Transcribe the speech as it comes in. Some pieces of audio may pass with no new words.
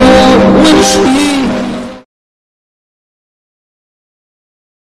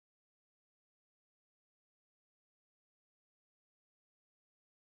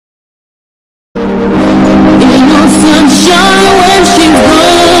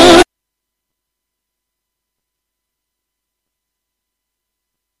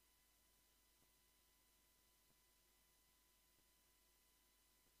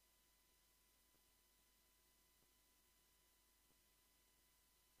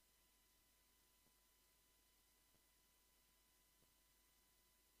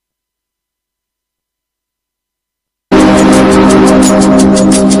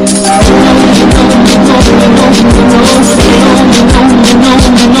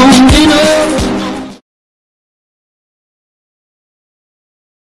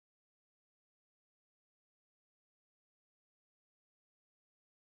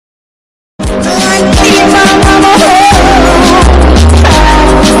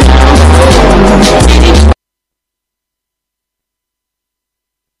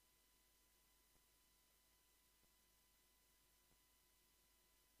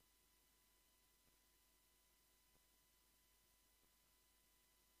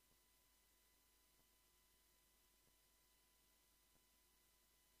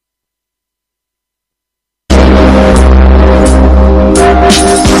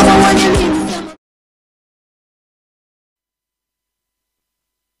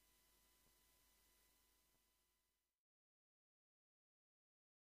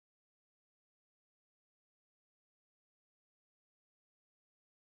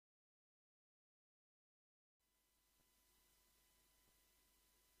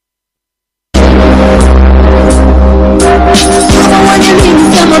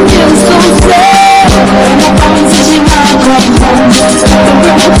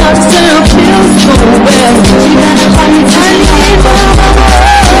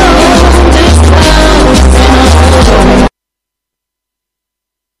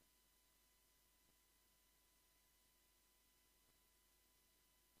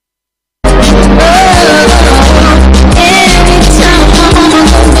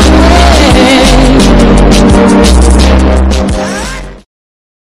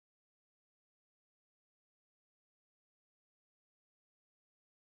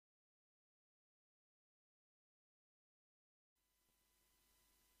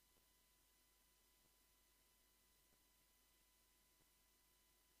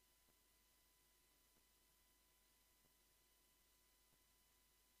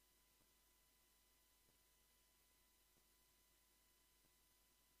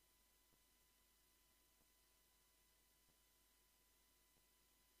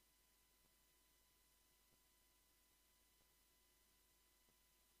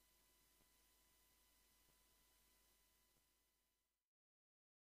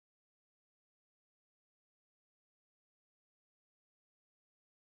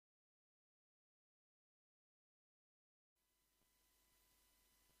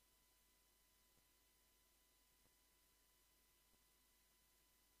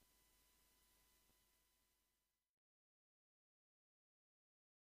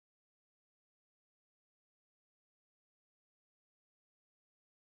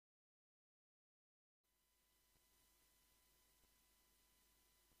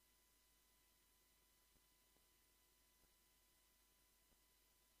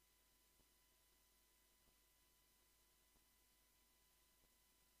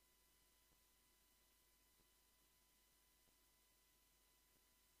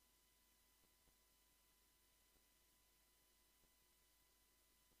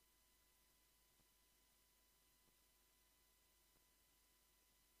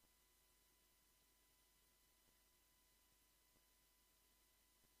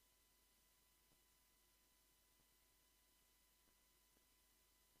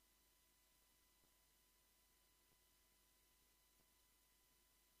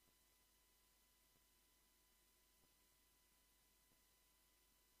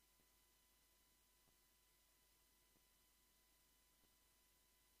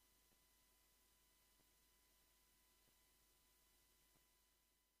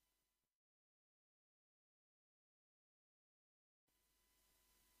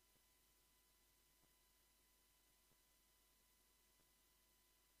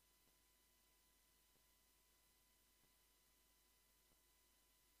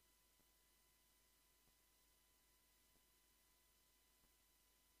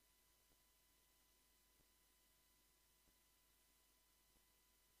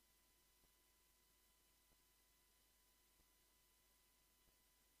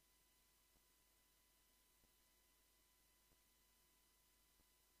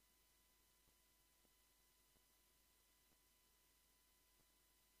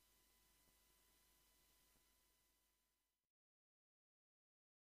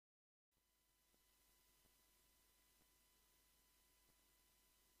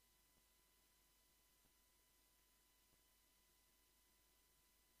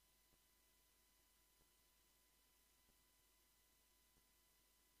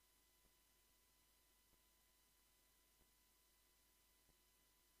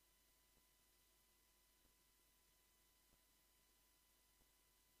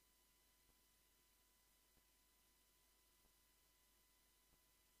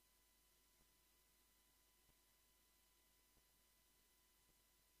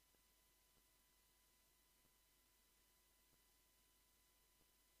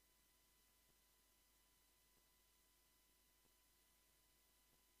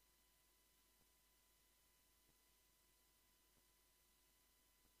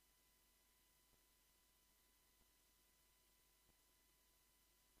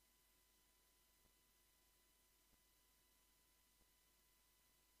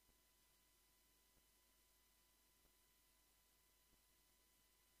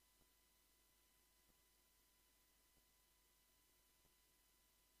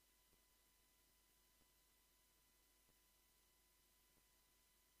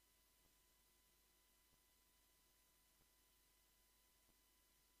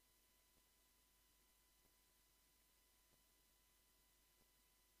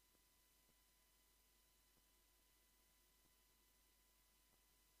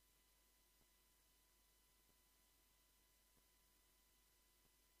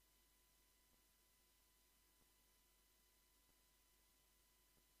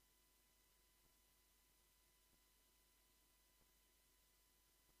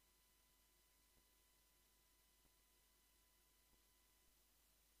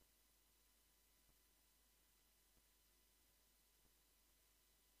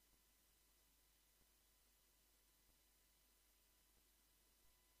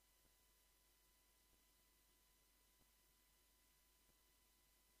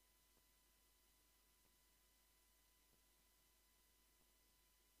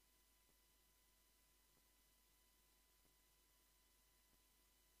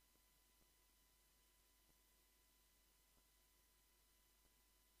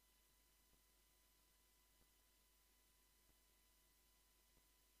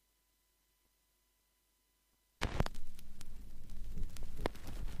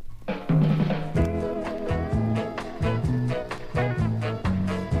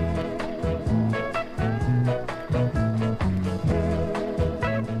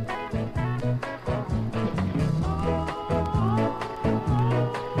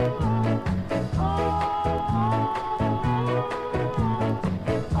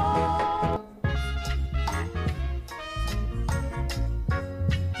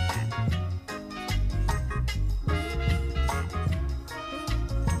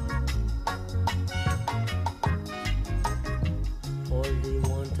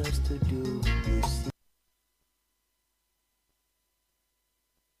used to do. This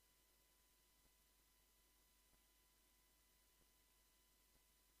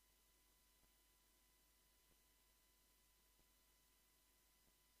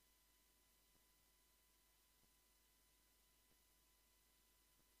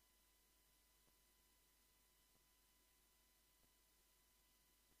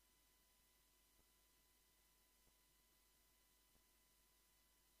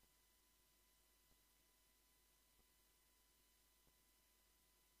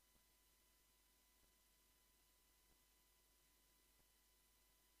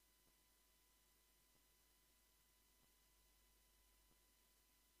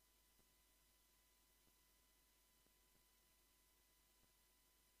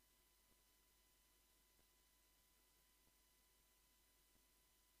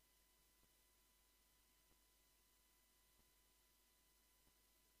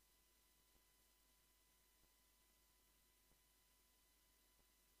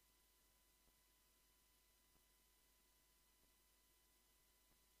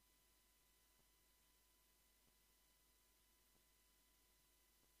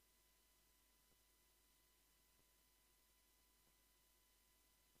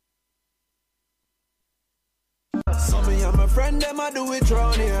some of you, my friend, them I do it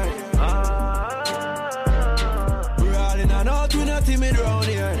round here. We're all in and out, we not timid round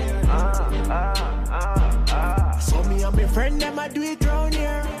here. Some of you, my friend, them I do it round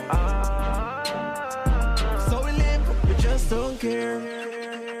here. So we live, we just don't care.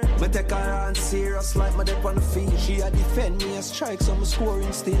 Me take her on serious like my dip on the field. She a defend me a strike, so I'm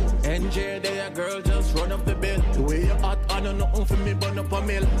scoring still. NJ, there a girl just run up the bill. The way you hot, I know nothing for me, burn up a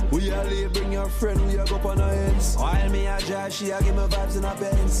mill. We a leave, bring your friend, we a go on her ends. While me a drive, she a give me vibes in her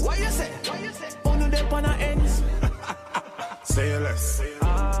Benz. What you say? Oh no, dip on her ends. Say less.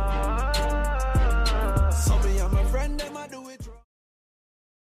 Some of you, my friend, them a do it wrong.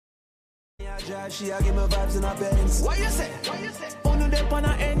 Me a drive, she a give me vibes in her Benz. What you say? Oh no, dip on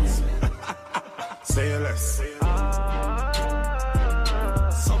her ends. Say less.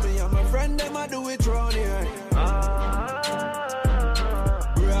 Some of you, my friend, them a do it round here.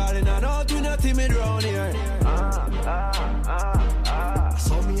 Brawling and out, we not timid round here.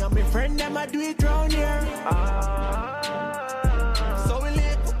 Some of you, my friend, them a do it round here. So we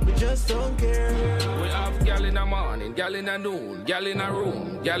live, we just don't care. We have gal in the morning, gal in the noon, gal in a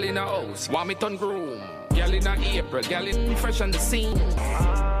room, gal in a house, want me turn groom, gal in a April, gal in fresh on the scene.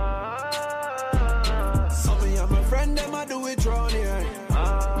 Some of you, my friend, them a do it round here.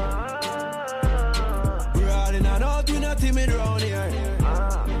 Brawling and out, we not timid round here.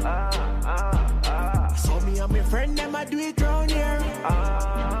 Some of you, my friend, them a do it round here.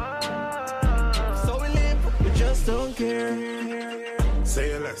 So we live, we just don't care.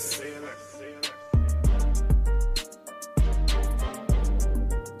 Say less.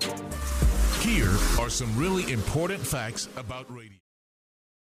 Here are some really important facts about radio.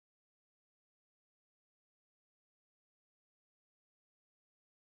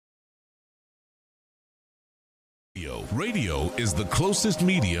 Radio is the closest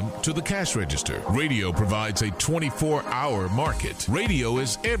medium to the cash register. Radio provides a 24-hour market. Radio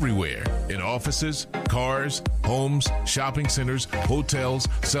is everywhere, in offices, cars, homes, shopping centers, hotels,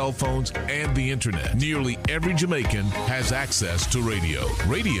 cell phones, and the internet. Nearly every Jamaican has access to radio.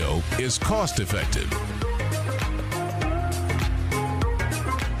 Radio is cost-effective.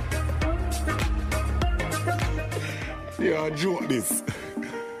 Yeah, joke this.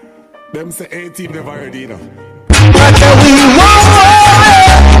 Them say 18 never heard it,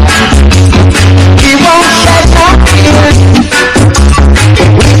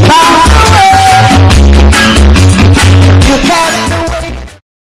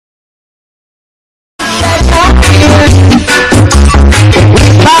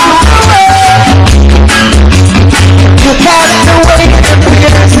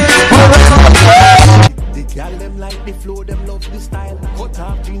 Y'all them like the flow, them love the style. Cut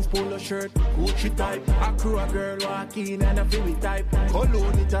off jeans, polo shirt, Gucci type. A crew a girl walking and a feel type.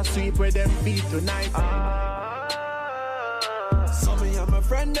 Cologne it a sweep where them feet tonight. Some of you, my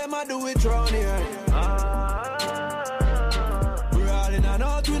friend, them a do it round here. Brawling and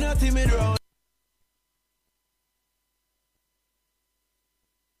out, we not timid round.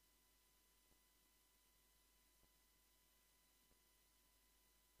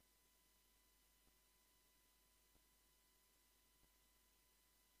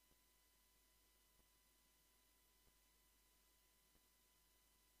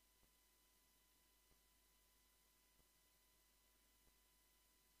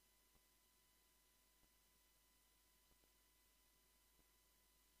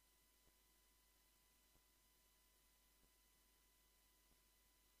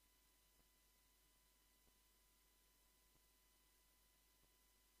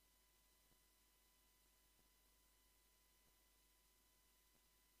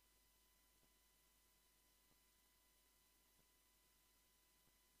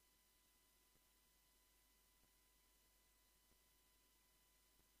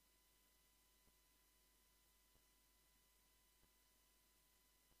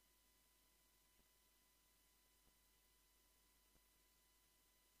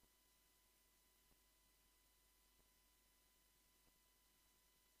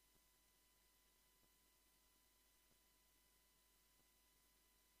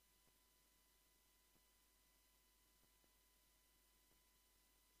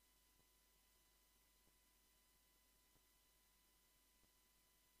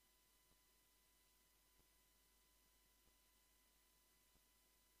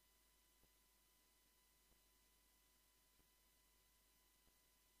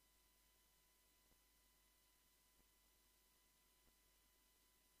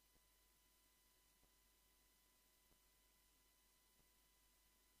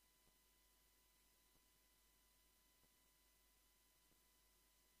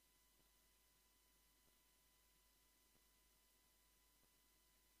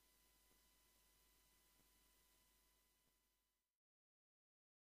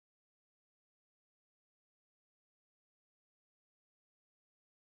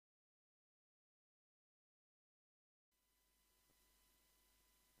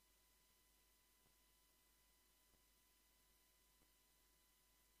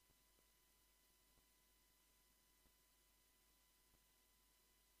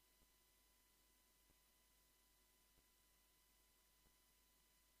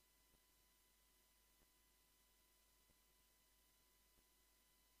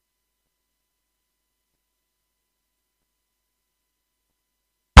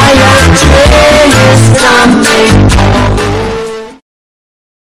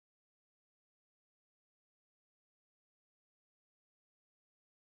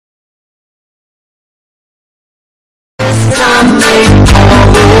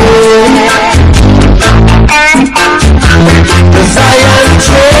 The Zion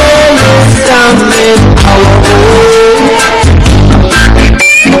train is coming our way.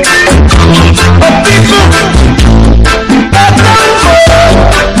 But people back and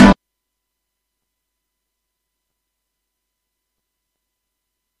forth.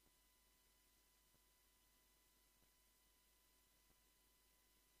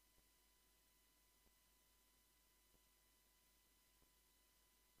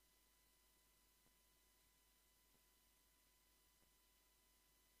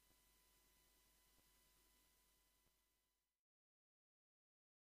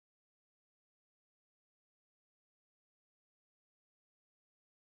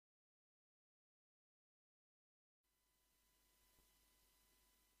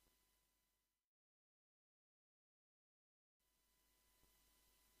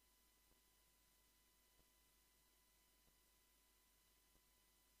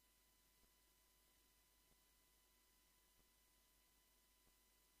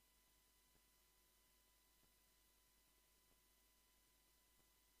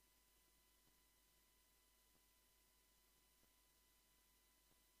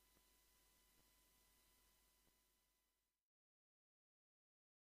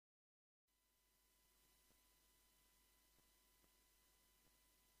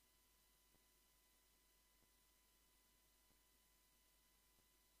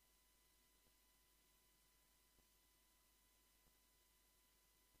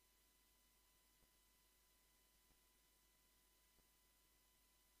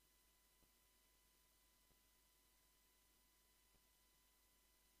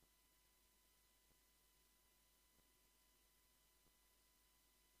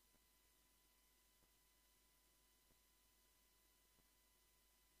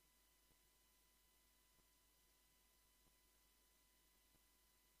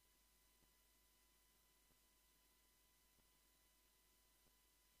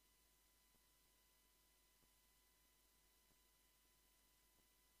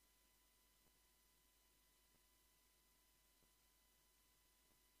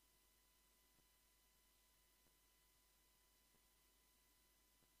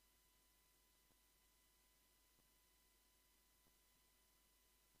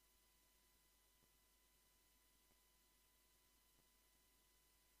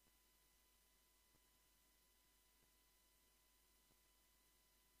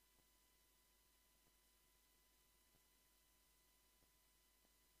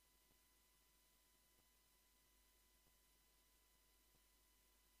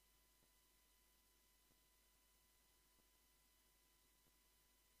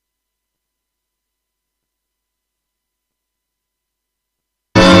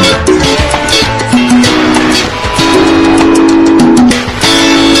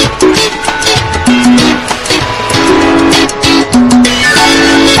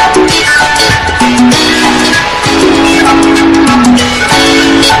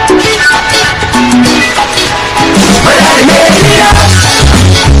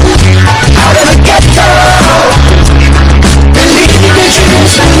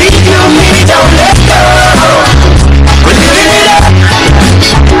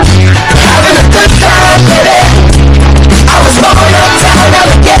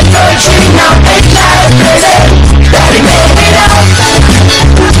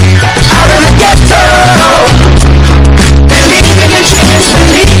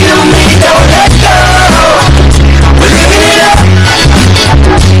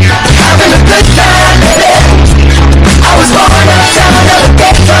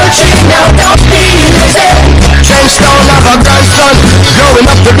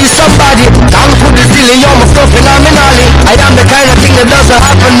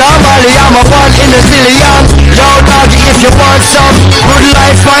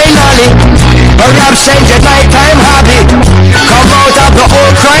 Change your nighttime hobby. Come out of the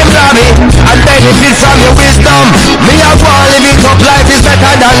old crime lobby and benefit from your wisdom. Me a want live it up, life is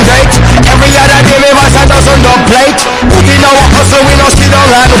better than great. Every other day me was a dozen dub plate. Put in our hustle, we no sit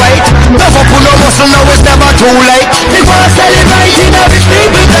down and wait. Never pull no muscle, now it's never too late. We wanna celebrate in every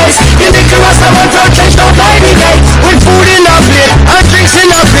people place. In the cross of one for change, don't lie the gate. With food in our plate and drinks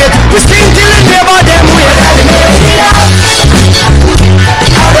in our plate, we sing till the neighbor them way.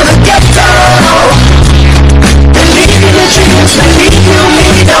 Out of the ghetto, believe in the dreams, believe you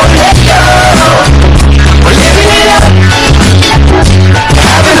me, don't let go. We're living it up,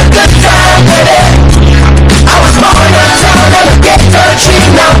 having a good time with it. I was born uptown on a ghetto tree,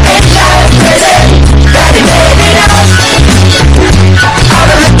 now ain't life crazy. Daddy made it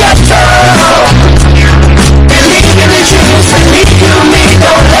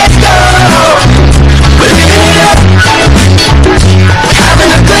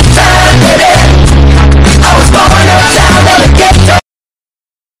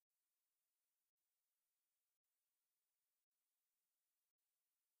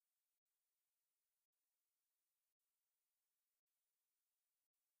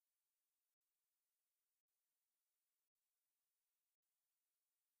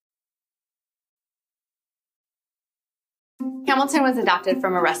Hamilton was adopted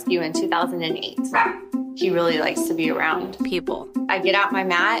from a rescue in 2008. He really likes to be around people. I get out my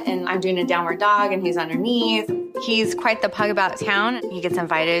mat and I'm doing a downward dog and he's underneath. He's quite the pug about town. He gets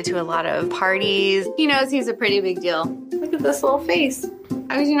invited to a lot of parties. He knows he's a pretty big deal. Look at this little face.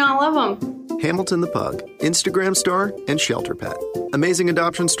 How could you not love him? Hamilton the Pug, Instagram star, and shelter pet. Amazing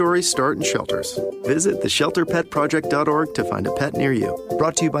adoption stories start in shelters. Visit theshelterpetproject.org to find a pet near you.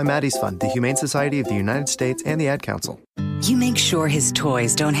 Brought to you by Maddie's Fund, the Humane Society of the United States, and the Ad Council. You make sure his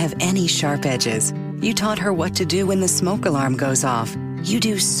toys don't have any sharp edges. You taught her what to do when the smoke alarm goes off. You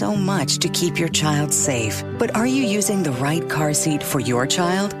do so much to keep your child safe. But are you using the right car seat for your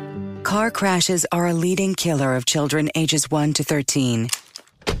child? Car crashes are a leading killer of children ages 1 to 13.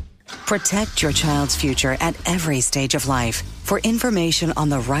 Protect your child's future at every stage of life. For information on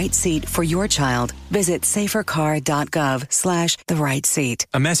the right seat for your child, visit safercar.gov/the-right-seat.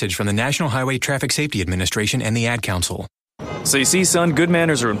 A message from the National Highway Traffic Safety Administration and the Ad Council. So you see, son, good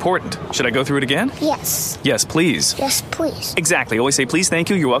manners are important. Should I go through it again? Yes. Yes, please. Yes, please. Exactly. Always say please, thank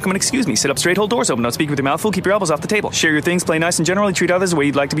you, you're welcome, and excuse me. Sit up straight, hold doors open, don't speak with your mouth full, keep your elbows off the table. Share your things, play nice, and generally treat others the way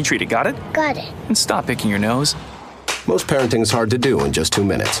you'd like to be treated. Got it? Got it. And stop picking your nose. Most parenting is hard to do in just 2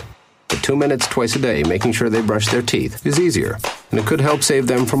 minutes. But 2 minutes twice a day making sure they brush their teeth is easier, and it could help save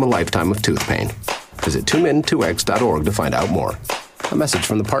them from a lifetime of tooth pain. Visit 2min2x.org to find out more. A message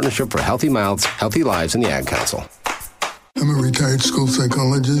from the Partnership for Healthy Mouths, Healthy Lives, and the Ad Council. I'm a retired school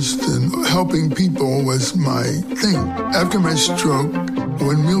psychologist, and helping people was my thing. After my stroke,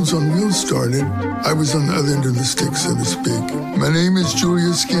 when Meals on Wheels started, I was on the other end of the stick, so to speak. My name is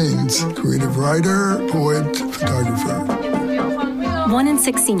Julius Gaines, creative writer, poet, photographer. 1 in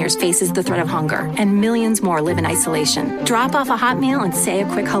 6 seniors faces the threat of hunger, and millions more live in isolation. Drop off a hot meal and say a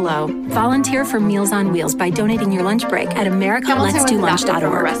quick hello. Volunteer for Meals on Wheels by donating your lunch break at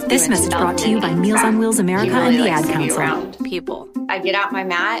AmericaLet'sDoLunch.org. This message brought to you by Meals on Wheels America and the Ad Council. People. I get out my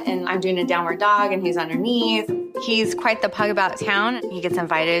mat and I'm doing a downward dog and he's underneath. He's quite the pug about town. He gets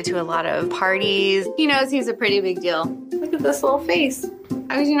invited to a lot of parties. He knows he's a pretty big deal. Look at this little face.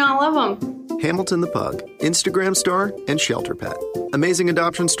 How could you not love him? Hamilton the Pug, Instagram star, and shelter pet. Amazing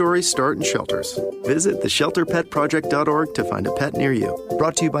adoption stories start in shelters. Visit theshelterpetproject.org to find a pet near you.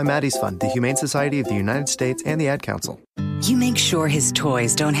 Brought to you by Maddie's Fund, the Humane Society of the United States, and the Ad Council. You make sure his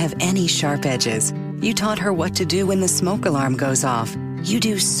toys don't have any sharp edges. You taught her what to do when the smoke alarm goes off. You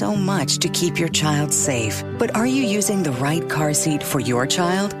do so much to keep your child safe. But are you using the right car seat for your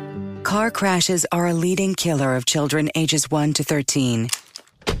child? Car crashes are a leading killer of children ages 1 to 13.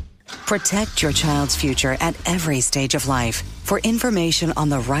 Protect your child's future at every stage of life. For information on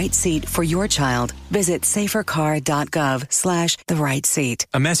the right seat for your child, visit safercar.gov/the-right-seat.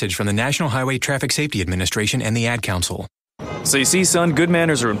 A message from the National Highway Traffic Safety Administration and the Ad Council. So you see, son, good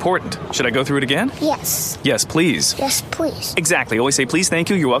manners are important. Should I go through it again? Yes. Yes, please. Yes, please. Exactly. Always say please, thank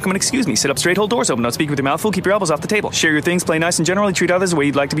you, you're welcome, and excuse me. Sit up straight, hold doors open, don't speak with your mouth full, keep your elbows off the table. Share your things, play nice, and generally treat others the way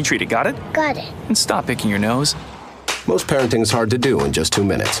you'd like to be treated. Got it? Got it. And stop picking your nose. Most parenting is hard to do in just 2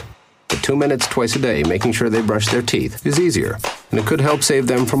 minutes. But 2 minutes twice a day making sure they brush their teeth is easier, and it could help save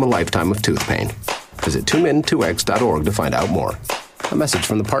them from a lifetime of tooth pain. Visit 2min2x.org to find out more. A message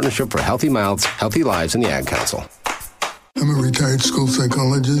from the Partnership for Healthy Mouths, Healthy Lives, and the Ad Council. I'm a retired school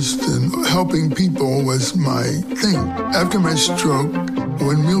psychologist, and helping people was my thing. After my stroke,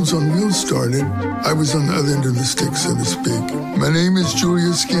 when Meals on Wheels started, I was on the other end of the stick, so to speak. My name is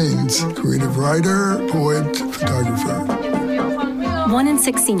Julius Gaines, creative writer, poet, photographer. 1 in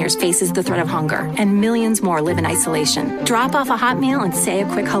 6 seniors faces the threat of hunger, and millions more live in isolation. Drop off a hot meal and say a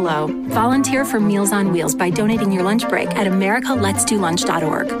quick hello. Volunteer for Meals on Wheels by donating your lunch break at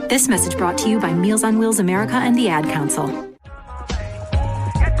AmericaLet'sDoLunch.org. This message brought to you by Meals on Wheels America and the Ad Council.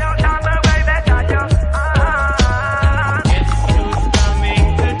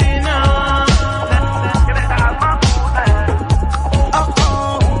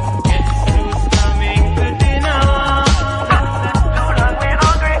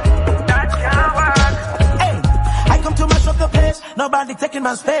 Nobody taking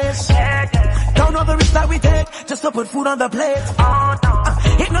my space. Don't know the risk that we take just to put food on the plate.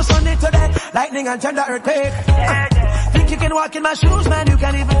 Hit no Sunday today, lightning and thunder earthquake. Think you can walk in my shoes, man? You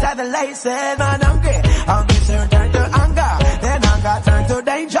can't even tie the laces. Man, hungry turn to anger, then anger turn to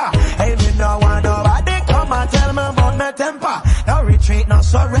danger. Hey, me no want nobody come and tell me about my temper. No retreat, no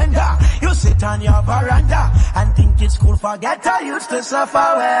surrender. You sit on your veranda and think it's cool. Forget I used to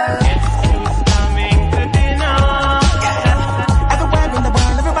suffer well. Coming to dinner.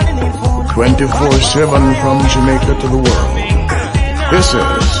 24/7 from Jamaica to the world. This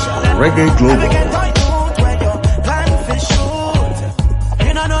is Reggae Global.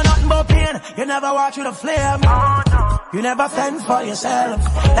 You know nothing but pain. You never watch with a flame. You never fend for yourself.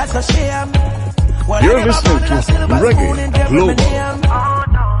 That's a shame. Well, you're listening to Reggae Global.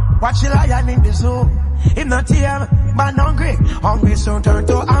 Watch the lion in the zoo. Him not tame, man hungry. Hungry soon turn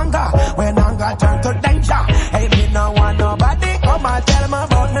to anger. When anger turn to danger. Hey, me no want nobody come and tell me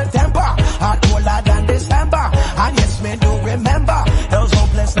about my temper. Hot colder than December. And yes, me do remember those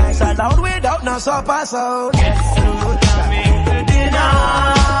hopeless nights alone without no supper sound. Yes, coming to dinner.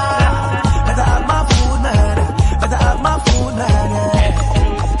 Better have my food, man. Better have my food, man. Yeah.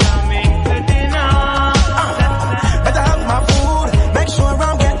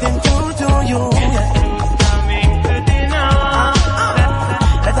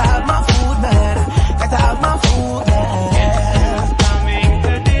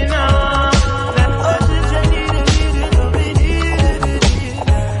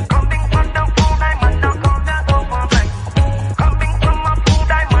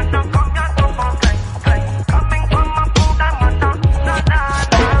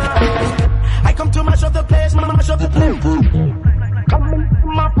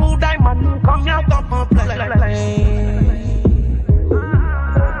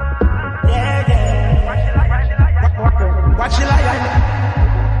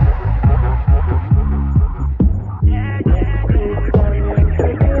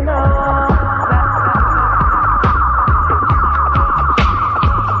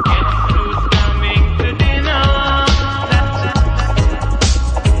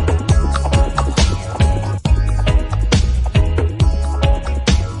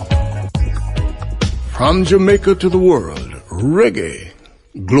 From Jamaica to the world, Reggae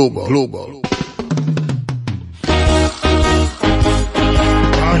Global. On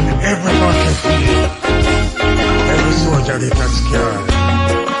every battlefield, every soldier they got scared.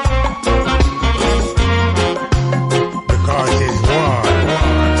 Because it's war.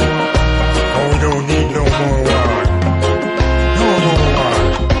 Oh, we don't need no more war. No more war.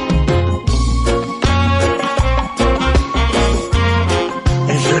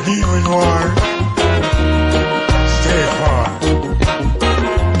 If you deal with war, stay far.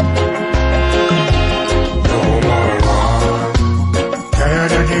 No more war.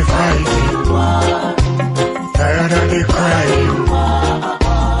 Tired of the fighting. Tired of the crying.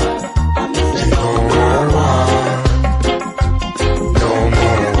 No more war. No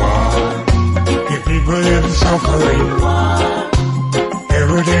more war. The people them suffering.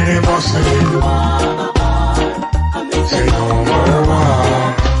 Every day they bustling. Say no more war.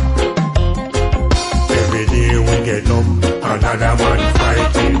 Get up, another man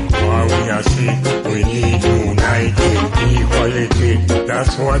fighting. While we are sick, we need united equality.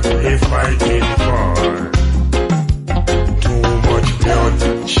 That's what we're fighting for. Too much blood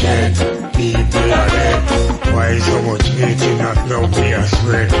shed, people are dead. Why so much hate in that love we are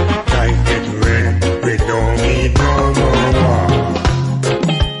spread? Time get red, we don't need no more war.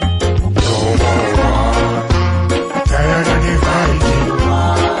 No more war. Tired of the fighting,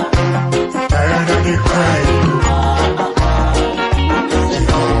 tired of the crying.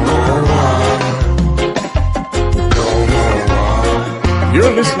 You're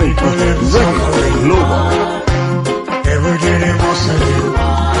listening to Reggae Global. Every day they must do.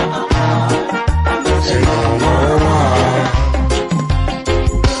 Say no more war.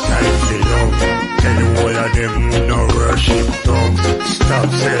 Time for love. Tell you all of them no worship dogs. Stop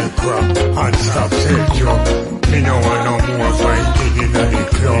sell crap and stop sell drugs. Me no want no more fighting in the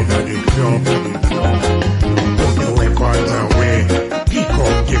club. Put the weapons away. Pick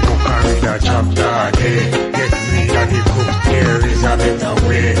up the book and read a chapter a day. Get rid of the book. There is a better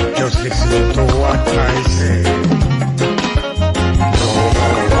way. Just listen to what I say. No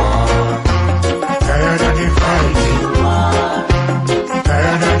more war. Tired of the fighting.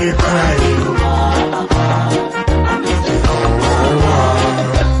 Tired of the crying. No more war.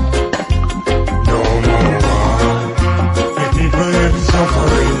 No more war. The people them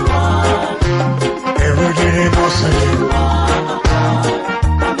suffering. Every day they bustling.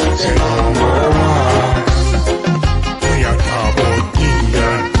 Say no more war.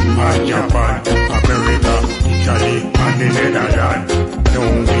 Japan, America, Italy, and the Netherlands. Now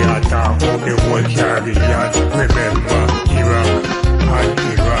we are talking about the whole Caribbean. Remember Iraq and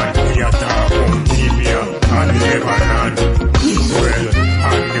Iran. We are talking about Libya and Lebanon, Israel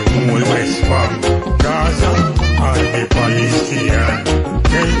and the whole West Bank, Gaza and the Palestinians.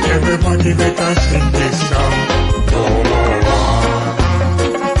 Tell everybody better sing this song. No more war.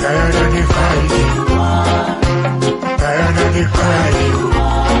 Tired of the fighting. Tired of the crying.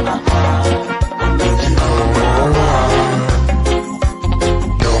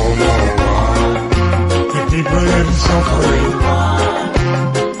 People them suffering.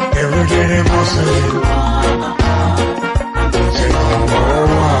 Every day they must live.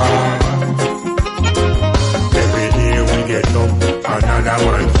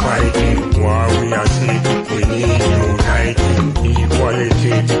 equality,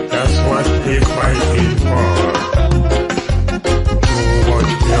 that's what we're fighting for. Too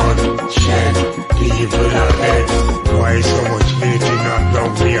much blood shed, people are dead. Why so much hate in our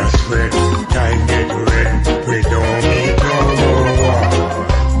love we are spread? Time get red, we don't need no more war.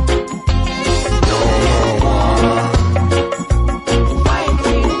 No more war.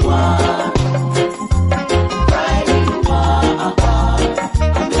 Fighting war. Fighting war.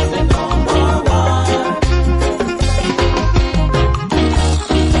 I'm missing no more war.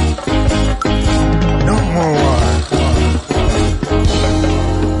 No more war.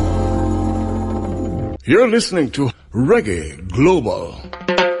 You're listening to Reggae Global.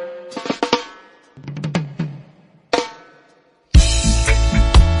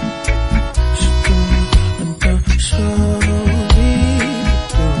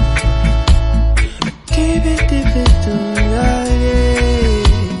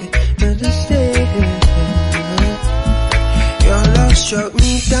 Your love struck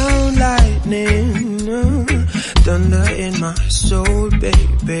me down lightning, thunder in my soul,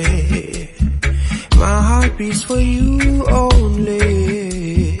 baby. My heart beats for you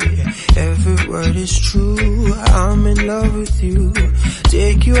only. Every word is true. I'm in love with you.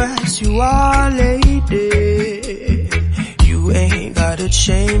 Take you as you are, lady. You ain't gotta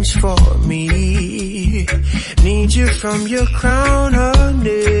change for me. Need you from your crown,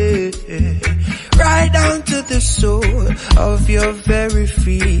 honey, right down to the sole of your very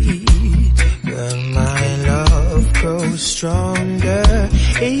feet. Girl, my love grows stronger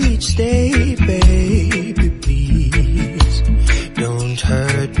each day, baby, please. Don't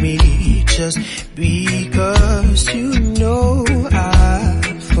hurt me just because you know I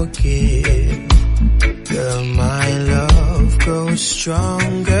forgive. Girl, my love grows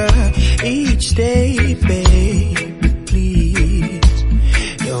stronger each day, baby, please.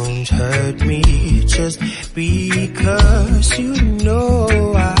 Don't hurt me just because you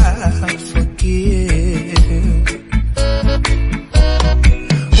know I forgive.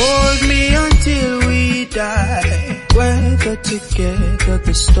 Hold me until we die, weather together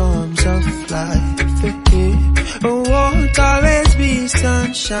the storms of life. It won't always be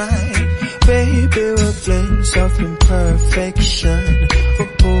sunshine, baby, we're blends of imperfection.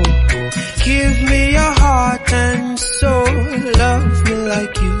 Give me your heart and soul, love me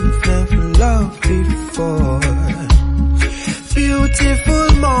like you've never loved before. Beautiful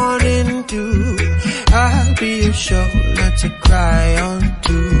morning dew, I'll be your shoulder to cry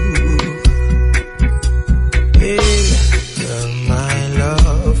onto. Girl, my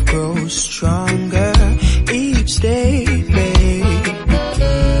love grows stronger each day, baby,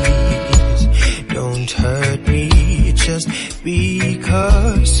 please. Don't hurt me just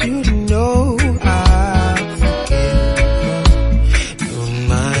because you know I forgive. Girl,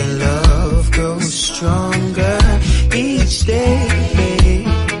 my love grows stronger each day, baby,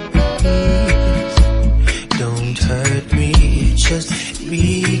 please. Don't hurt me just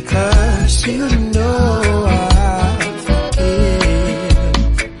because you know I forgive.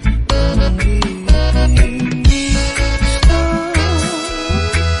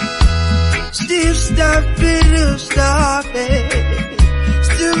 Still stop it, stop it.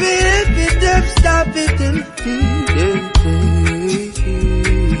 Still it up, stop it and feed it.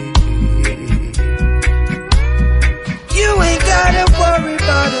 You ain't gotta worry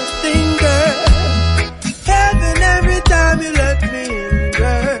about a thing, girl. Heaven every time you let me in,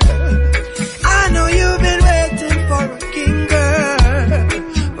 girl. I know you've been waiting for a king, girl.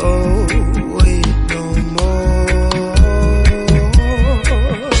 Oh, wait no more.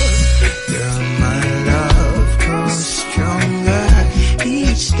 Girl, my love grows stronger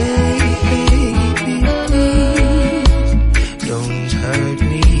each day, baby, please. Don't hurt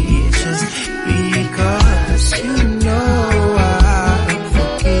me just because you know I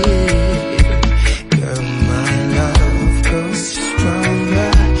forgive. Girl, my love grows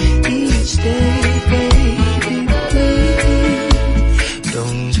stronger each day, baby, please.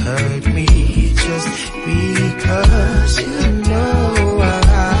 Don't hurt me just because you know I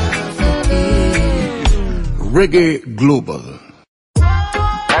forgive. Reggae Global.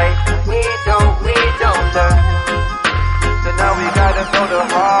 We don't learn. So now we gotta go the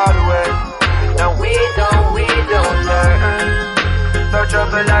hard way. Now we don't learn. So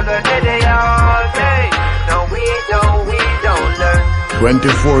trouble like a day all day. Now we don't learn.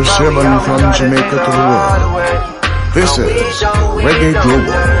 24/7 from Jamaica to the world. This is Reggae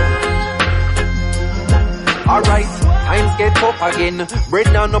Global. Alright, times get tough again.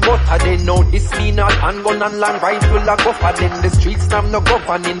 Bread now no butter then. No this mean all handgun and long rifle a go for then. The streets have no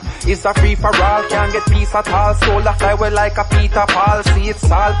governing. It's a free for all, can't get peace at all. Soul a fly well like a Peter Paul. See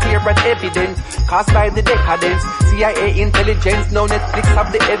it's all clear and evident, caused by the decadence. CIA intelligence, now Netflix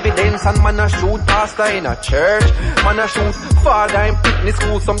have the evidence. And man a shoot pastor in a church, man a shoot father in fitness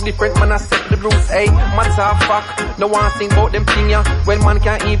school. Some different man a set the rules. Hey, matter of fact, no one think about them thing ya. Well man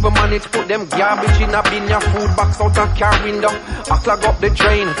can't even manage put them garbage in a bin ya. Food box out a car window, a clog up the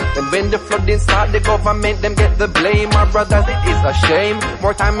drain. Then when the flooding start, the government them get the blame. My brothers, it is a shame.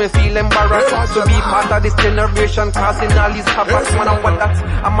 More time we feel embarrassed to be part of this generation, causing all these havoc. Man and what that,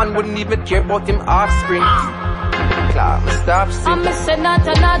 a man wouldn't even care about him offspring. Stop I'm missing not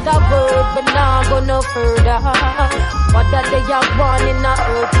another word, but now go no further. What that they are born in the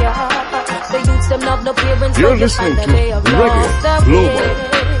earth, yeah. The youths them have no parents. You're listening to Reggae Global.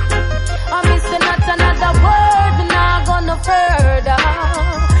 I'm missing not another word, but now go no further.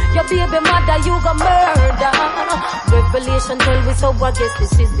 Your baby mother, you got murder. Revelation tell me so, I guess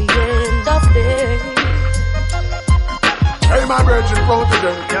this is the end of day. Hey, my virgin phone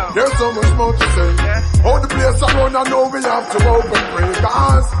today. There's so much more to say. All the place around, I know we have to open pray.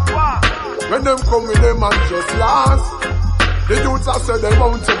 Cause when them come with them and just last, the youths I said they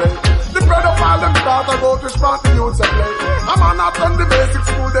won't today. The pedophile them start to go to spot the youths I play. I'm not on the basic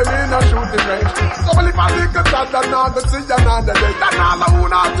school, them in a shooting range. So well, if I think it's that, then not to see another day. Then all the who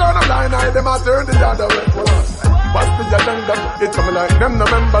not turn a blind eye, them I turn the other way. What's the agenda? It's coming like them the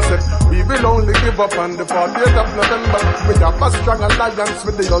members said. We will only give up on the 40th of November. We have a strong alliance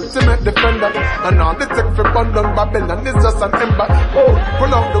with the ultimate defender. And all the tech for London, Babylon is just an ember. Oh,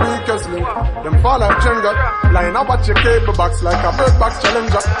 pull out the weakest link. Them fall like Jenga. Line up watch your cable box like a bird box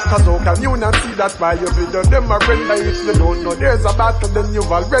challenger. Cause how can you not see that by your video? Them are render. If you don't know there's a battle, then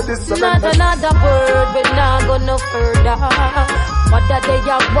you've already surrendered. Not another word, but now go no further. What that they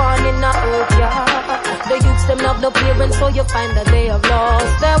are born in the earth, yeah. The youths them have no parents, so you find that they have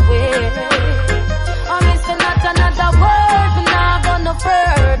lost their way. I'm missing not another word, but now go no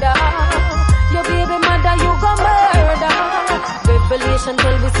further. Your baby mother, you go murder. Revelation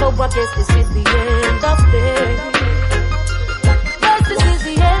tell me so, but yes, this is the end of day. Yes, this is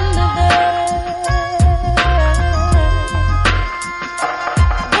the end of day.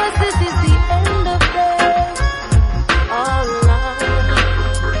 Yes, this is the end of day. All right.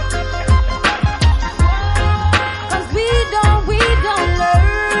 Cause we don't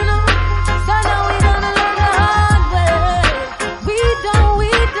learn. So now we gonna learn the hard way. We don't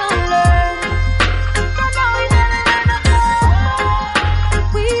learn. So now we gonna learn the hard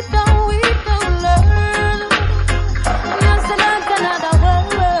way. We don't learn. Yes, another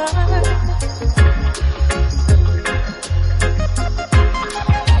word.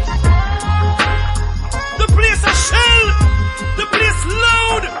 The place a shell. The place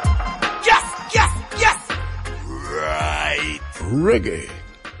loud. Yes, yes, yes. Right. Reggae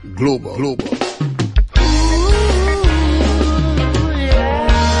Global.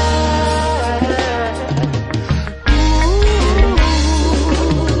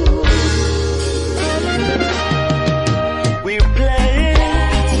 We're playing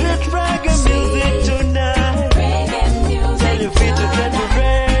sweet reggae music tonight. Tell your feet to get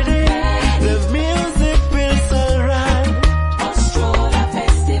ready. The music feels alright.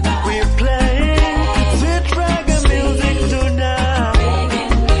 We're playing sweet reggae music tonight.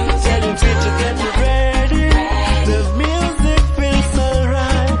 Tell your feet to get ready. The music feels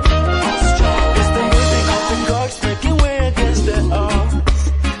alright. It's the music of the gods breaking way against the odds.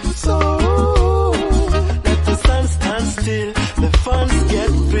 So let the sun stand still, the funds get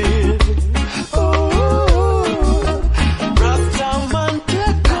filled. Oh, Rastaman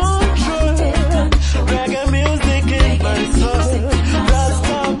take control. Reggae music in my soul.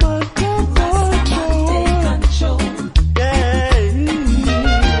 Rastaman take control. Yeah.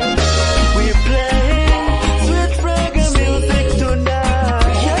 We play sweet reggae music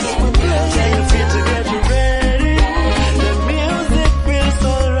tonight. Yes, we play. Tell your feet to get ready. The music feels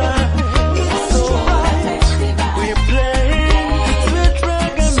alright. It's alright. We play sweet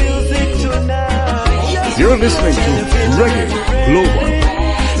reggae music tonight. Yes, You're listening to Reggae Global.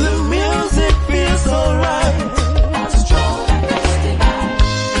 the music feels alright.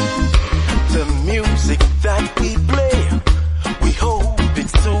 The music that we play, we hope it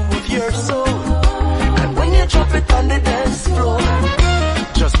soothes your soul. And when you drop it on the dance floor,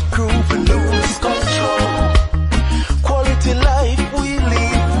 just groove and lose control. Quality life we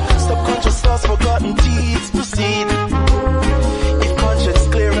live, subconscious thoughts, forgotten deeds proceed. If conscience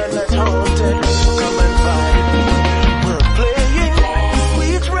clear and not haunted, come and vibe. We're playing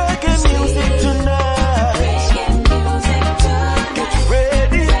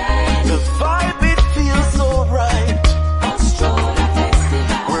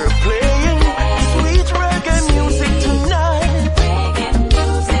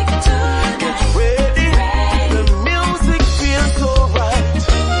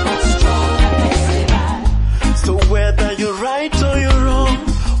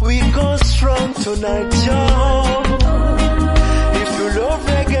tonight, yo. If you love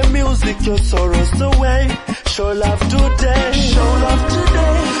reggae music, your sorrows away. Show love today, show love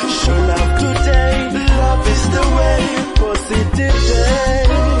today, show love today. Love is the way, positive day.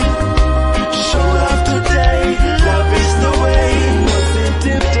 Show love today, love is the way,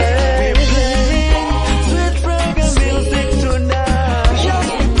 positive day. We play sweet reggae music tonight. Yes,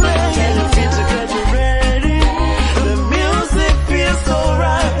 we play, tell the kids to get ready. The music feels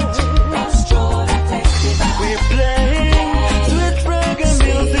alright. We play sweet reggae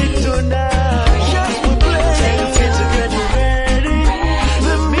music tonight. Yes, we play, tell the kids to get ready.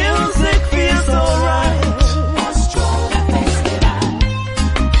 The music feels alright.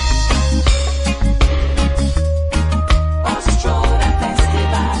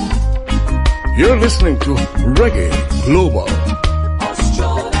 You're listening to Reggae Global.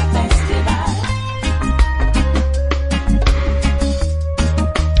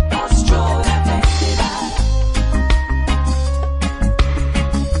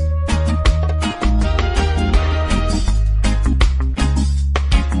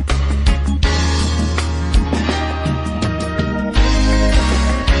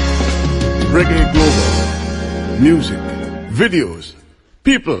 Reggae Global. Music, videos,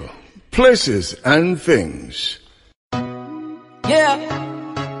 people, places and things. Yeah,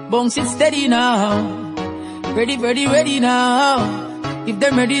 bounce it steady now. Ready, ready, ready now. If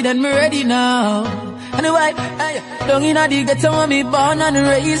them ready, then me ready now. Anyway, hey, down in the ghetto when me born and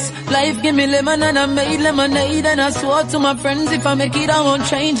raised. Life give me lemon and I made lemonade. And I swore to my friends if I make it I won't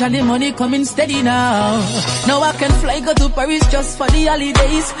change. And the money coming steady now. Now I can fly, go to Paris just for the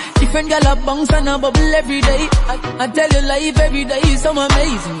holidays. Different gal a bounce and a bubble every day. I tell you life every day is so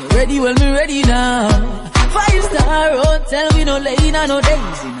amazing. You ready? Well me ready now. 5-star hotel, we no lane and no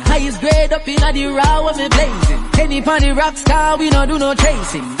dazing. Highest grade up in the raw when me blazing. Penny pon the rock star, we no do no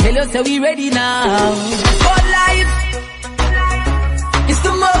chasing. Tell us that we ready now. For life, it's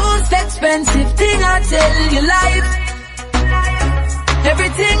the most expensive thing I tell you. Life,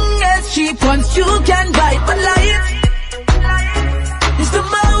 everything is cheap once you can buy. But life, it's the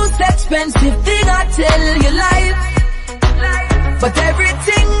most expensive thing I tell you. Life, but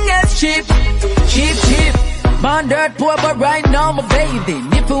everything is cheap, cheap, cheap. Born dirt poor, but right now I'm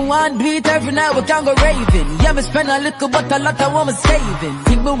bathing. If you want to do it every night, we can go raving. Yeah, me spend a little, but a lot I want me saving.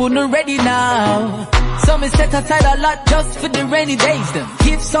 Think we wouldn't ready now. So me set aside a lot just for the rainy days. Them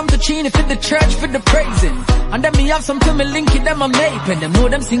give some to Chini for the church for the praising. And then me have some to me link it, them I'm making. Them know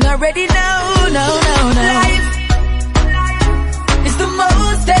them sing already now, now. Life, it's the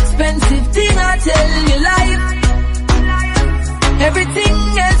most expensive thing I tell you. Life, everything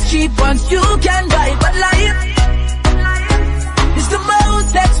is cheap once you can buy. But life, it's the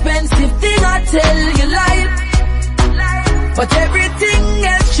most expensive thing I tell you. Life, but everything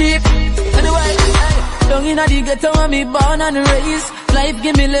is cheap. Anyway, down in the ghetto when me born and raised. Life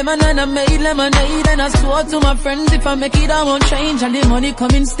give me lemon and I made lemonade. And I swore to my friends if I make it I won't change. And the money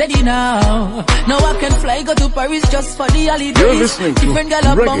coming steady now. Now I can fly, go to Paris just for the holidays. You're listening to different gal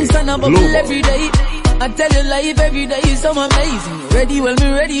a bounce and a bubble every day. I tell you life every day is so amazing. You ready? Well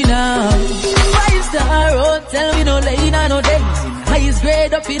me ready now. 5-star hotel, we no lane and no dazing. Highest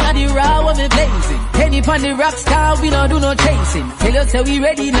grade up in the raw when me blazing. Penny pon the rock star, we no do no chasing. Tell us that we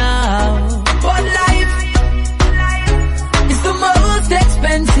ready now. But life, it's the most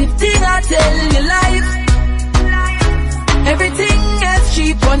expensive thing I tell you. Life, everything is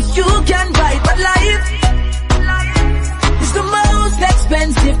cheap once you can buy. But life, it's the most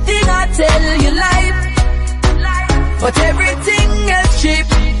expensive thing I tell you. Life, but everything is cheap,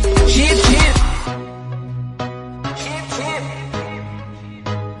 cheap, cheap.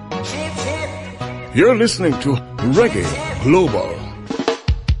 You're listening to Reggae Global.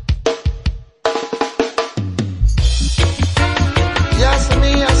 Yes,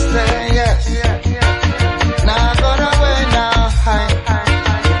 me, I stay, yes. Now go away now,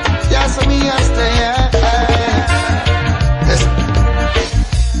 yes, me, I stay, yes.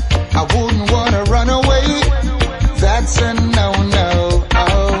 I wouldn't wanna run away. That's a no-no.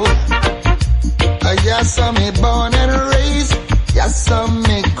 Oh, yes, I'm me born and raised. Yes, I'm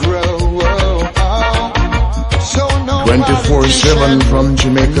me grow. 24/7 from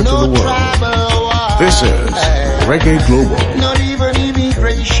Jamaica to the world. This is Reggae Global. Not even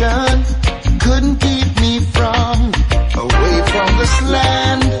immigration couldn't keep me from away from this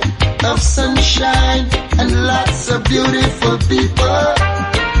land of sunshine and lots of beautiful people.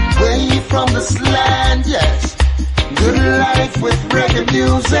 Away from this land, yes. Good life with reggae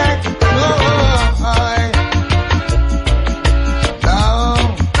music.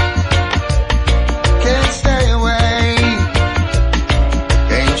 Can't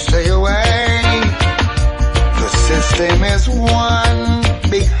stay away.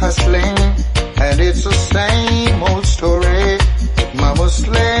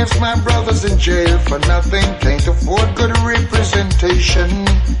 my brothers in jail for nothing. Can't afford good representation.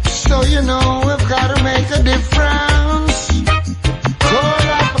 So you know we've got to make a difference. Call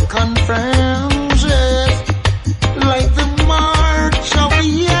up a conference, yes. Like the march of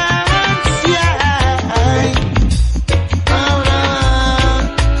the ants, yeah.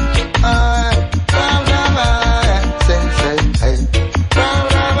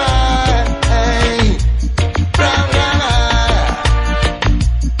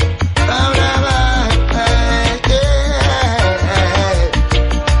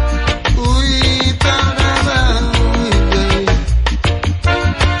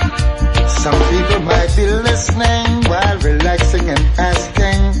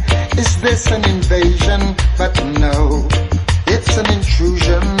 It's an invasion, but no, it's an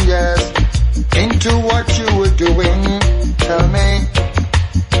intrusion, yes, into what you were doing. Tell me,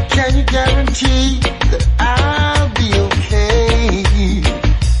 can you guarantee that I'll be okay?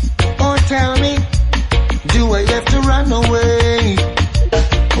 Or tell me, do I have to run away?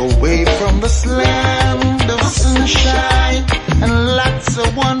 Away from this land of sunshine and lots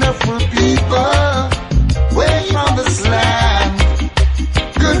of wonderful people. Away from this land.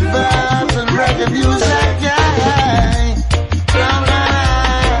 Good vibes and reggae music, yeah.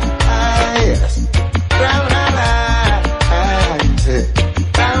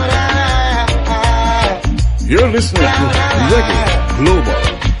 You're listening to Reggae Global.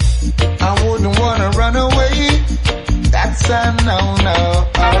 I wouldn't wanna run away. That's a no-no.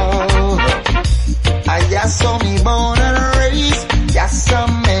 I guess so me born and raised. Yes,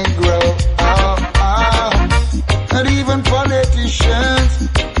 some may grow. Not even politicians.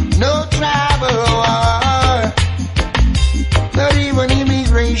 No travel war, not even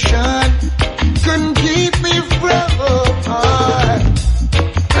immigration couldn't keep me from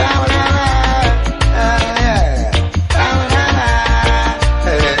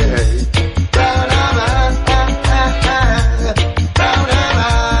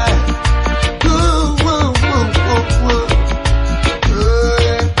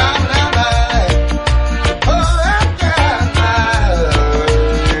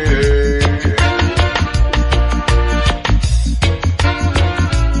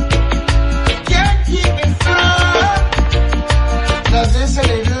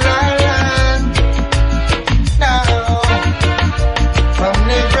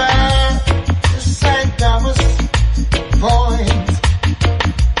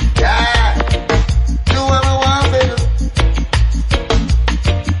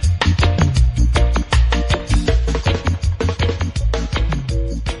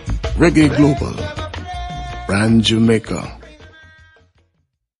Reggae Global, Brand Jamaica.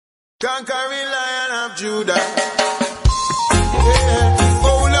 Conquering Lion of Judah. Yeah.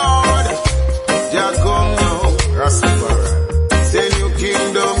 Oh Lord, Jah come now, Rastafari. Say your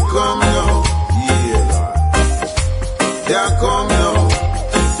kingdom come now. Yeah, Lord. Jah come now.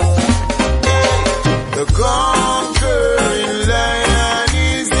 Yeah. The conquering Lion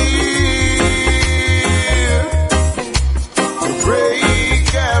is here to break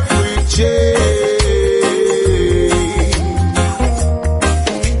every chain.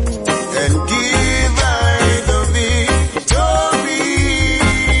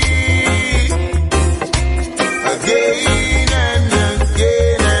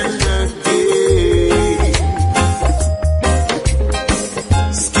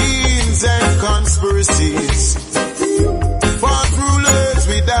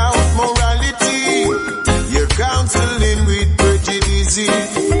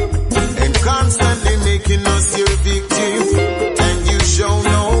 And constantly making us your victim, and you show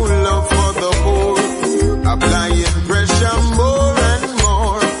no love for the poor, applying pressure more and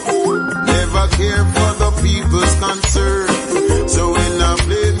more, never care for the people's concern. So in a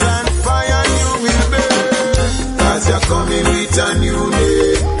blaze and fire you will burn, as you're coming with a new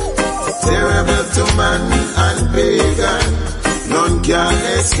day, terrible to man and pagan. None can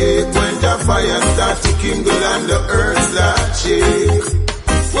escape when the fire starts to kindle and the earth starts shake.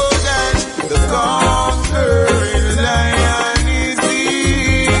 Oh gosh, the conquering Lion is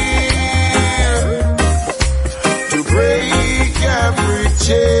here to break every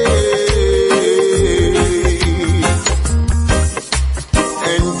chain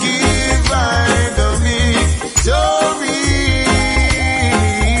and give I the victory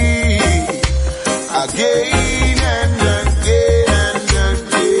again and again.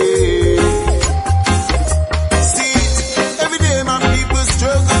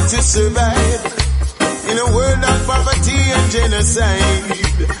 Survive in a world of poverty and genocide,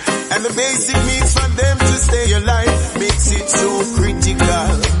 and the basic needs for them to stay alive makes it so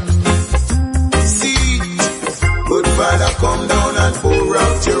critical. See, good Father, come down and pour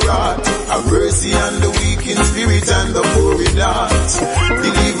out your Have mercy on the weak in spirit and the poor in heart.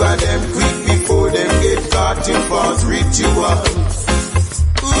 Deliver them quick before them get caught in false rituals.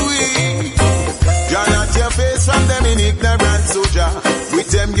 Draw not your face from them in ignorant soldier.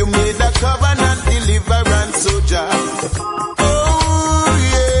 With them you made a covenant deliverance soldier. Oh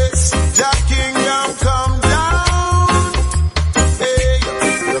yes, Jah kingdom come down. Hey,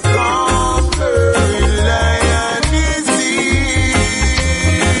 the conquering lion is here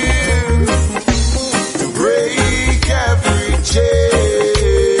to break every chain.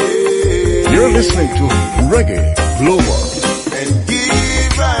 You're listening to Reggae Global. And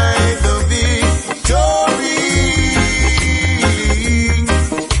give right the victory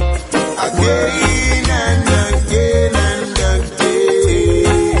again and again and again.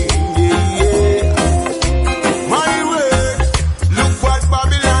 Yeah. My word, look what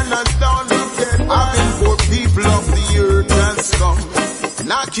Babylon has done. Having for people of the earth has come.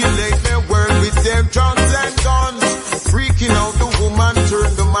 Inoculate their world with their drums and guns. Freaking out the woman,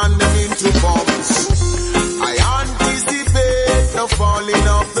 turn the man them into bombs. I anticipate the falling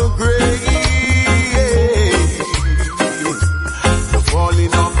of the grave. The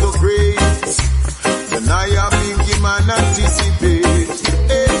falling of the grave. Then I have been given anticipate.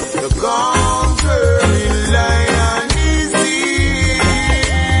 The conquering lion is here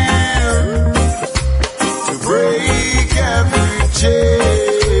to break every chain.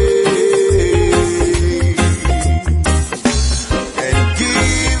 And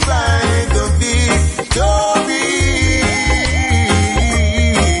give I the victory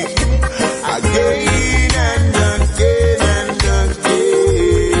again and again and again.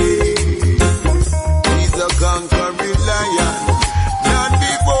 He's a conquering lion, none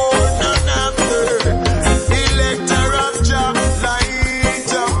before, none after. Elector of Jah,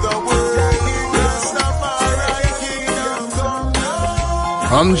 light of the world. Rastafari kingdom come down.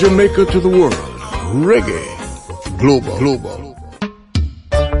 From Jamaica to the world, Reggae Global.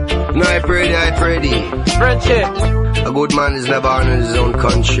 No, I pray thee. Friendship. A good man is never born in his own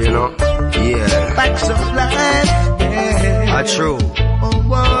country, you know? Yeah. Facts of life, yeah. True. Oh,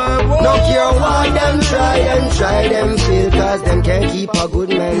 No care what them try them fail, cause them can't keep a good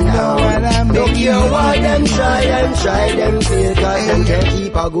man down. No care what them try them fail, cause them can't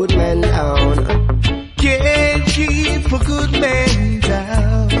keep a good man down. Can't keep a good man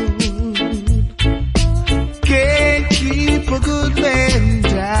down. Can't keep a good man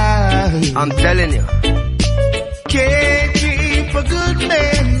down. I'm telling you. Can't keep a good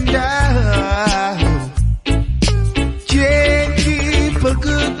man down. Can't keep a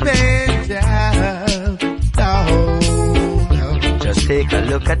good man down. No. Just take a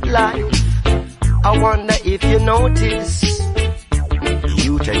look at life. I wonder if you notice.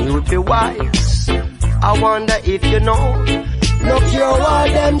 Youth and you'd be wise. I wonder if you know. No care what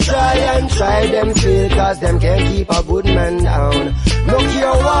them try them fail, cause them can't keep a good man down. No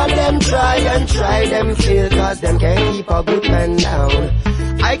care what them try them fail, cause them can't keep a good man down.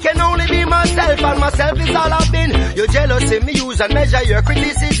 I can only be myself, and myself is all I've been. You jealousy me use and measure your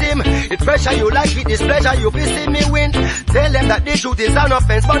criticism. It pressure you like it displeasure you fi see me win. Tell them that the truth is an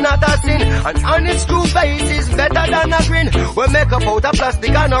offense but not a sin. An honest true face is better than a grin. We make up out of plastic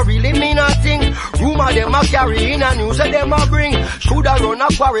and not really mean a thing. Rumor them a carry in and news them a bring. Shoulda run a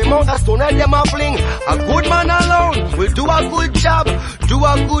quarry, mount a stone and them a fling. A good man alone will do a good job, do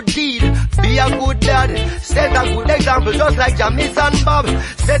a good deed, be a good dad. Set a good example just like Jamis and Bob.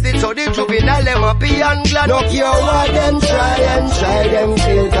 Set it so the juvenile them happy and glad. No care what them try them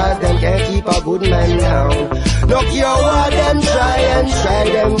fail, cause them can't keep a good man down. No care what them try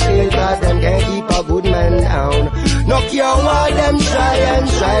them fail, cause them can't keep a good man down. No care what them try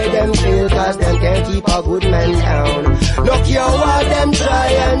them fail, cause them can't keep a good man down. No care what them try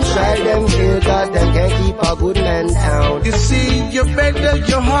them fail, cause them can't keep a good man down. You see, you better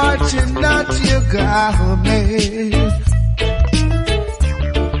your heart and not your garment.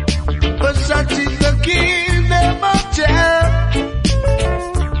 But such is the kingdom of Jah.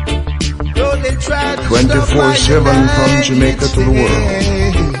 24/7 from Jamaica to the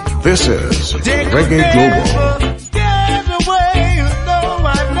world. This is Reggae Global. Get away,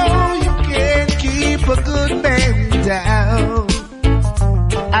 I know you can't keep a good man down.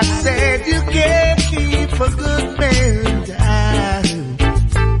 I said you can't keep a good man down.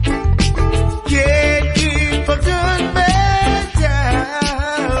 Can't keep a good man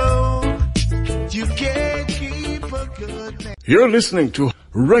down. You can't keep a good man. You're listening to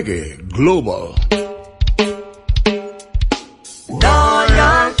Reggae Global.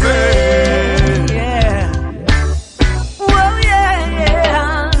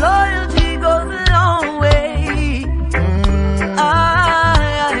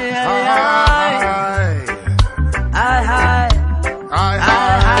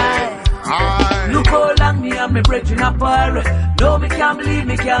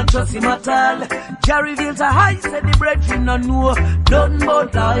 can't trust him at all. Jah revealed to high, said the brethren no know nothing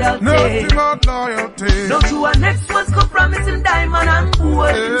but loyalty. Nothing but loyalty. No true and next ones could promise him diamond and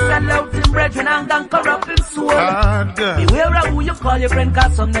gold. Him sell out him brethren and gang corrupt him soul. Beware of who you call your friend,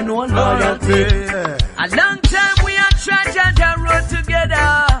 cause some they know loyalty. A long time we had tried and road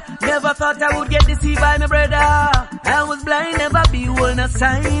together. Never thought I would get deceived by my brother. I was blind, never be one a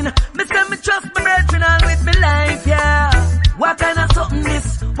sign. Me say me trust my brethren all with me life, yeah. What kind of something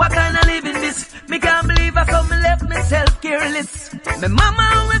this? What kind of living this? Me can't believe I saw me left myself careless. My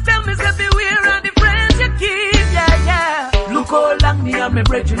mama always tell me say beware of the friends you keep, yeah, yeah. Look how long me and my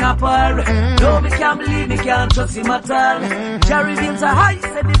brethren apart. No, me can't believe me can't trust him at all. Jah revealed to high,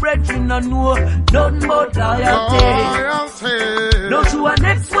 said the brethren no know nothing but loyalty. No true and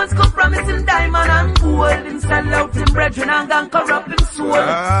next ones could promise him diamond and gold. Him sell out him brethren and gang corrupt him soul.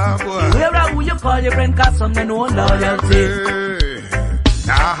 Beware of who you call your friend, cause some they know loyalty.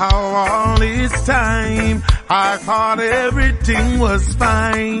 Now all this time I thought everything was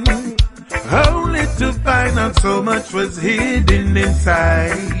fine, only to find out so much was hidden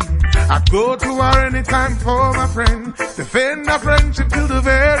inside. I go to war anytime for my friend, defend our friendship till the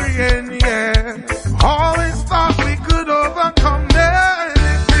very end, yeah. Always thought we could overcome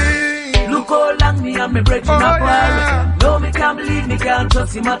anything. Look how long me and my brethren apart. No, me can't believe me can't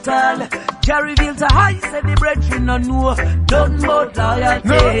trust him at all. Jah revealed to high, said the brethren no know nothing but loyalty.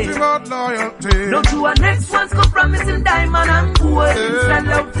 Nothing but loyalty. No true and next ones could promise him diamond and gold. Him sell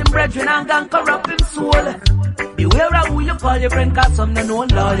out him brethren and gang corrupt him soul. Beware of who you call your friend, cause some don't know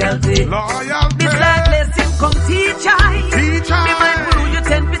loyalty. This life lesson come teach I. Be mindful who you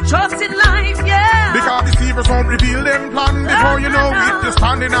tend to trust in life, yeah. Because deceivers won't reveal them plan before you know it. You're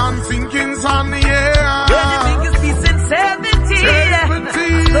standing on sinking sun, yeah. When you think it's peace and 70,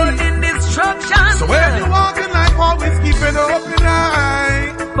 stood in destruction. So when you're walking like always keep it open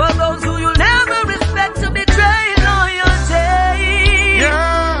eye. For those who you'll never respect to betray loyalty.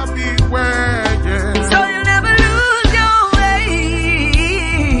 Yeah, beware, yeah. So you never lose your way.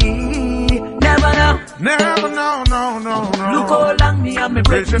 Never know. Never know, no. Look how long me and me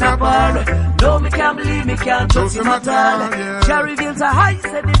brethren apart. No, me can't believe me can't trust him at all. Jah revealed to high,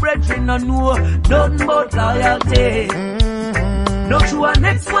 said the brethren no know nothing but loyalty. No true and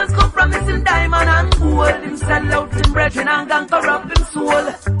next ones come promise him diamond and gold. Him sell out him brethren and gang corrupt him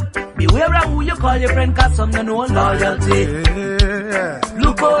soul. Beware of who you call your friend, cause some don't know loyalty.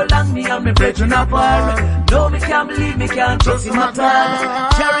 Look how long me and my brethren apart. No, me can't believe me can't trust him at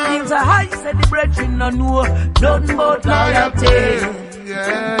all. Jah revealed to high, said the brethren no know nothing but loyalty.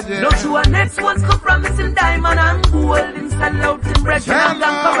 No true and next ones come promise him diamond and gold. Him sell out him brethren and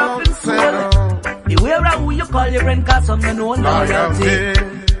gang corrupt him soul. Beware of who you call your friend, cause some don't know loyalty.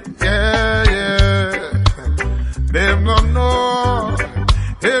 Yeah. Them don't know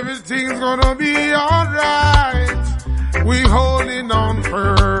everything's gonna be alright. We holding on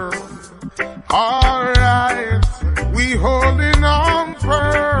firm. Alright. We holding on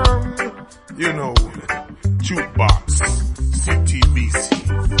firm. You know, Jukebox, CTBC.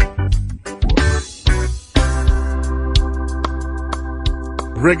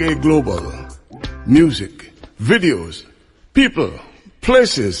 Reggae Global. Music, videos, people,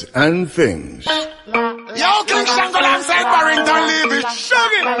 places, and things. Yo, King Shango alongside Barrington, leave it.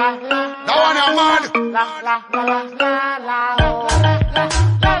 Shug it. That one you're mad.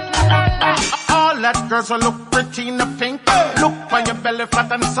 All that girls will look pretty in the pink. Look on your belly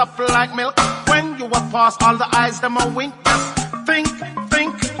flat and supple like milk. When you walk past, all the eyes them a wink. Just think.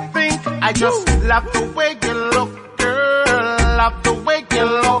 I just love the way you look, girl. Love the way you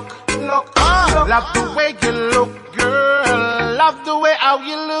look. Love the way you look, girl. Love the way how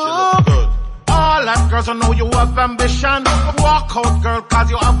you look. All that girls will know you have ambition. Walk out, girl, cause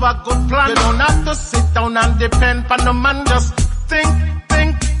you have a good plan. You don't have to sit down and depend on the man. Just think.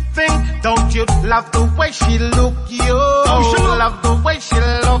 Don't you love the way she look, yo? Love the way she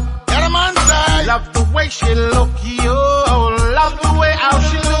look. Get a man say. Love the way she look, yo. Love the way how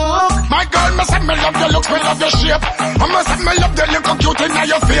she look. My girl, me say me love your looks, me love your shape. Me say me love the little cute in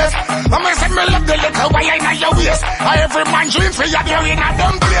your face. Me say me love the little wire in your waist. Every man dream for you there in a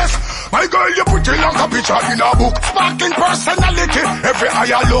damn place. My girl, you put it like a picture in a book. Sparkling personality, every eye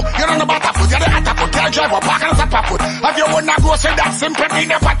you look. You're on the batter foot, you're the attack foot. You're drive up, park on the top foot. Have you wanna go say that simple thing,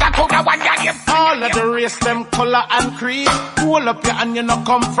 the batter cook, the one that you. All of the race, them color and creed. Pull up your hand, you know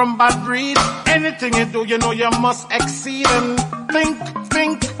come from bad breed. Anything you do, you know you must exceed. And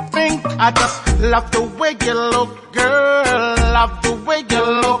think. I just love the way you look, girl. Love the way you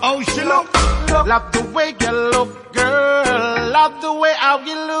look. Oh, she look. Love the way you look, girl. Love the way how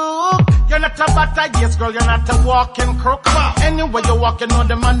you look. You're not a bata, yes, girl, you're not a walking crook. Anywhere you walk, you know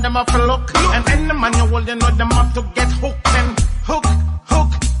the man, them have to look. And any man you hold, you know them have to get hooked. And hook.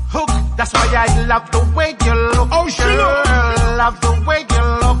 That's why I love the way you look. Oh, girl, love the way you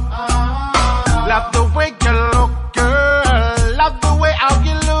look. Love the way you look, girl. Love the way how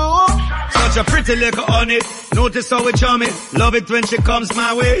you look. Such a pretty little honey. Notice how we charming. Love it when she comes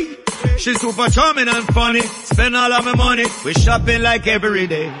my way. She's super charming and funny. Spend all of my money. We shopping like every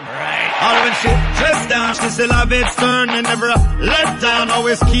day. Right. All when she dressed down, she still have it stern and never let down.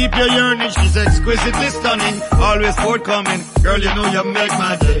 Always keep your yearning. She's exquisitely stunning. Always forthcoming. Girl, you know you make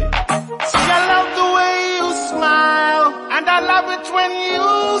my day. See, I love the way you smile, and I love it when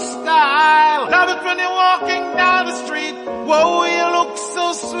you style. Love it when you're walking down the street. Whoa, you look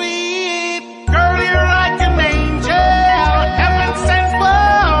so sweet. Girl, you're like an angel, heaven sent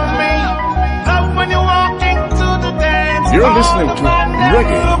for me. Love when you're walking to the dance. You're listening to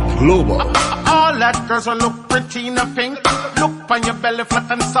Reggae Global. All that girls will look pretty in a pink. Look on your belly flat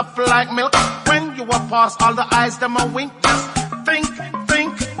and soft like milk. When you walk past, all the eyes them a wink. Just think.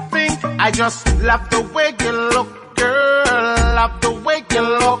 I just love the way you look, girl. Love the way you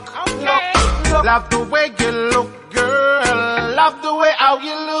look. Love the way you look, girl. Love the way how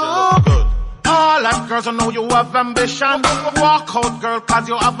you look. All that girls will know you have ambition. Walk out, girl, cause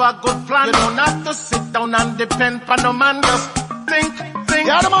you have a good plan. You don't have to sit down and depend on no man. Just think.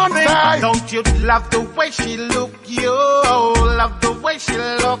 Yeah, think. Don't you love the way she look? You love the way she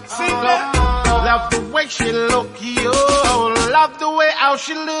look. Love the way she look. You love the way how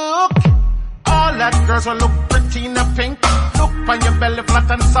she look. All that girls will look pretty in a pink. Look on your belly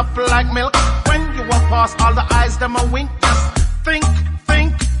flat and soft like milk. When you walk past, all the eyes them a wink. Just think.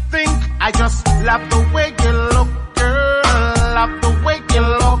 I just love the way you look, girl. Love the way you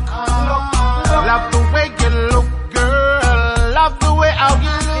look. Love the way you look, girl. Love the way how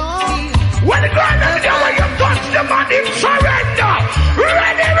you look. When the girl is there, when you touch the money, surrender.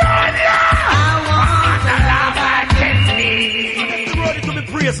 Ready, run, Ready to be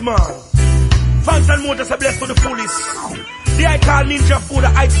praised, man. Fans and motors are blessed to the fullest. The icon ninja food, the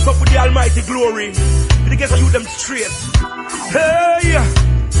heights up with the almighty glory. The guess you them straight. Hey!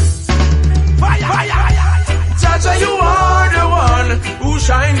 Fire! Jaja, you are the one who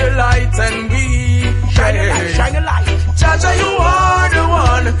shine the light and we shine the light. Jaja, you are the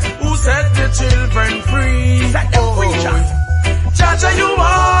one who set the children free. Set them free, Jaja, you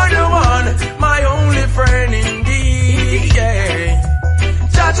are the one, my only friend indeed. Yeah.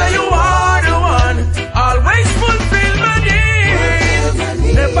 Jaja, you are the one, always fulfill my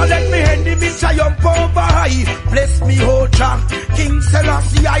needs. Never let me enemies triumph over high. Bless me, oh Jah, King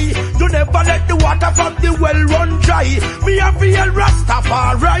Selassie I. You never let the water from the well run dry. Me a real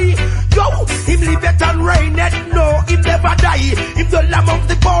Rastafari. Yo, him live it and reign it. No, him never die. Him the lamb of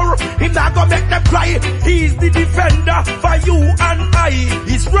the poor. Him not gonna make them cry. He's the defender for you and I.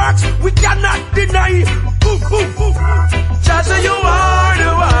 His works we cannot deny. Jaja, you are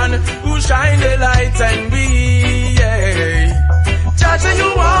the one who shine the light and we, yeah. Jaja,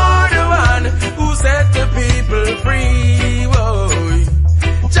 you are the one who set the people free. Whoa.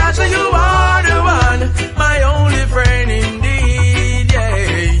 Jaja, you are the one, my only friend indeed,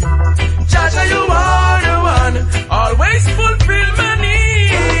 yeah. Jaja, you are the one, always fulfill my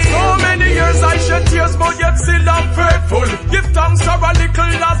needs. So many years I shed tears, but yet still I'm faithful. Give thanks for a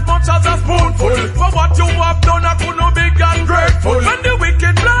little as much as a spoonful. For what you have done, I could not be ungrateful. When the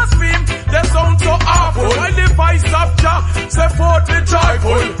wicked blaspheme, they sound so awful. While the voice of Jah say forth the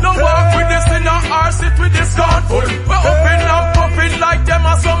joyful. No walk with the sinner or sit with the scornful. We're open and puffing like them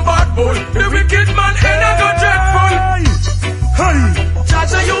as some bad bull. The wicked man ain't a go dreadful.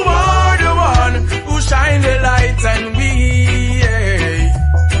 Jaja, you are the one who shine the light and we, yeah.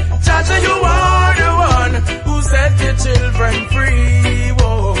 Jaja, you are the one who set the children free.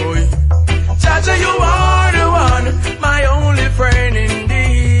 Whoa. Jaja, you are the one, my only friend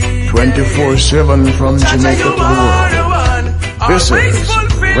indeed. 24/7 from Jamaica to the world. This is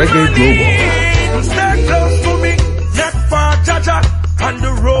Reggae Global. Stay close to me, not far, Jaja. On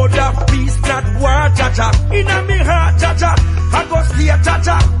the road of peace, not war, Jaja. In me heart, Jaja, I go stay,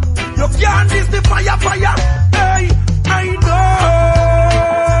 Jaja. You can't miss the fire. Hey, I know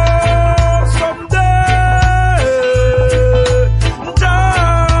someday,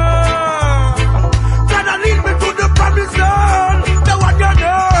 Jah, gonna lead me to the promised land. The one you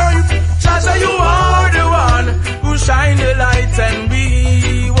know. Jaja, you are the one who shine the light and be,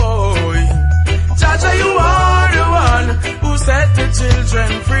 whoa. Jaja, you are the one who set the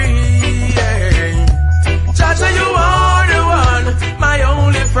children free, yeah. Jaja, you are the one, my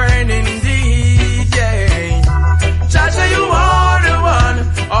only friend indeed, yeah.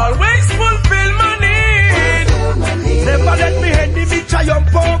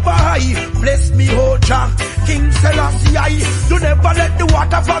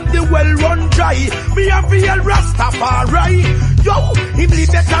 from the well run dry. Me a feel Rastafari. Yo, him live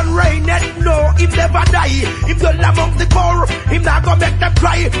it and reign it. No, him never die. Him dwell among the poor. Him not gonna make them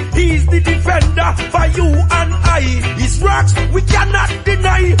cry. He's the defender for you and I. His works we cannot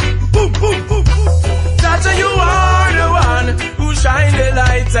deny. Boom, boom, boom, boom. Jaja, you are the one who shine the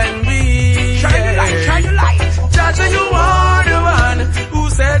light and be. Shine the light, shine the light. Jaja, you are the one who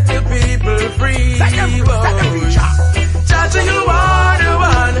set the people free. Jaja, you are the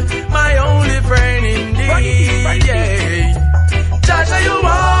one, my only friend indeed. Yeah. Jaja, you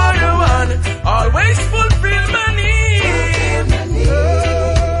are the one, always fulfill my need.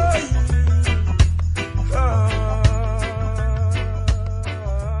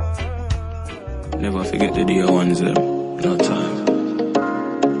 Never forget the dear ones, no time.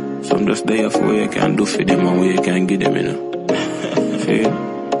 Some just there for what you can do for them and what you can give them, you know. Feel?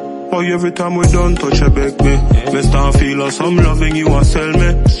 Oh, every time we don't touch a beg me, me start feel some loving you a sell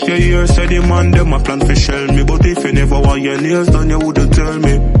me. You hear say the man them a plan for shell me, but if you never want your nails done, you wouldn't tell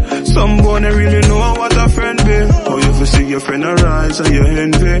me. Some boy really know what a friend be. Oh, you fi see your friend arise and you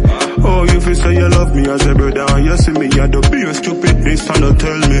envy. Oh, you fi say you love me as a brother and you see me you the biggest stupidness and don't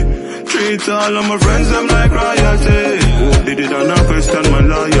tell me. Treat all of my friends them like royalty. Oh, they did not question my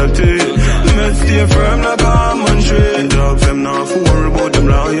loyalty. Me stay firm like a almond tree. Dogs them not for worry about them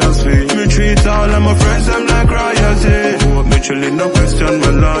loyalty. Me treat all of my friends them like royalty. Oh, me chillin' no question my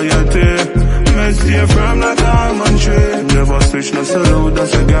loyalty. Me stay firm like a almond tree. Never switch no sell out,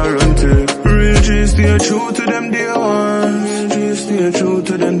 that's a guarantee. Real G stay true to them dear ones. Real G stay true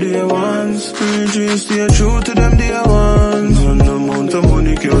to them dear ones. Real G stay true to them dear ones. And the amount of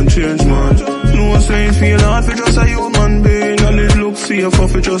money can't change man. No saying feel hard for just a human being. And it looks safer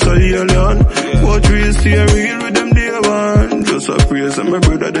for just a alien. But real stay real with them dear ones. Just a praise and my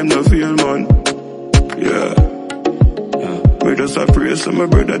brother them no feel man. Yeah. We just a praise and my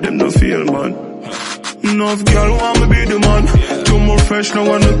brother them no feel man. Enough girl want me be the man. Too more fresh, no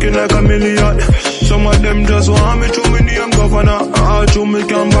one looking like a million. Some of them just want me to me name governor. All to me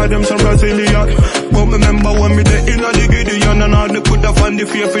can buy them some Brazilian. But remember when me the inna the Gideon and all they put up on the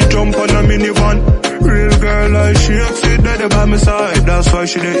fear fi jump on a minivan. Real girl like she sit there by my side. That's why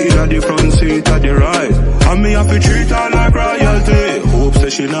she the inna the front seat at the right. And me have to treat her like royalty. Hope say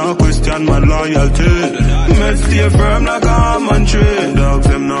she not question my loyalty. Me stay firm like a almond tree. Dogs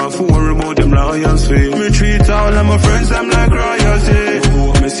them not for worry about them loyalty. Me treat all of my friends them like royalty.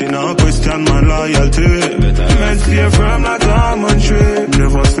 Hope me see no question my loyalty. Me stay firm like a almond tree.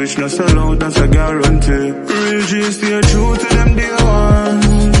 Never switch no sell out, that's a guarantee. Real G stay true to them dear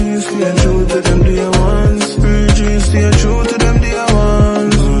ones. G stay true to them dear ones. Real G stay true to them dear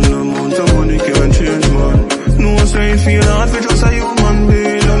ones. And the amount of money can't change man. No saying feel hard for just a human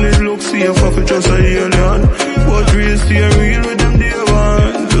being. And it looks safer for just a alien. But real stay real with them dear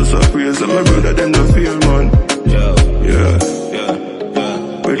ones. Just a praise and my brother them no feel man. Yeah.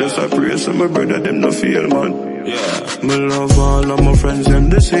 We just a praise and my brother them no feel man. Me love all of my friends them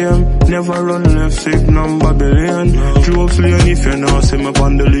the same. Never run left sick number billion. Drove lane if you not see me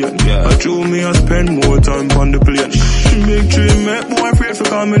on the lane. I drew me I spend more time on the plane. Big tree make boy afraid for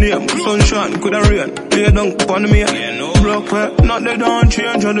call me name. Sunshine coulda rain, lay down upon me. Block where not they don't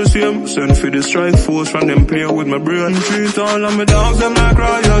change are the same. Send for the strike force from them play with my brain. Treat all of my dogs them like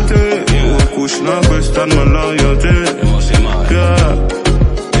royalty. Push no question my loyalty. Yeah.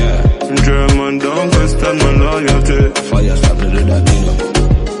 German don't question my loyalty. Fire stop to do that, you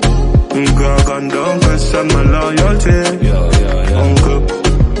know. Gargan don't question my loyalty. Uncle,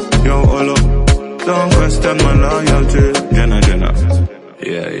 yo, Olo, don't question my loyalty. Jenna.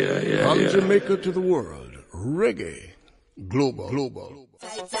 Yeah. From Jamaica to the world, reggae, global.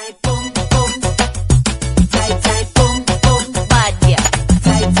 Tight, boom, boom. Tight, boom, boom. Bad, yeah.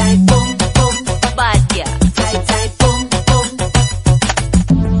 Tight, boom, boom. Bad, yeah. Tight, boom, boom.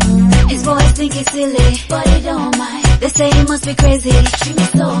 His boys think it's silly, but he don't mind. They say he must be crazy, treat me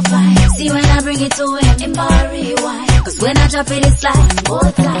so fine. See when I bring it to him, in bar rewind. Cause when I drop it, it's like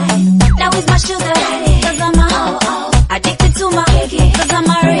more time. Now he's my sugar daddy, cause I'm a oh. Addicted to my cookie, cause I'm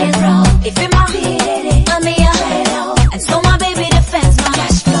a real bro. If in my feet, let me a and so my baby defends my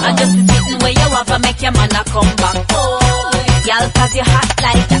cash flow. I just be sitting where you have, I make your man a come back. Oh, y'all cause you hot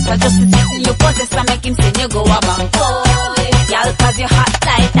like that. I just be sitting you possess, I make him sing you go a bang. Oh, y'all cause you hot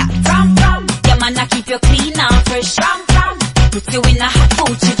like that. Ram. Your man a keep you clean and fresh. Ram. Put you in a hot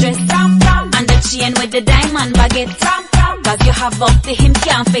Gucci dress. Ram. And the chain with the diamond baguette. Ram. Cause you you have up to him,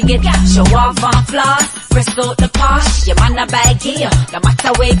 can't forget. Show off and floss, press out the posh. Your man a bag gear, no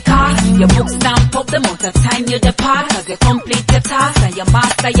matter where it costs. Your book stamp up the amount of time you depart. Cause you complete your task and you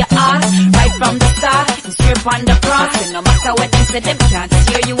master your art. Right from the start, you strip on the cross. And no matter what they say, them can't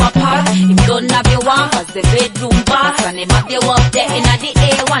tear you apart. Him don't have you one, cause the bedroom boss. And him have you up there in the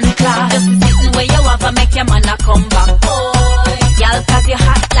A1 class. Just sitting where you have a make your man a come back. Boy, y'all cause you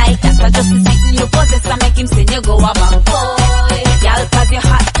hot like that. So just sitting you possess and make him send you go a back. Boy, y'all cause you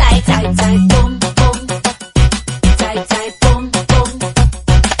hot like that. Tight, boom, boom. Tight, tight, boom, boom.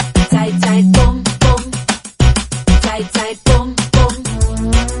 Tight, tight, boom, boom. Tight, tight, boom, boom.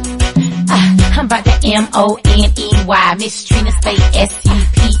 I'm about the M-O-N-E-Y. Miss Trina stay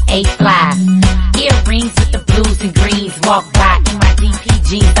S-U-P-A fly. Earrings with the blues and greens. Walk by in my DP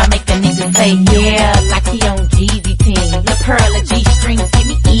jeans. I make a nigga say yeah, like he on Jeezy team. The pearl of G-strings give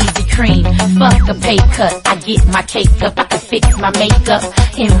me easy cream. Fuck a pay cut, I get my cake up. I can fix my makeup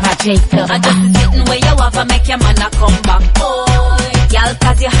in my Jacob. I just sitting where you have a make your man a come back. Boy, y'all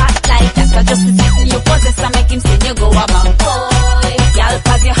cause you hot like that. I just sitting you possess and make him send you go a back. Boy, y'all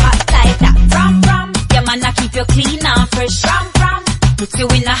cause you hot like that. Ram, ram, your man a keep you clean and fresh. Ram, ram, put you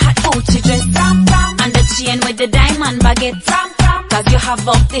in a hot Gucci dress. Ram, ram, and the chain with the diamond baguette. Ram, ram, cause you have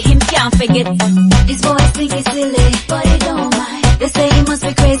up to him, can't forget. These boys think it's silly, but they don't mind. They say he must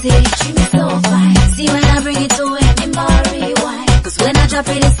be crazy, treat me so fine. See when I bring it to him, him bar rewind. Cause when I drop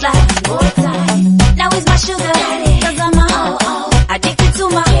it, it's like more time. Now he's my sugar daddy, cause I'm a addicted to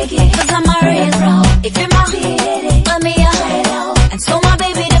my cause I'm a real bro. If you're my let me out. And so my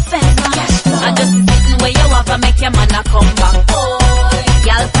baby defends my I just sitting where you have a make your man a come back. Boy,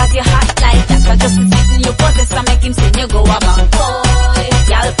 y'all cause you hot like that. I just sitting you possess and make him send you go a back. Boy,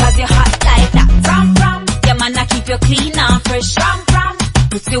 y'all cause you hot like that. Ram, ram, your man a keep you clean and fresh. Ram, ram,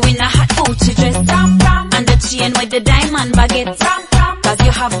 put you in a hot Gucci dress. Ram, ram, and the chain with the diamond baguette. Ram, ram, cause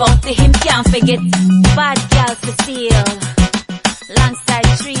you have out to him, can't forget. Bad girl Cecile, alongside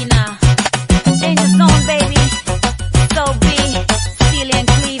Trina. Danger Zone, baby. So be Steely and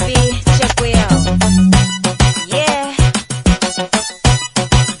Clevie, check we out. Yeah,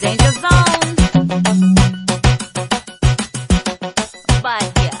 Danger Zone. Bad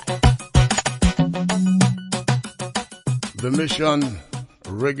girl. The mission,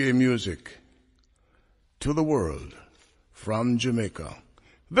 reggae music to the world from Jamaica.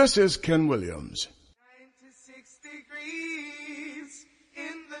 This is Ken Williams. 96 degrees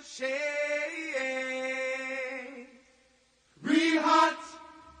in the shade. Real hot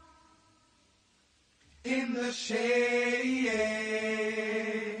in the shade.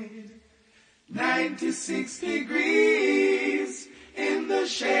 96 degrees in the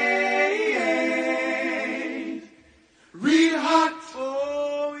shade. Real hot,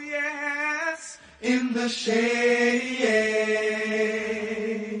 oh yes, in the shade.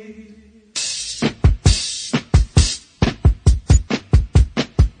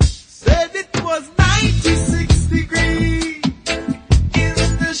 Said it was 96 degrees in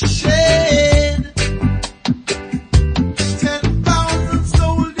the shade. 10,000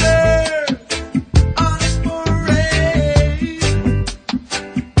 soldiers on parade.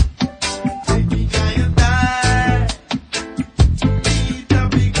 Taking I and I to meet a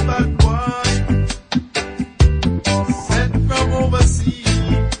big bad boy sent from overseas.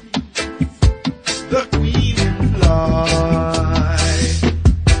 The Queen fly.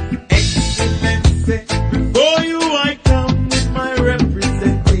 Excellency, before you I come with my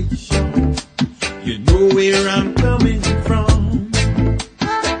representation. You know where I'm coming from.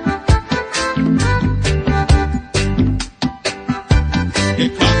 You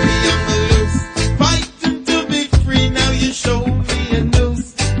caught me on the loose, fighting to be free. Now you show me a noose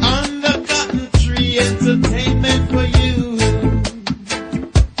on the cotton tree. Entertainment for you,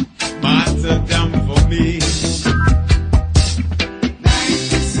 martyrdom for me.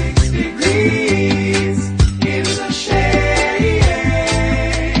 96 degrees in the shade.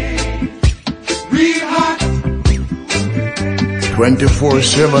 Real hot.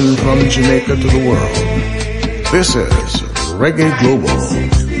 24/7 from Jamaica to the world. This is Reggae Global.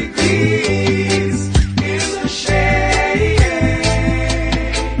 Degrees in the shade.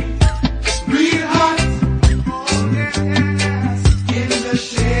 Real hot. In the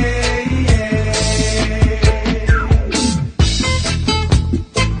shade.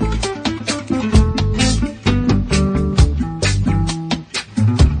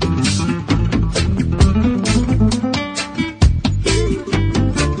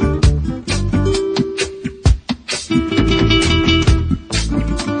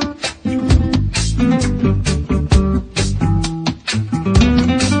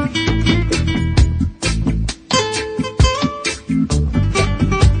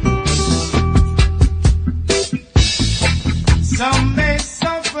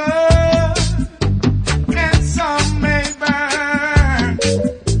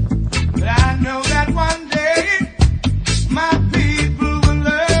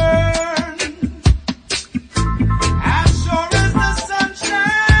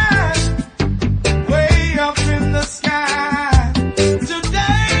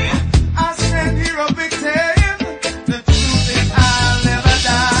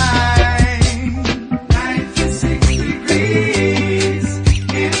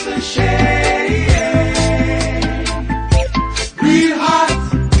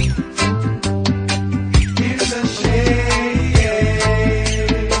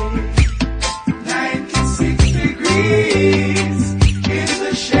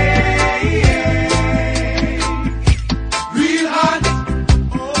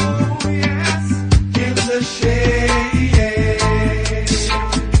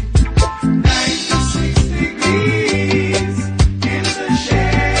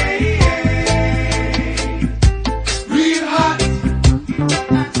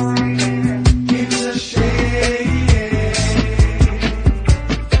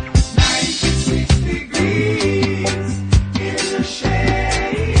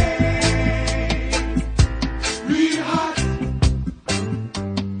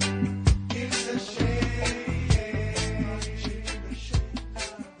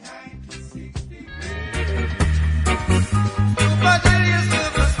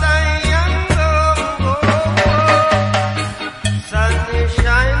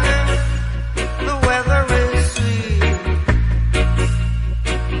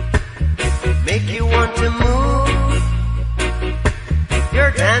 make you want to move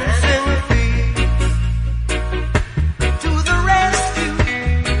your dancing feet to the rescue.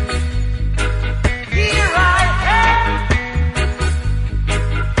 Here I am,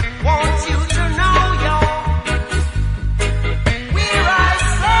 want you to know you're where I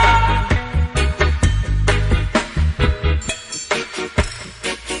stand.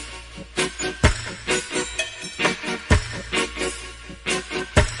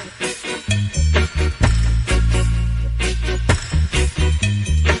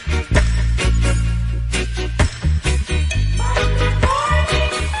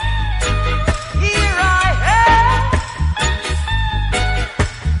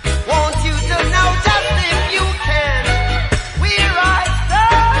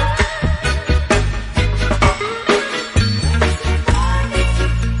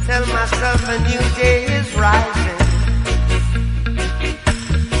 A new day is rising.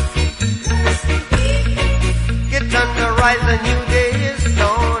 Get under, rise, a new day is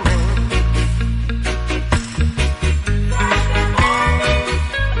dawning.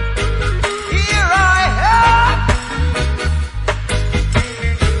 Here I am,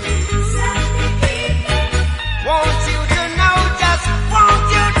 want you to know just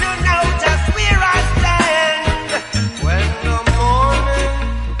where I stand. When the morning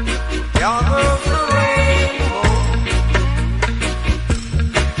gathers around,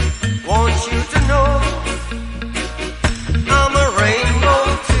 want you to know I'm a rainbow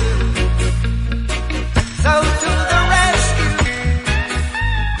too. So to the rescue,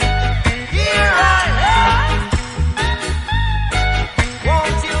 here I am.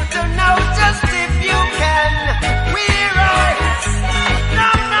 Want you to know just if you can, where I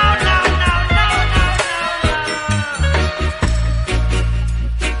no.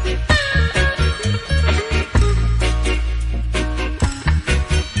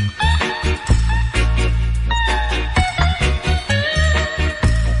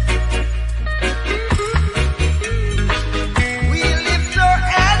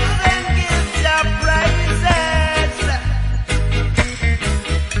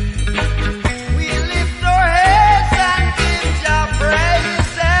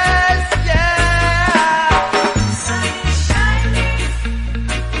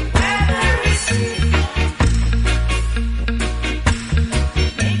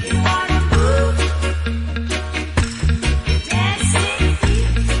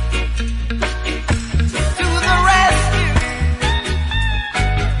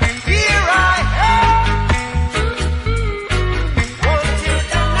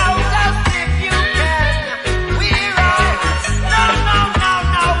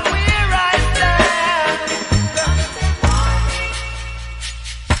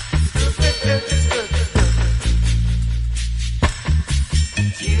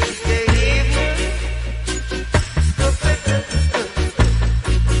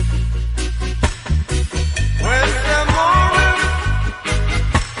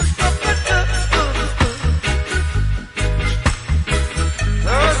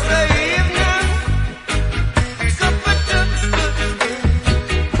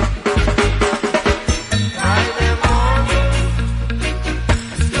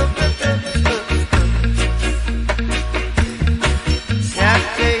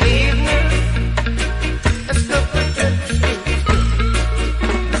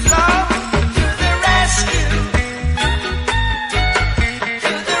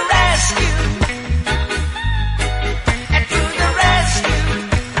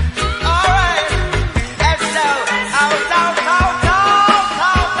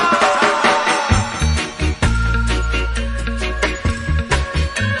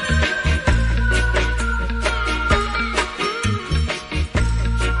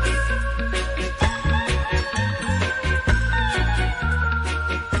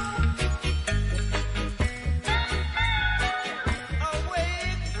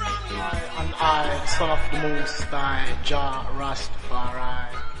 Son of the Most High, Jah Rastafari.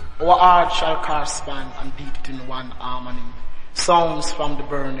 Our heart shall correspond and beat in one harmony. Sounds from the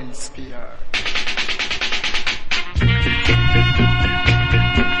burning spear.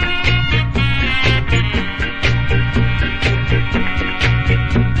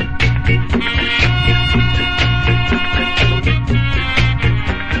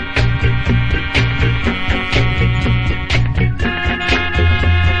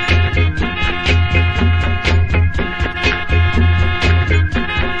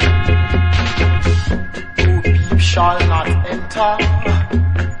 Shall not enter.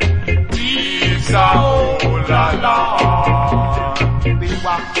 These are oh la la. We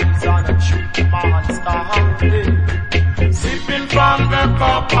walk these on a true monster, sipping from the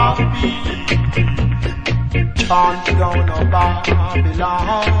cup of peace. Chant down on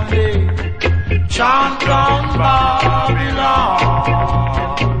Babylon, chant down Babylon,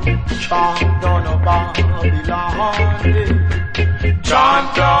 chant down on Babylon, chant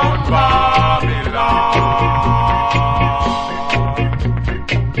down Babylon.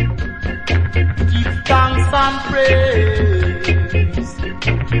 Give thanks and praise,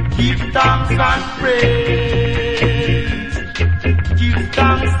 give thanks and praise, give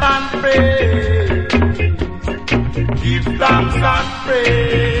thanks and praise. Give thanks and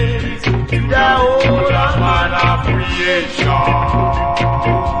praise to the whole man of creation.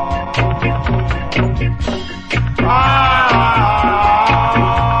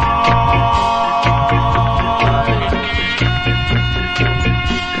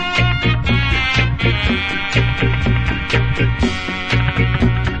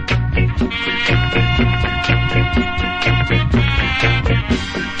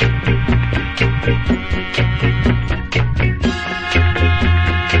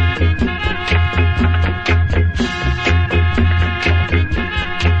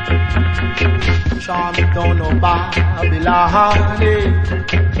 Babylon,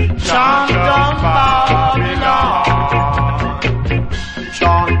 chant on Babylon,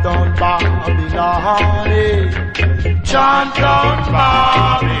 chant on Babylon, chant on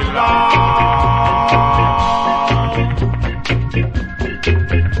Babylon.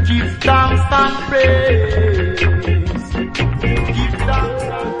 Give thanks and praise, give thanks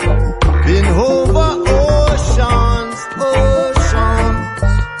and praise. Been over oceans,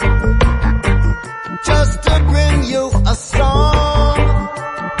 just to bring you a song.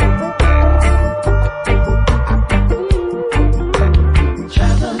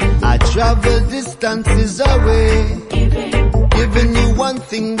 I travel distances away, giving you one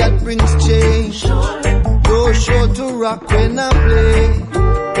thing that brings change. You're sure to rock when I play.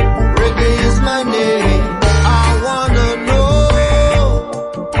 Reggae is my name. I wanna know,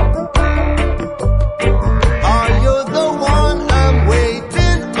 are you the one I'm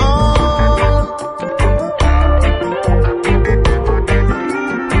waiting on?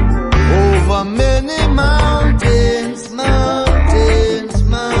 Over many mountains, mountains,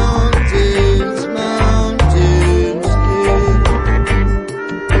 mountains, mountains, yeah.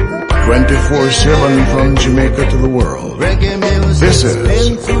 24/7 from Jamaica to the world. This is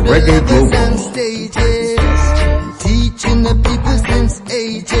Reggae Global. Stages, teaching the people since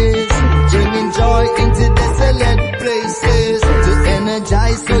ages, bringing joy into desolate places, to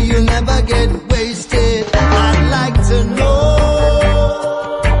energize so you'll never get wasted. I'd like to know,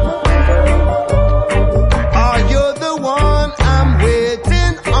 are you the one I'm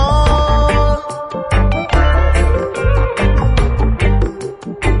waiting on?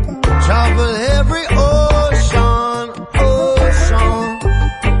 Travel every ocean,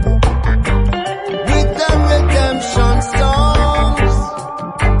 with the redemption songs.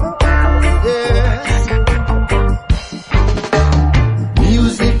 Yes.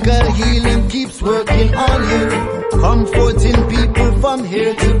 Musical healing keeps working on you, comforting people from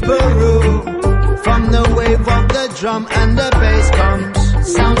here to Peru. From the wave of the drum and the bass comes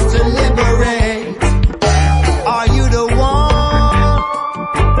sounds to liberate. Are you the one?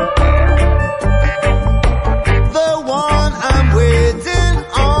 The one I'm waiting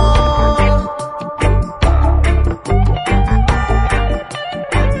on.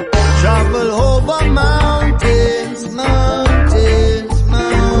 Travel over mountains, mountains,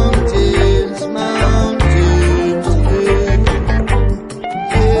 mountains, mountains.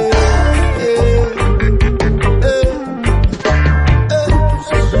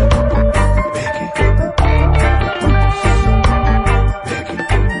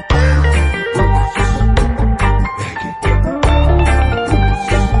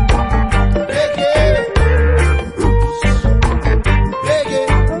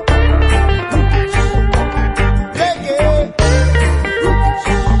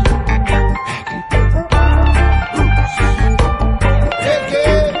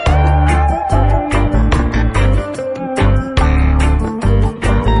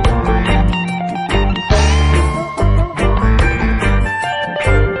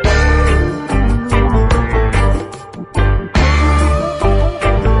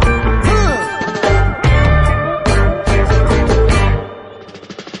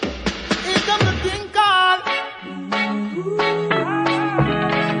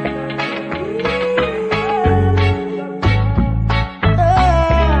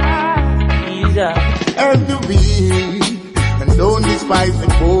 And the weak, and don't despise the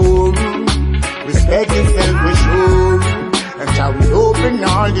poor. Respect yourself for sure. And shall we open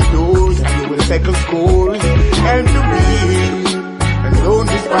all the doors, and you will settle scores. And the weak, and don't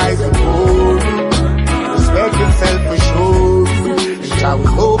despise the poor. Respect yourself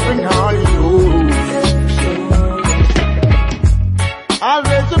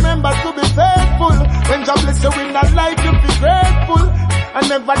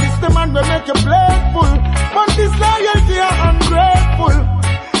never diss the man will make you playful. But this loyalty are ungrateful.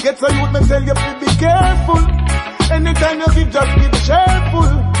 Get so youth me tell you to be careful. Anytime you give, just be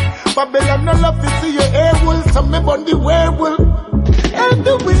cheerful. Babylon no love to see you able. So me burn the werewolf. Help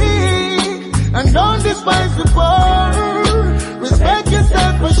the weak and don't despise the poor. Respect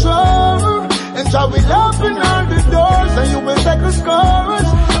yourself for sure. And shall we open all the doors and you will take a scores.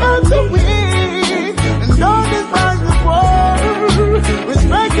 Help the weak and don't despise the poor.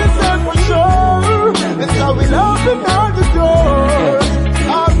 Respect yourself for sure. And shall we open all the doors.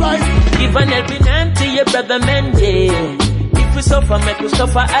 Alright. Give an helping hand to your brother Mendy. If we suffer, make we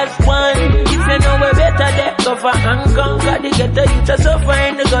suffer as one. If you know we're better, they cover and conquer. They get the youth to suffer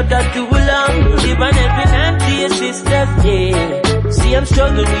and they got that too long. Give an helping hand to your sisters, yeah. See I'm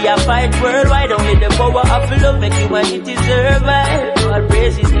struggling, we are fight worldwide. Only the power of love make humanity survive. God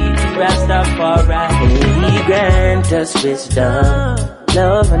praises be to Rastafari. He grant us wisdom,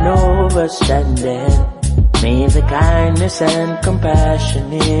 love and understanding. May the kindness and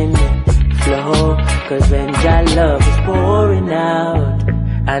compassion in it flow. Cause when your love is pouring out,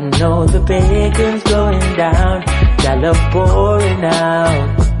 I know the bacon's going down. Your love pouring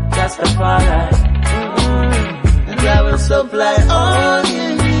out, that's the fire. And I will supply all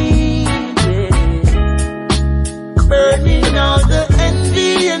you need, yeah. Burning out the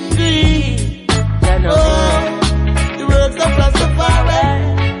envy and greed. Oh, the words of Rastafari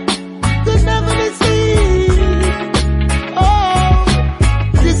could never be seen. Oh,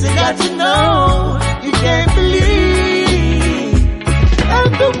 this is got to know. You can't believe.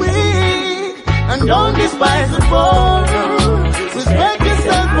 Help the weak and don't despise the poor. Respect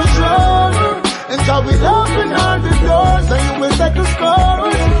yourself for sure. And shall we open all the doors and you will take the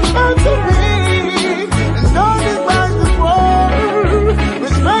scores. Help the weak and don't despise the poor.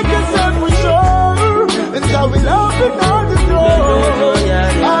 Respect yourself for sure. And shall we open all the doors.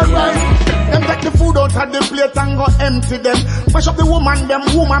 Alright. Them take the food out of the plate and go empty them. Mash up the woman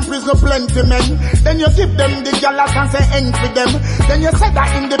prison plenty men. Then you give them the galas and say end for them. Then you say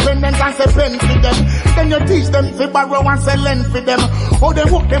that independence and say pen for them. Then you teach them to borrow and say lend for them. Oh, they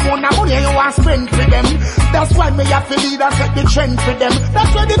work them on the money you want spend for them. That's why me have to lead and set the trend for them.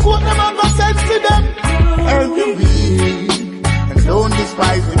 That's why they quote them and go sense to them. Help the weak and don't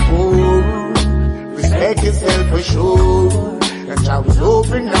despise the poor. Respect yourself for sure. And shall we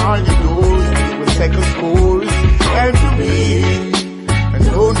open all the doors and you will take a scores. Help the weak and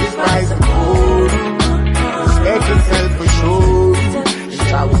don't despise the poor. Respect yourself for sure. And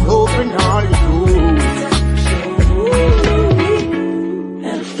shall we open all the doors.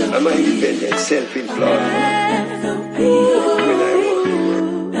 I'm an independent, self-employed.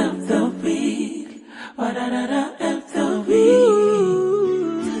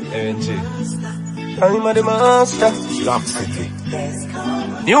 I'm the master. Lock City.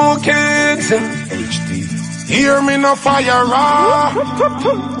 New kids. HD. Hear me no fire raw.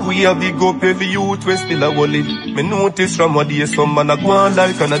 We a big up every youth, we still a wallet. Me notice from what day some man a go on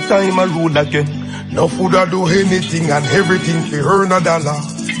like and a time a rule again. No food a do anything and everything fi earn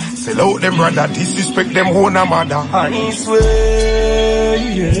 $1. Sell out them brother, disrespect them own a mother. I swear,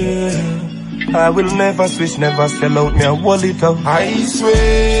 yeah, I will never switch, never sell out me a wallet out. I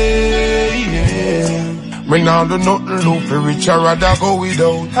swear, yeah, me now do nothing look for rich, I rather go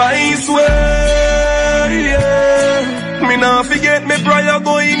without. I swear, yeah, me now forget me prior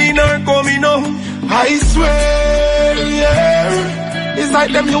going in or coming out. I swear, yeah, it's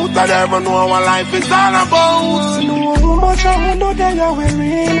like them youth that never know what life is all about. No, how much I know they are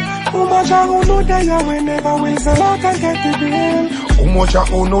wearing, how much I know they are we never will sell out and get the bill. How much I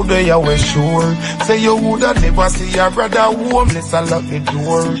know they are we sure, say you woulda never see your brother homeless and lock the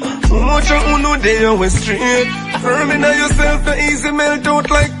door. How much I know they are we straight, firm in yourself the easy melt out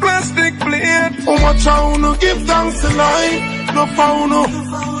like plastic plate. How much I know give thanks to life, no found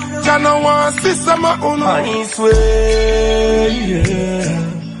Jana want sister my own. I swear,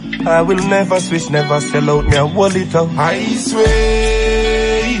 yeah, I will never switch, never sell out me a wallet out. I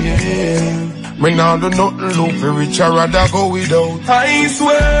swear, yeah, me now do nothing look for rich, I rather go without. I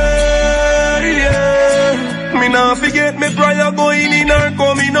swear, yeah, me now forget me prior going in or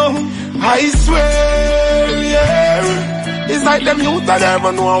coming out. I swear, yeah, it's like them youth that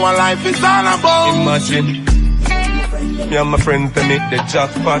never know what life is all about. Imagine me and my friends to make the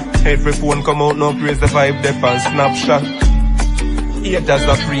jackpot. Every phone come out now, praise the vibe, dep and snapshot. Haters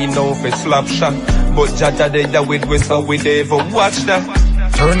are free now for slap shot. But Jaja they there with we, so we never watch that.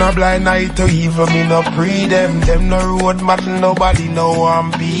 Turn a blind eye to evil, me no pre them. Them no road mad, nobody know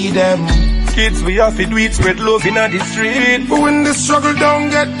I'm be them. Kids we have to do it, spread love in the street. But when the struggle don't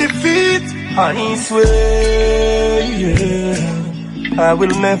get defeat, I swear, yeah, I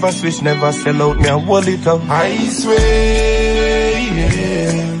will never switch, never sell out me a wallet out. I swear,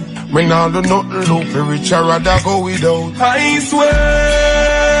 yeah. Me now do nothing look for rich, I rather go without. I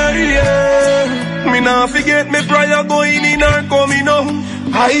swear, yeah. Me now forget me prior going in or coming out.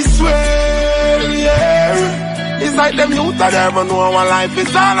 I swear, yeah. It's like them youth that never know what life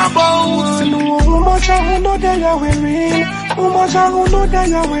is all about. How much I know that you will real. How much I know that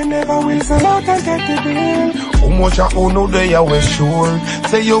you will never will sell out and take the bill. How much I know that you will sure.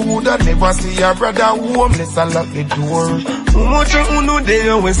 Say you woulda never see your brother homeless and lock the door. How much I know that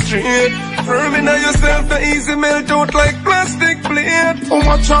you will straight. Firm in yourself the easy melt out like plastic plate. How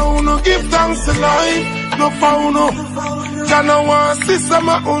much I know give thanks to life. No found no. Jah no want see some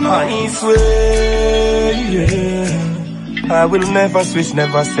of uno. I swear, yeah. I will never switch,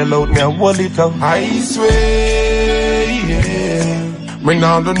 never sell out me a wallet out. I swear, yeah. Me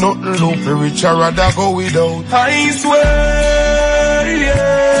now do nothing look for rich, I rather go without. I swear,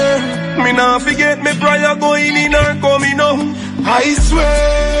 yeah. Me now forget me prior going in or coming out. I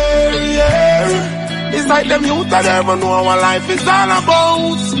swear, yeah. It's like them youth that never know what life is all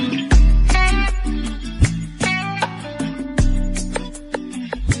about.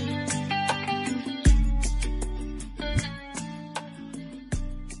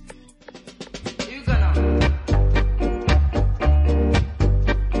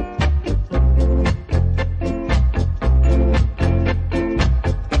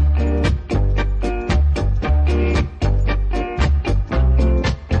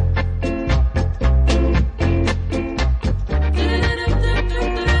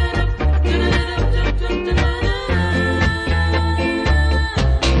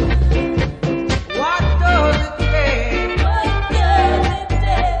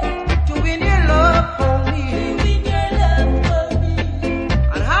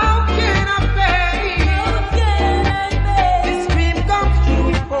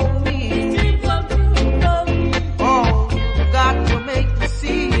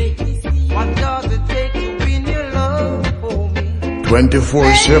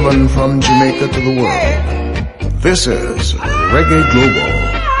 ...24/7 from Jamaica to the world. This is Reggae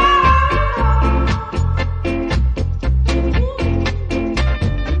Global.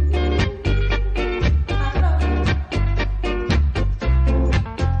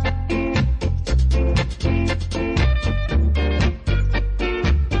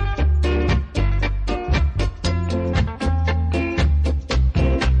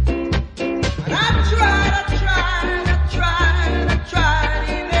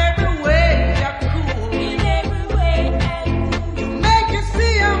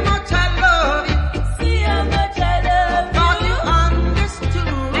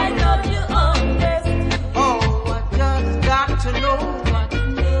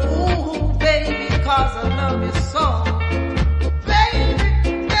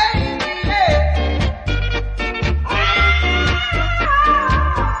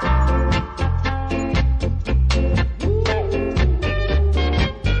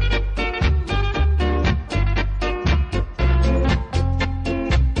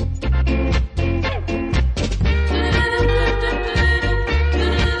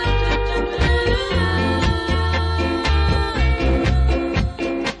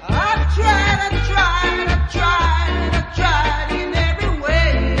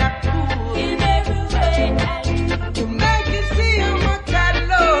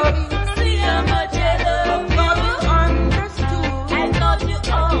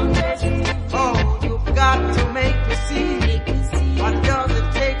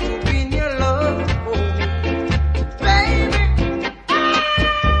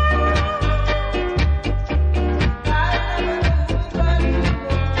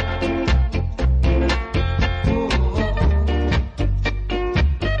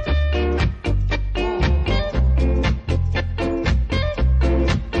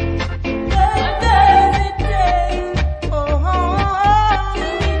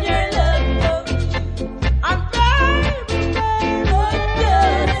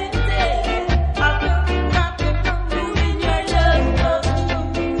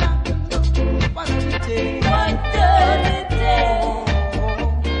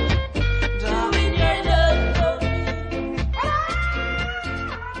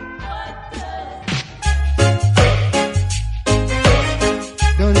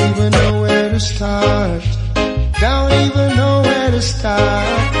 start. Don't even know where to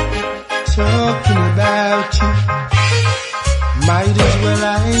start talking about you. Might as well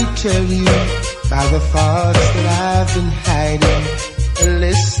I tell you by the thoughts that I've been hiding. And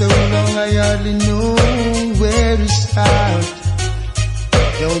less so long I hardly know where to start.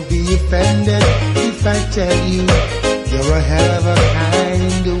 Don't be offended if I tell you You're a hell of a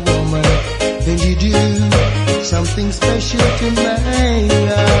kind of woman, and you do something special to my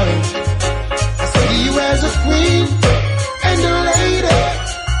heart. I see you as a queen and a lady.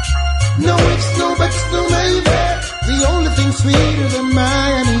 No ifs, no buts, no maybe. The only thing sweeter than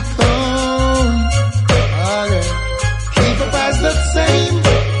my honeycomb. Oh, yeah. Keep up as the same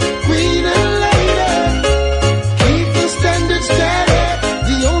queen and lady. Keep the standards steady.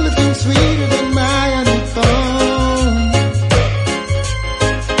 The only thing sweeter than my honeycomb.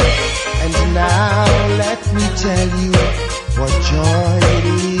 And now let me tell you what joy it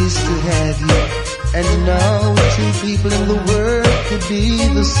is to have you. And no two people in the world could be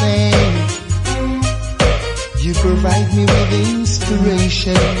the same. You provide me with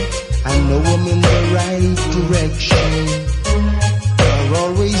inspiration. I know I'm in the right direction. You're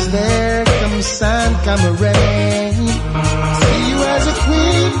always there, come sun, come rain. See you as a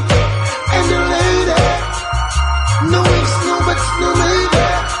queen and a lady. No ifs, no buts, no maybe.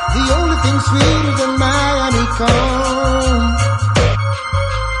 The only thing sweeter than my honeycomb.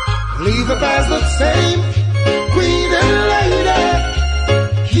 Leave up as the same queen and lady.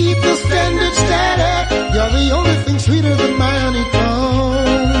 Keep the standard steady. You're the only thing sweeter than my honeycomb.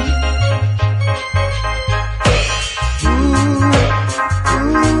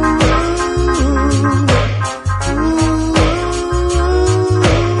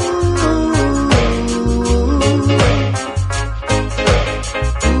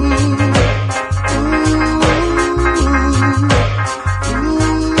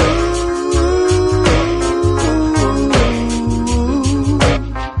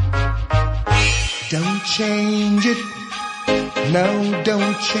 Don't change it. No,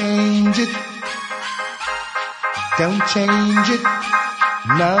 don't change it. Don't change it.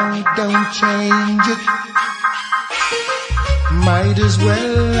 No, don't change it. Might as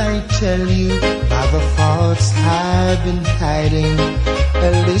well I tell you all the thoughts I've been hiding.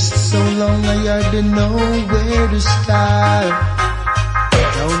 A list so long I hardly know where to start.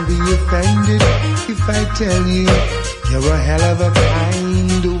 Don't be offended if I tell you you're a hell of a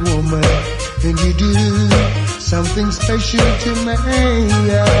kind of woman. And you do something special to my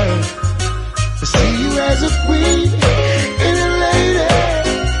heart. I see you as a queen and a lady.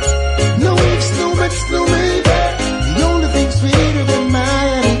 No ifs, no buts, no maybe. The only thing sweeter than my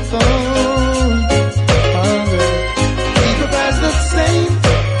honeycomb. Keep up as the same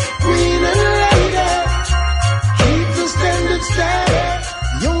queen and lady. Keep the standard steady.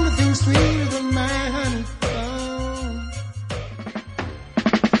 The only thing sweeter than my honeycomb.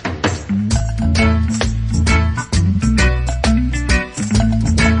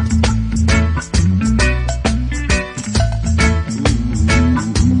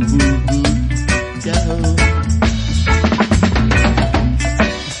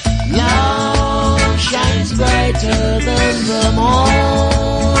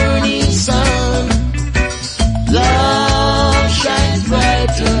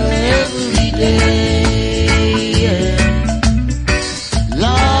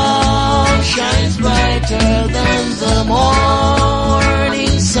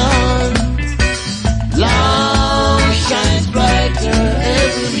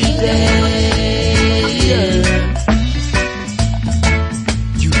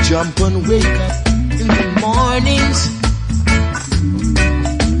 Jump and wake up in the mornings.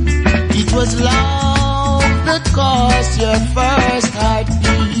 It was love that caused your first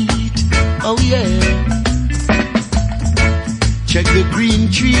heartbeat. Oh yeah. Check the green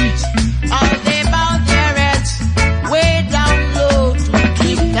trees. All they bow their heads way down low to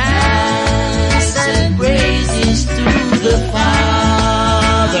give thanks and praises to the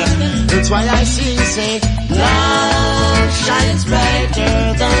Father. That's why I sing, say, love shines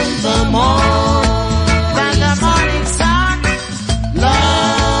brighter than the morning sun.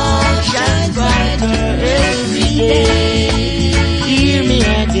 Love shines brighter every day. Hear me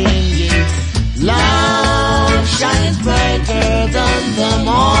again, yeah. Love shines brighter than the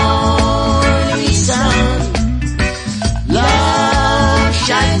morning sun. Love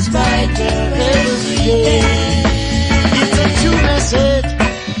shines brighter every day. It's a true message.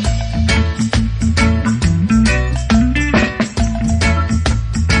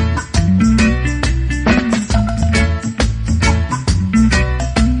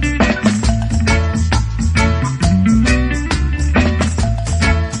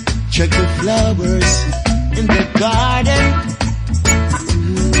 Check the flowers in the garden.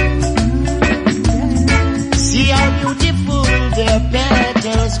 See how beautiful their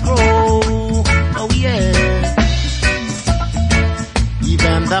petals grow. Oh yeah.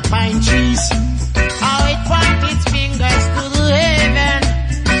 Even the pine trees, how it points its fingers to the heaven.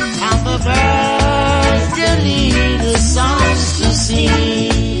 And the birds, they lead us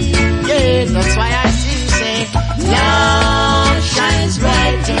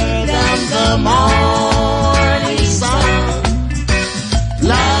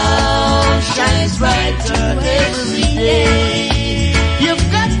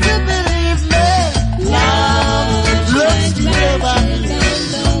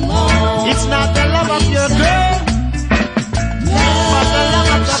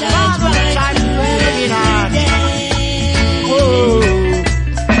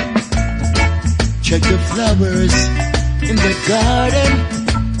Check the flowers in the garden,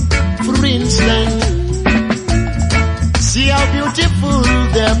 for instance. See how beautiful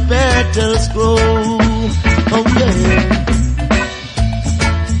their petals grow. Oh yeah.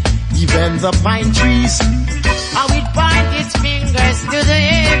 Even the pine trees, how it point its fingers to the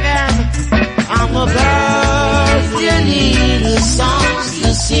heaven. I'm a bird, you need songs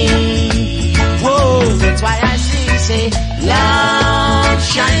to sing. Whoa, that's why I sing, say, love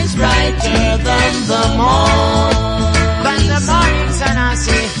shines brighter than the morn. Than the morning sun, I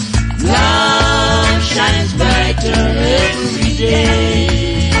say, love shines brighter every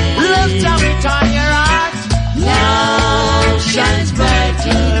day. Lift up it on your heart. Love shines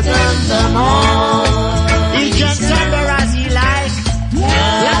brighter than the morn. He can temper as he like.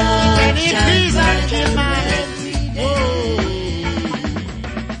 Like when he please and kill man every day.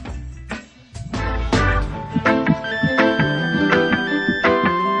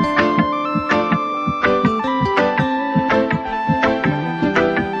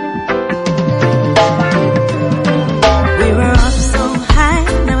 We were up so high,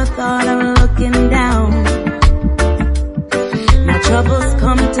 never thought of looking down. Now troubles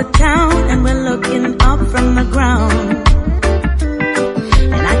come to town and we're looking up from the ground.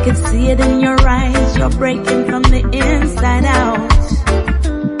 And I can see it in your eyes, you're breaking from the inside out.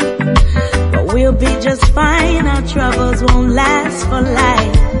 But we'll be just fine, our troubles won't last for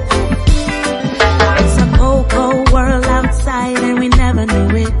life. It's a cold, cold world outside and we never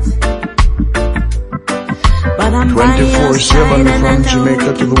knew it. But I'm 24/7 from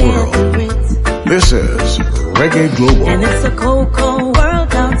Jamaica to the world. This is Reggae Global. And it's a cold, cold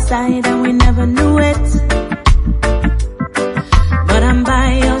world outside and we never knew it. But I'm by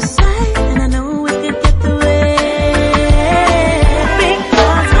your side and I know we can get through it.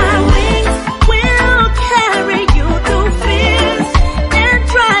 Because my wings will carry you through fears and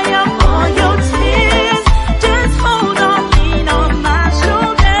dry up all your tears. Just hold on, lean on my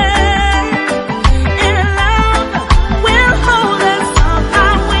shoulder. And love will hold us on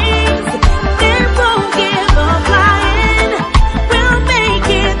our wings. It won't give up flying. We'll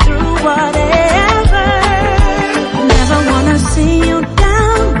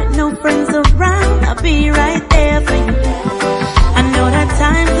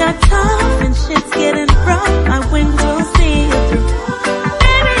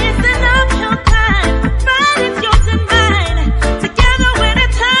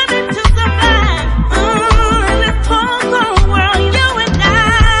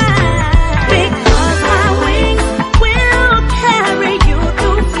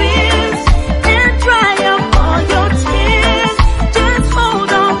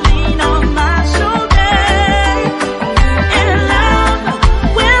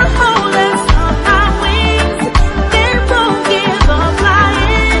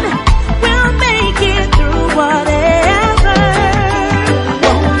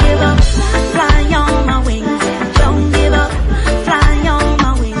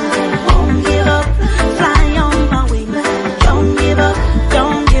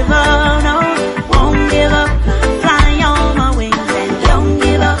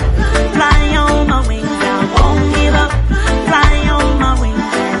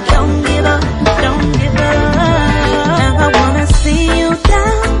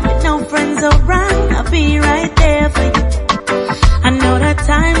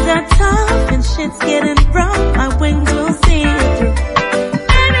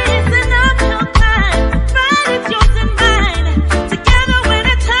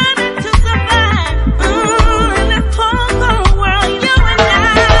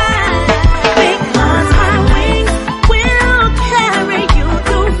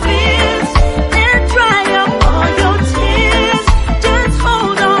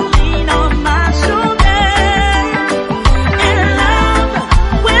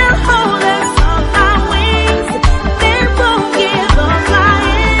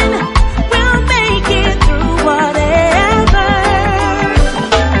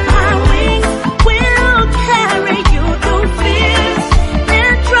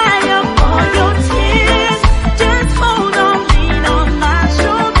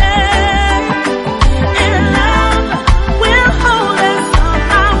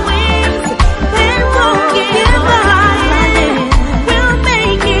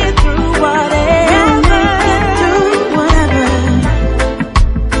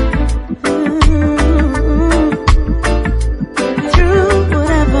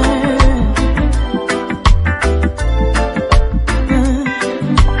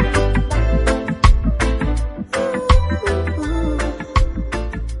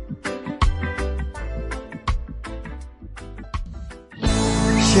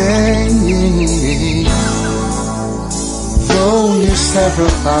yeah. Though you're several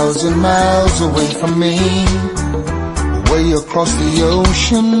thousand miles away from me, way across the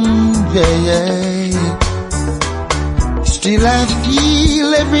ocean, yeah. Still I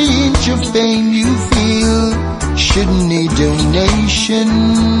feel every inch of pain you feel. Shouldn't need donation.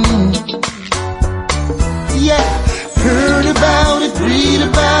 Yeah, heard about it, read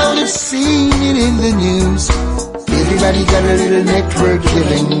about it, seen it in the news. Everybody got a little network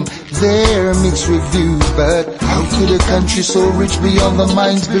giving their mixed reviews. But how could a country so rich beyond the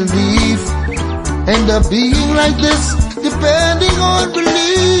mind's belief end up being like this, depending on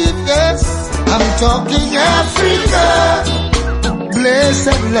belief? Yes, I'm talking Africa,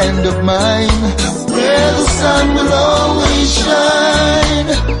 blessed land of mine, where the sun will always shine.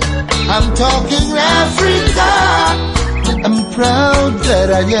 I'm talking Africa, I'm proud that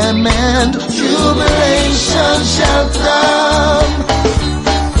I am, and jubilation shall come.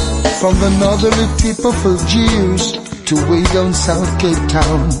 From the northerly tip of Algiers to way down South Cape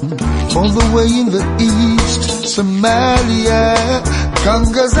Town, all the way in the east, Somalia,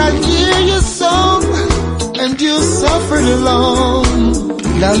 Congas, I hear your song, and you suffered along.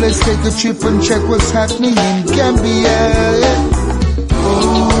 Now let's take a trip and check what's happening in Gambia.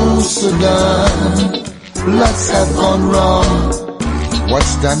 Oh, Sudan, lots have gone wrong.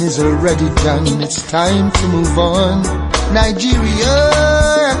 What's done is already done, it's time to move on. Nigeria,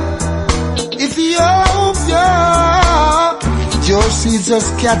 Ethiopia, your seeds are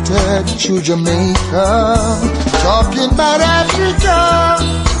scattered through Jamaica. Talking about Africa,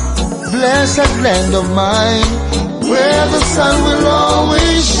 blessed land of mine, where the sun will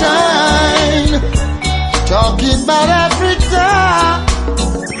always shine. Talking about Africa,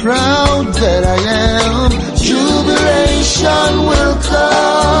 proud that I am, jubilation will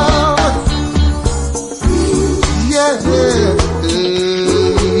come. Yeah,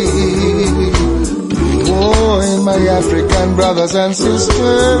 boy, my African brothers and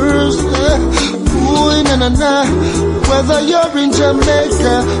sisters, boy, na na na, whether you're in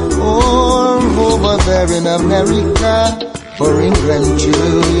Jamaica or over there in America or England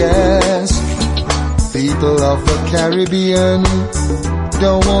too, yes. People of the Caribbean,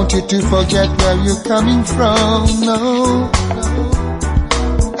 don't want you to forget where you're coming from, no.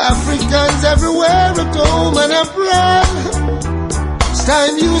 Africans everywhere at home and abroad, it's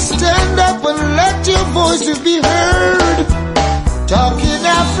time you stand up and let your voices be heard. Talking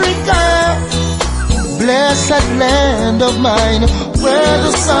Africa, blessed land of mine, where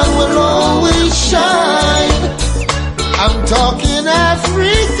the sun will always shine. I'm talking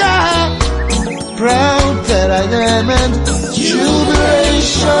Africa, proud that I am, and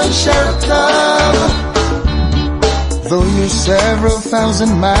jubilation shall come. Though you're several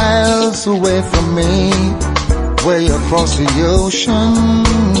thousand miles away from me, way across the ocean,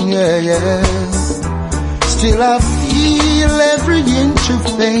 yeah, yeah, still I feel every inch of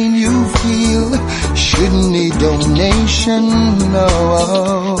pain you feel. Shouldn't need donation, no.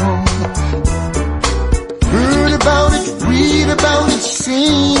 Heard about it, read about it,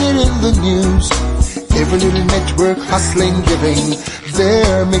 seen it in the news. Every little network hustling, giving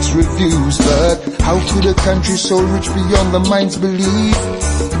their mixed reviews. But how could a country so rich beyond the mind's belief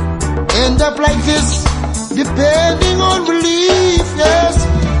end up like this, depending on relief? Yes,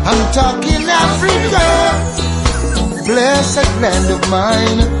 I'm talking Africa, blessed land of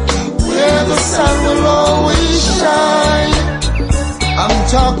mine, where the sun will always shine. I'm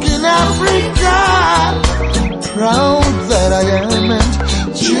talking Africa, proud that I am, and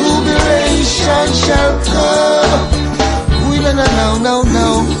jubilation shall come. We no,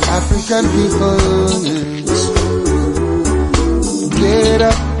 African people, yes. Get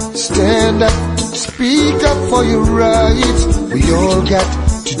up, stand up, speak up for your rights. We all got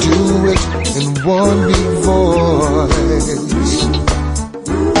to do it in one big voice.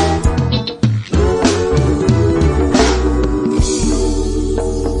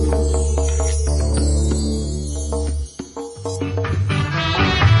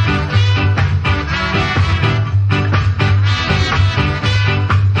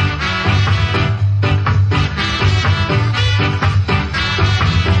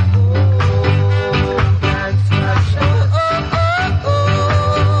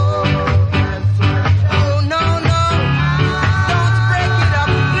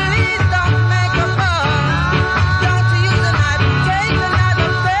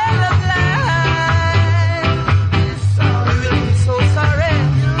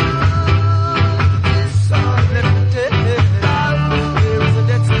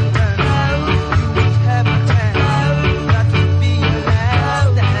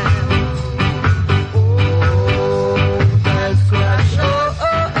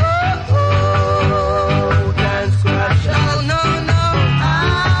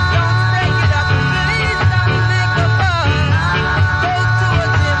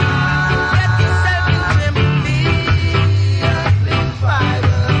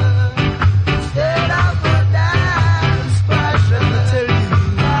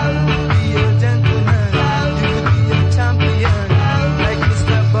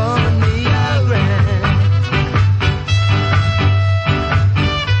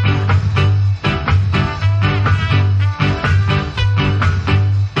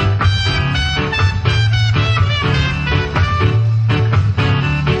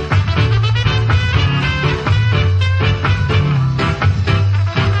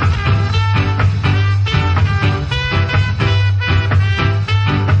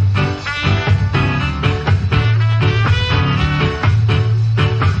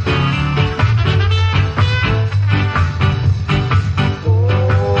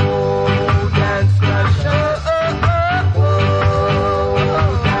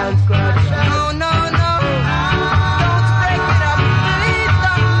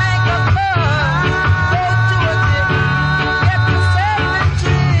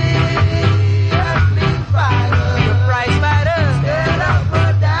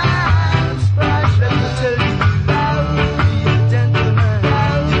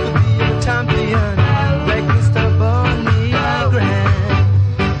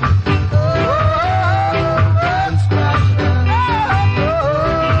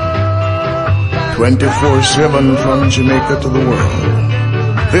 24/7 from Jamaica to the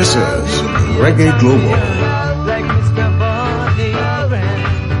world. This is Reggae Global.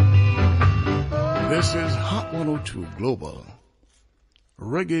 This is Hot 102 Global.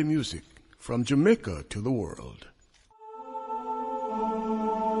 Reggae music from Jamaica to the world.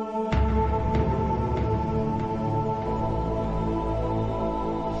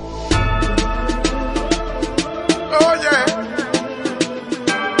 Oh yeah.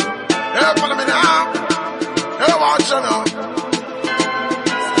 Hey, follow me now. Hey, watch you now.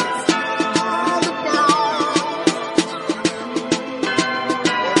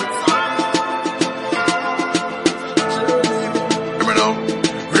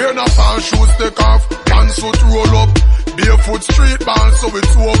 Shoes take off, pants foot roll up, barefoot street ball so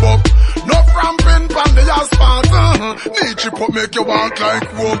it's sober up. No ramping pan the asphalt, Need chip up make you walk like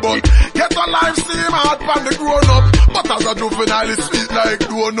robot. Get a life steam hard pan the grown up, but as a juvenile it's sweet like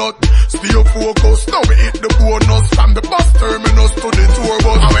donut. Stay focused, now we hit the bonus, from the bus terminus to the tour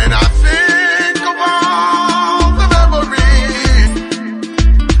bus. And when I think about the memories,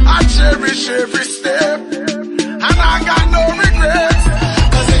 I cherish every step, and I got no regrets.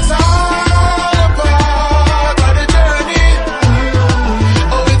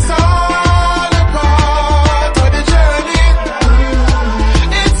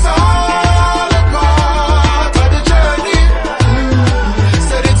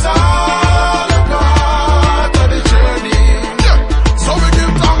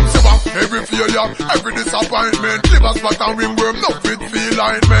 Every disappointment, live a spot and ringworm, no fit feel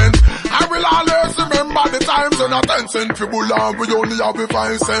alignment. I will always remember the times when a 10 cent fibula, we only have a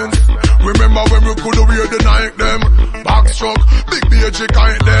 5 cents. Remember when we could wear the night them, backstroke, big BG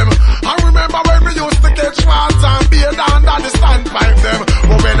kind them. I remember when we used to catch water and beer under the standpipe them.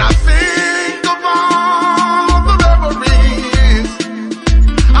 But when I think of all the memories,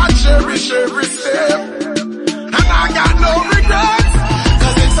 I cherish every step, and I got no regrets,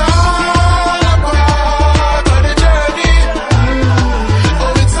 'cause it's all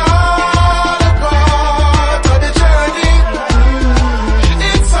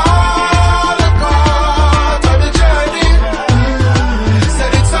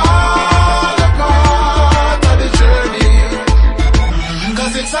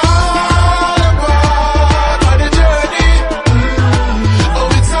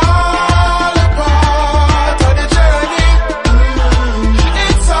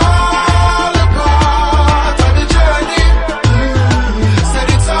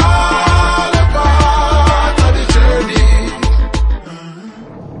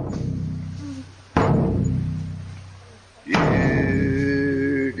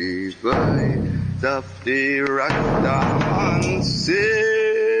the Rasta say.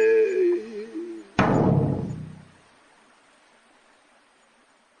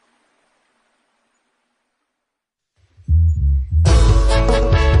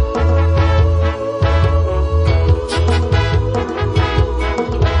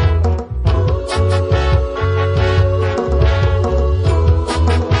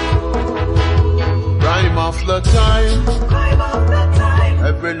 Rhyme of the time.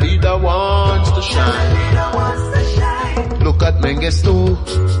 Every leader wants to shine. Look at Mengistu.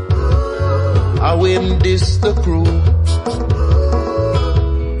 I win this the crew.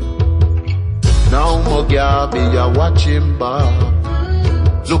 Now Mugabe, you watch him back,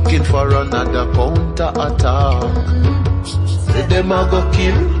 looking for another counter attack. Say them a go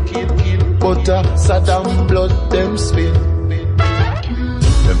kill, but Saddam blood them spill.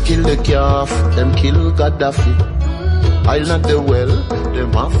 Them kill the calf, them kill Gaddafi. Island the well, the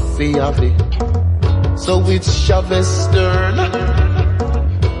mafia be. So it's Chavez turn.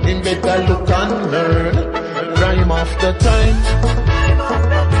 Him better look and learn. Rhyme of the time.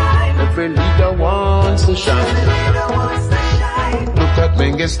 Every leader wants to shine. Look at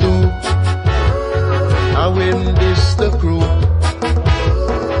Mengistu. I win this the crew.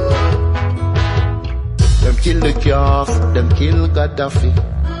 Them kill the calf, them kill Gaddafi.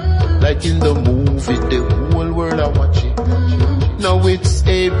 Like in the movie, the whole world are watching. Now it's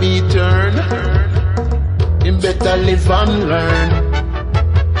AB turn. Him better live and learn.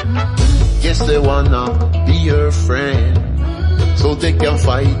 Yes, they wanna be your friend, so they can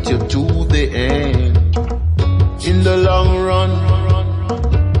fight you to the end. In the long run,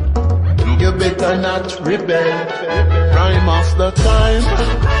 you better not rebel. Rhyme of the time.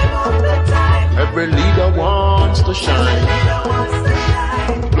 Every leader wants to shine.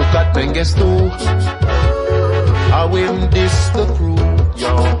 Look at Mengistu. I win this the crew,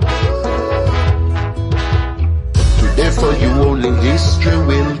 yo. Today for you only history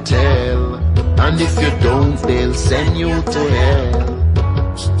will tell, and if you don't, they'll send you to hell.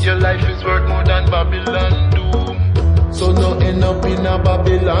 Your life is worth more than Babylon do. So no end up in a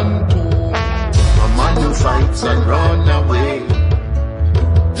Babylon too. A man who fights and run away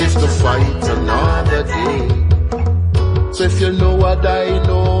lives to fight another day. So if you know what I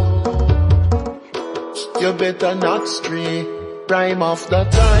know, you better not stray. Prime of the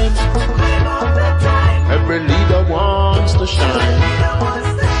time. Every leader wants to shine.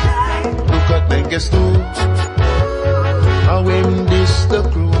 Look at Mengistu, how him this the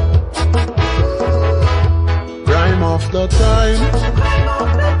crew. Prime of the time.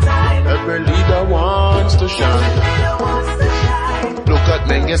 Every leader wants to shine. Look at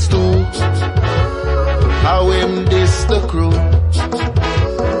Mengistu, how him this the crew.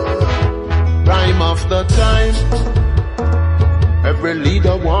 Prime of the time. Every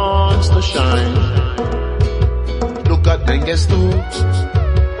leader wants to shine. Look at Mengistu,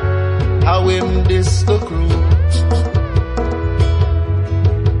 how him this the crew.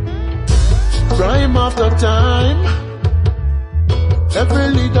 Prime of the time. Every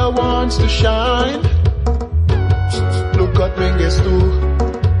leader wants to shine. Look at Mengistu,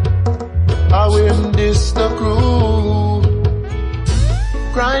 how him this the crew.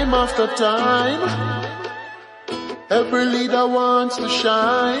 Crime after time. Every leader wants to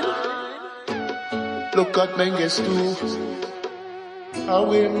shine. Look at Mengistu,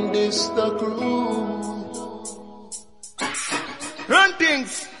 how him this the crew. Run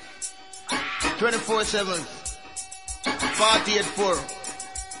things 24/7, 48/4.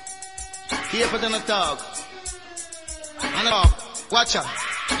 Keep it on the talk. And up, watch out.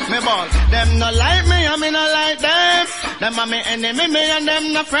 Me ball, them no like me, I me no like them. Them are me enemy, me and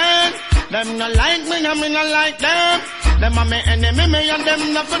them no friend. Them no like me, I me no like them. Them are me enemy, me and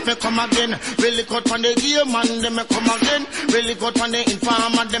them no friend. Me come again, really good from the game and them me come again. Really good from the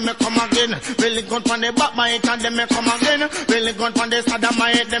informer, them me come again. Really good from the backbiter, them me come again. Really good from the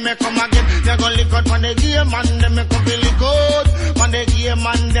sodomite, them me come again. They go really good from the game and them me come really good from the game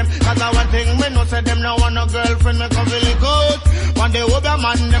and them. Cause I one thing me no say them no want no girlfriend, me come really good. When they over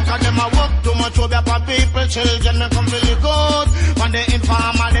man them, cause them a work too much over for people, children, me come really good. When they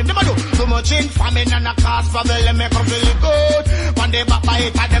informer them, them a do too much informing and a cause problem, me come really good. When they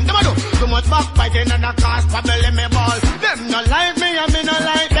backbiter them, them a do too much backbiting and a cause problem, me ball. Them no like me and me no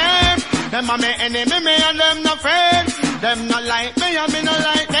like them. Them a me enemy, me and them no friends. Them no like me and me no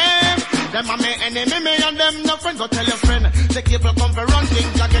like them. Them a me enemy, me and them no friend. Go tell your friend. The cable come for run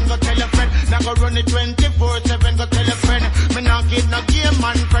things again. Go tell your friend. Now go run it 24/7. Go tell your friend. Me not give no game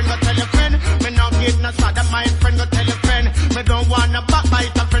man friend. Go tell your friend. Me not give no sodomite friend. Go tell your friend. Me don't want no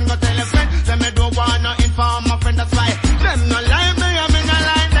backbiter friend. Go tell your friend. Say me don't want no informer friend. That's why them no like me and me no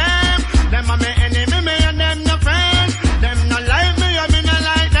like them. Them a me enemy, me and them no friend. Them no like me and me no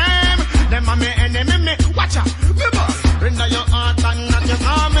like them. Them a me enemy, me watch out. Me boss. Render your heart and not your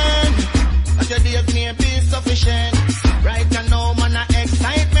garment. That your days may be sufficient. Right now, man, a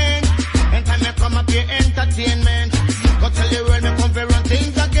excitement. And time me come up here, entertainment. Go tell the world me come for run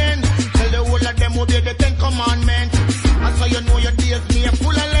things again. Tell the whole of them obey the 10 commandments. And so you know your days me a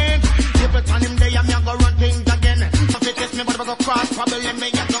full of length. Keep it on him there, and me a go run things again. So if it test me, but I go cross problem. Me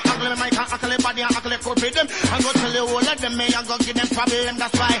a go ugly, me mic and ugly body and ugly coat with them. And go tell the whole of them, me a go give them problem.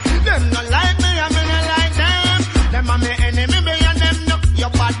 That's why them no like me, and me no like them. Them a me enemy, me and them no. You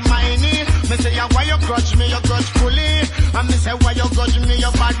bad mindy. Me say why you grudge me, you grudge fully. And me say why you grudge me,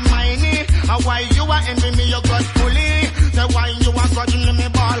 you bad mindy. And why you are envy me, you grudge fully. Say why you are grudge me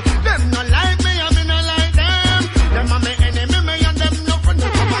ball. Them no like me, and me no like them. Them a me enemy, me and them no friend.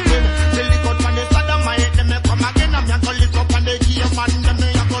 They come again. They lick out from the sodomite, them me come again. I'm going to lick up on the game and them me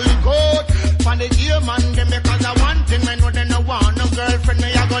a go lick out. On the game and them because I want thing, me know they no want no girlfriend, me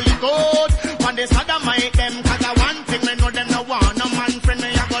a go lick out. On the sodomite, them cause I want thing, me know them no want no man friend, me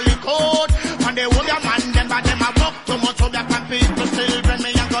a go lick out. On the wood man, them but them a walk too much over for people, children,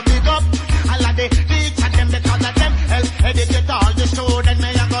 me a go big up. All of the teacher them because of them help educate all the students, me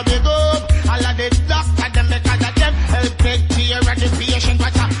a go big up. All of the doctor them because of them help take care of the patient,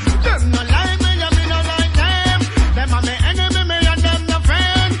 but them no like me and me no like them. Them a me enemy, me and them no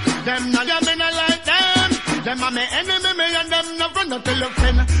friend. Them no like me no like them. Them a me enemy, me and them no friend. No tell your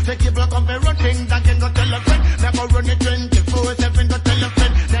friend. Say people come for run things again, go tell your friend. They go run it 24/7, go tell your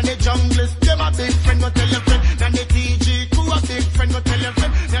friend. Then the junglist, them a big friend, go tell your friend. Then the TG crew a big friend, go tell your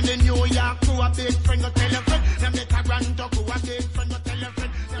friend. Then the New York crew a big friend, go tell your friend. Then the Toronto crew a big friend, go tell your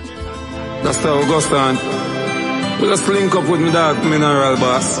friend. That's how we go stand. We just link up with me dog Mineral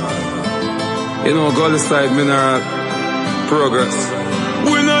Boss. You know, Gold Side Mineral Progress.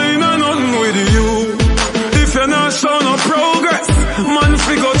 We not in a nothing with you. If you're not showing no progress, man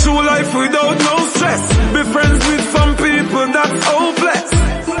figure through life without no stress. Be friends with some people that's hopeless.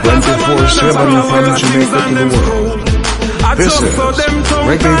 24/7 from Jamaica to the world. This is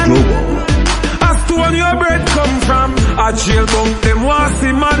Reggae Global. As to when your bread come from, a jail bunk them want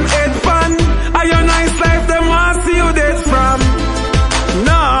see man head pan. A your nice life them want see you dead from.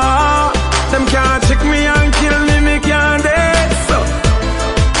 Nah, them can't trick me and kill me, me can't dead so.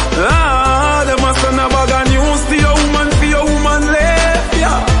 Them must send a bag of news to your woman for your woman left,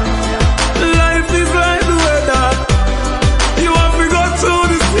 yeah. Life is like the weather, you have to go through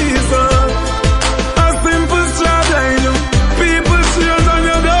the season. A simple strap line, people change and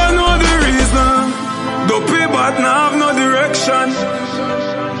you don't know the reason. Don't pay but now have no direction,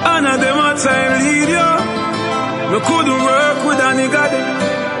 and of them a try lead you. No couldn't work with a nigga then.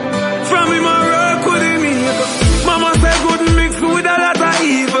 From him I work with him evil. Mama said good mix with a lot of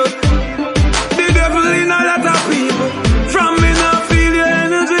evil. The devil in a lot of people. From me now feel your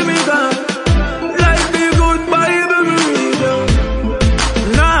energy me gone. Life be good Bible me read.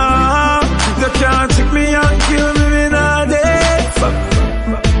 Nah, you can't trick me and kill me, me nah dead.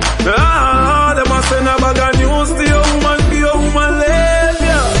 They must send a bag of news to your woman, for your woman live,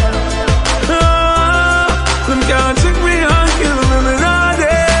 yeah. Them can't trick me and kill me, me nah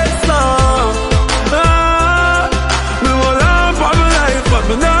dead, so. Me will laugh for my life, but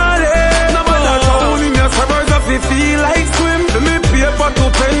me nah dead. No matter how many me suburbs if you feel like swim. Me paper to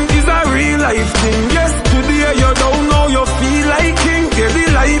pen is a real life thing. Yes, today you don't know you feel like king. Yeah, the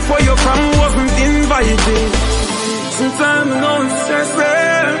life where you from wasn't inviting. Sometimes I don't stress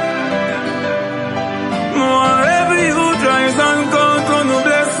it. Whatever you tries and count on the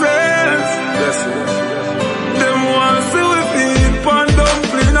blessings. Them want to see we feed pan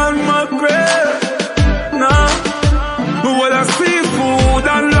dumpling and mackerel. Nah, what I see food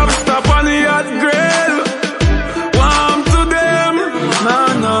and lobster on the hot grill. Warm to them,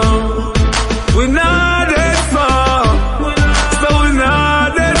 nah, no. We not that far, so we not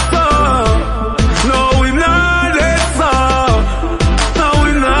that far. No, we not that far. No,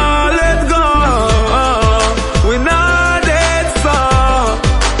 we not let go. We not that far.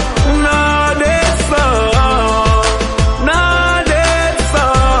 Not that far. Not that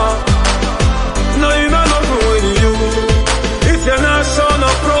far. No, you not nothing with you. If you're not showing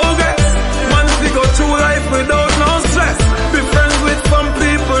no progress, once you go through life without no stress, be friends with some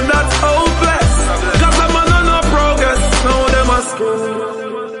people that's hopeless. Cause them are no progress, now them are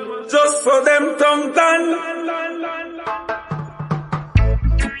scared. Just for them tongue done.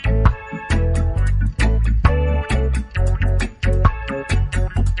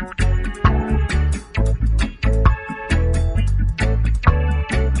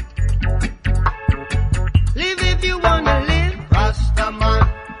 Live if you wanna live. Rastaman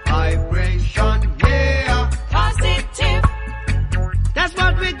vibration, yeah. Positive. That's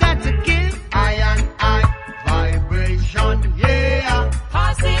what we got to give. I and I vibration, yeah.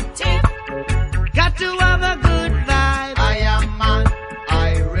 Positive. Got to have a good vibe. I am man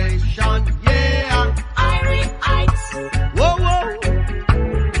iration, yeah. Irites. Whoa, whoa.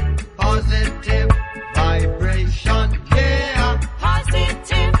 Positive vibration, yeah.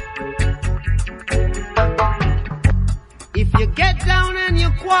 Positive. If you get down and you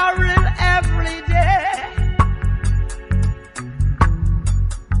quarrel every day,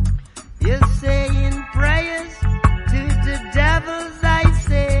 you're saying prayers to the devils, I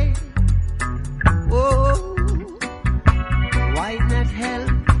say. Oh, why not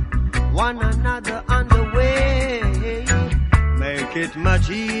help one another on the way? Make it much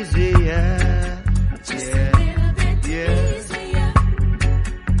easier. Just a little bit easier.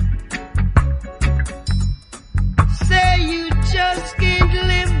 Say you just can't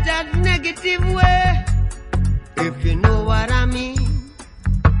live that negative way. If you know what I mean,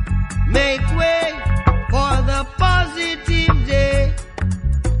 make way for the positive day.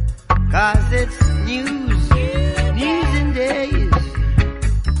 Cause it's news and days,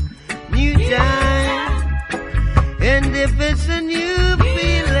 new time. And if it's a new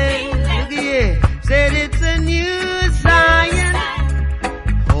feeling, look here, said it's a new science.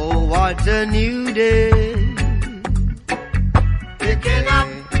 Oh, what a new day. Picking up.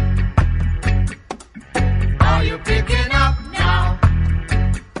 Are you picking up now?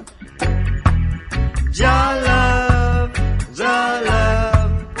 Jah love,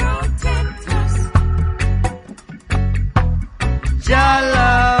 protect us. Jah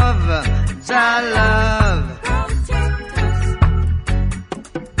love, protect us.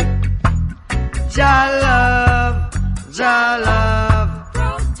 Jah love,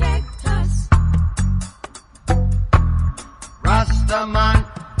 protect us. Rastaman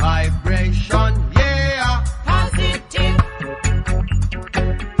vibration, yeah. Positive.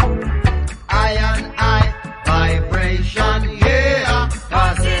 I and I vibration, yeah.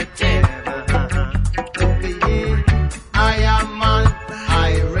 Positive.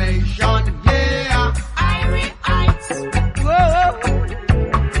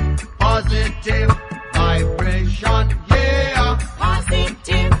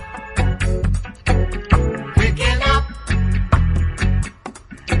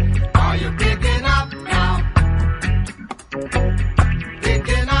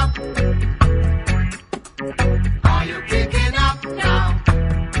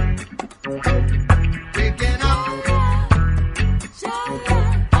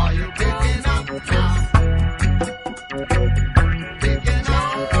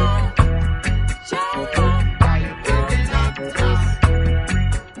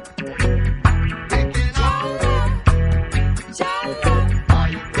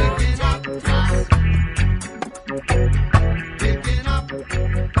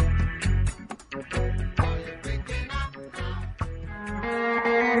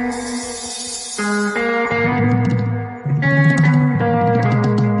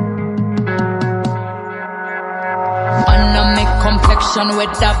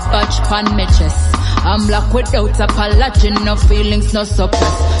 With that badge pan me chest. I'm black without apology, no feelings, no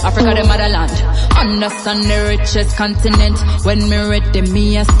suppress. Africa the motherland, understand the richest continent. When me ready,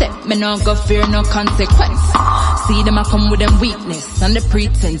 me a step, me no go fear no consequence. See them a come with them weakness and the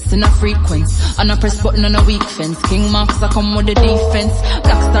pretense and a frequency. And a press button on a weak fence. King Marks a come with the defense.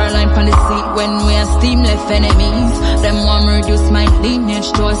 Black star line on the seat when we a steam left enemies. Them want me reduce my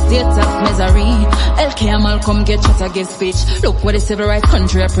lineage to a state of misery. LK Malcolm get shot, I give speech. Look what the civil rights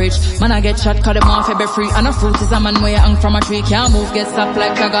country I preach. Man I get shot, cut them off every free. And a fruit is a man where you hang from a tree. Can't move, get stopped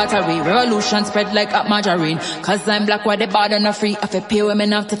like a gatari. Revolution spread like a margarine. Cause I'm black, why they bad and a free. I feel pay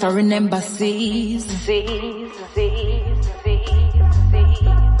women out to foreign embassies. Is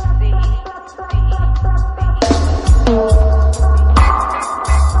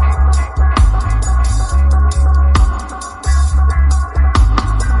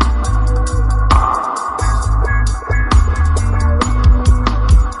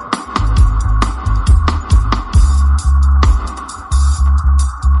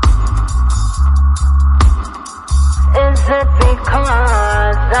it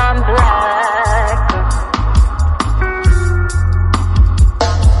because I'm black?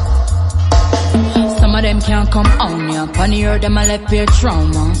 Some of them can't come on ya. Funny hear them a left peer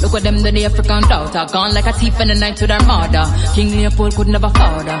trauma. Look at them the African daughter. Gone like a thief in the night to their mother. King Leopold could never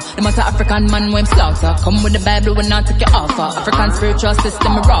father. Them as a African man when slaughter. Come with the Bible when not take your offer. African spiritual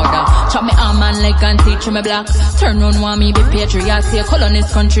system marauder. Chop me arm and leg and teach me black. Turn round want me be patriot. See a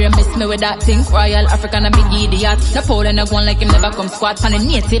colonist country and miss me with that thing. Royal African a big idiot. Napoleon a one like him never come squat. Pan the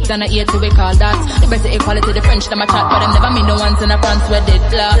natives and a 80 we call that. The better equality the French them a chat. But them never mean the ones in the France where they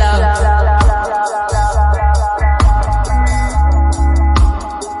black.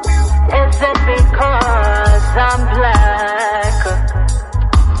 Is it because I'm black?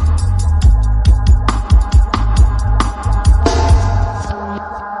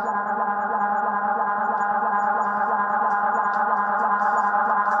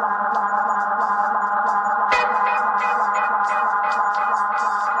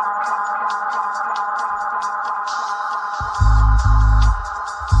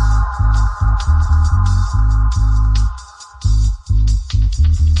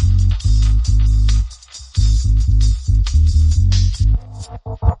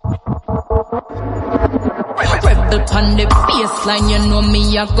 On the baseline, you know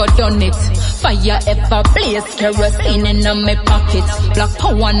me, I got done it. Fire ever blaze, kerosene in my pocket. Black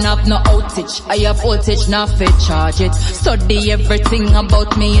power have no outage, I have voltage, not fit charge it. Study everything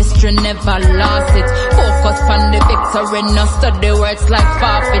about me, history never lost it. Focus on the victory, no study words like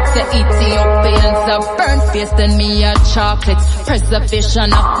forfeit. The Ethiopians have burnt face, then me a chocolate.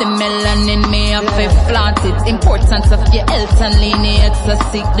 Preservation of the melanin, me a flaunt it. Importance of your health and lineage, so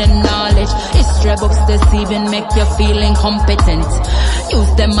seek the knowledge. History books deceiving, make you feel incompetent.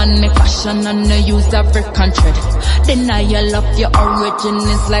 Use them and make fashion and no use every country. Denial of your origin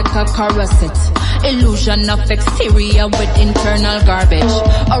is like a corset. Illusion of exterior with internal garbage.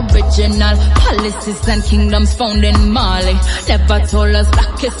 Original policies and kingdoms found in Mali. Never told us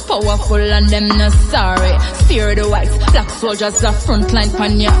black is powerful and them not sorry. Fear the whites, black soldiers are frontline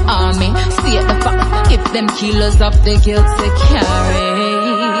pan your army. State the fact, give them kilos of the guilt to carry.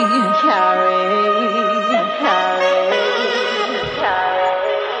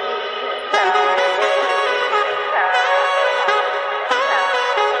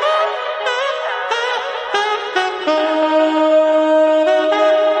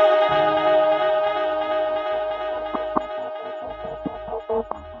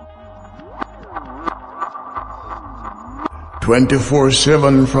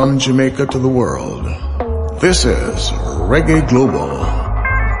 "24/7 from Jamaica to the world. This is Reggae Global.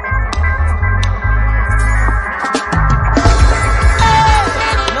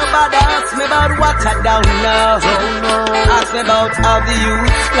 Nobody asks me about what I don't know. Ask me about how the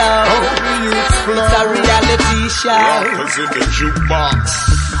youth flow. It's a reality show. Rappers in the jukebox.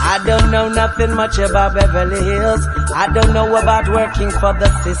 I don't know nothing much about Beverly Hills. I don't know about working for the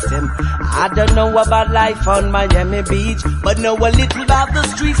system. I don't know about life on Miami Beach, but know a little about the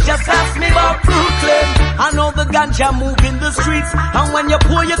streets. Just ask me about Brooklyn. I know the ganja move in the streets, and when you're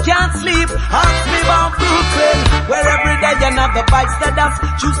poor you can't sleep. Ask me about Brooklyn, where every day another bites the dust.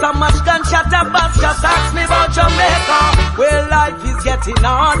 Choose how much gunshot a bust. Just ask me about Jamaica, where life is getting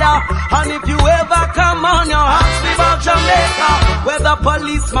harder. And if you ever come on, you ask me about Jamaica, where the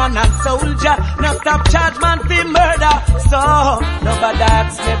police policeman and soldier. Now stop charge man for murder. So nobody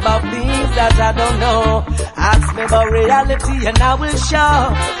asks me about things that I don't know. Ask me about reality and I will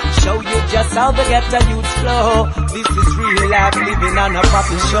show you just how the ghetto youth flow. This is real life living on a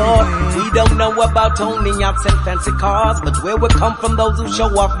proper shore. We don't know about owning yachts and fancy cars, but where we come from, those who show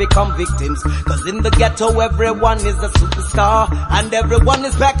off become victims. Cause in the ghetto everyone is a superstar, and everyone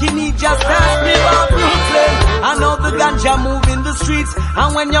is back in need. Just ask me about Brooklyn. I know the ganja move in the streets,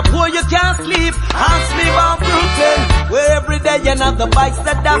 and when you're poor you can't sleep. Ask me about Brooklyn, where every day another bikes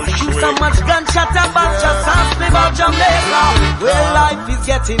that dance. Shoot so much gunshot about. Just ask me about Jamaica, where life is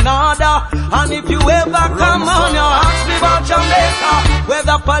getting harder. And if you ever come on, you ask me about Jamaica, where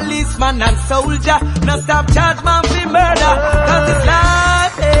the policeman and soldier now stop charge man for murder. Cause it's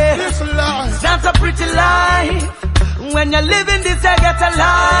life, it's not a pretty life. When you're living this, you get a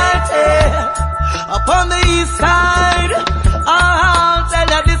life, up on the east side, I'll tell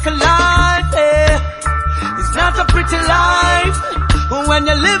you this life, it's not a pretty life. When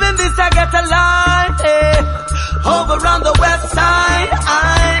you're living this, I get a life, over on the west side,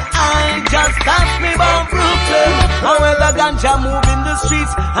 I just ask me about Brooklyn, and where the ganja move in the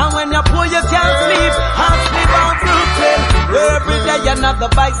streets, and when you're poor you can't sleep. Ask me about Brooklyn, where every day another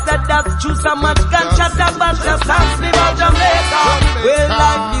bikes that dance. Choose so much gunshot about. Just ask me about Jamaica, where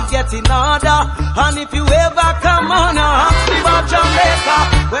life is getting harder. And if you ever come on, ask me about Jamaica,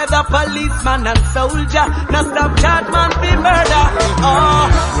 where the policeman and soldier now stop charge man for murder.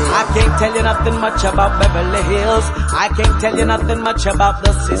 Oh, I can't tell you nothing much about Beverly Hills. I can't tell you nothing much about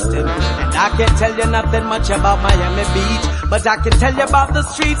the system, and I can't tell you nothing much about Miami Beach, but I can tell you about the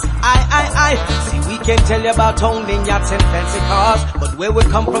streets. I see, we can't tell you about owning yachts and fancy cars, but where we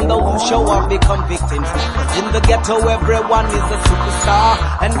come from, those who show off become victims. But in the ghetto, everyone is a superstar,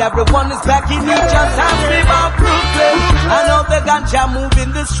 and everyone is back in need. Just ask me about Brooklyn. I know the ganja move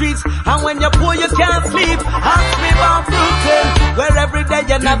in the streets, and when you're poor, you can't sleep. Ask me about Brooklyn, where every day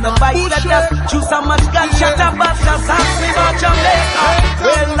another bike that does. Choose so much gunshot about. Just ask me about Jamaica,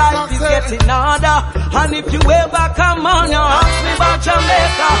 where life is getting harder. And if you ever come on, you ask me about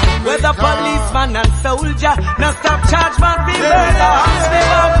Jamaica, where the policeman and soldier now stop charge man for murder. Ask me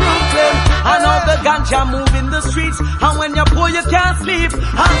about Brooklyn. I know the ganja move in the streets, and when you're poor you can't sleep.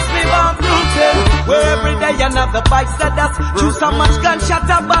 Ask me about Brooklyn, where every day another bikes that does. Choose so much gunshot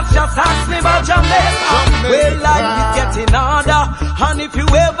about. Just ask me about Jamaica, where life is getting harder. And if you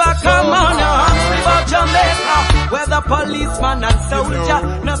ever come on, you ask me about Jamaica, where the policeman and soldier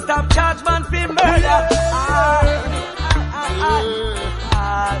now stop charge man for murder.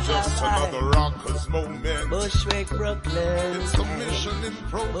 Just another rockers moment. Bushwick, Brooklyn. It's a mission in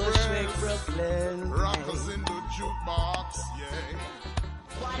progress. Bushwick, Brooklyn. Rockers in the jukebox, yeah.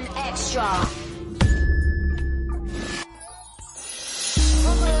 One extra.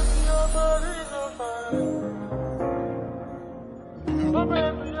 Oh baby, your body's on fire. Oh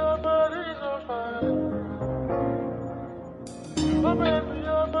baby, your body's on fire. Oh baby,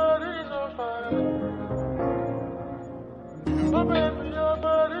 your body's on fire.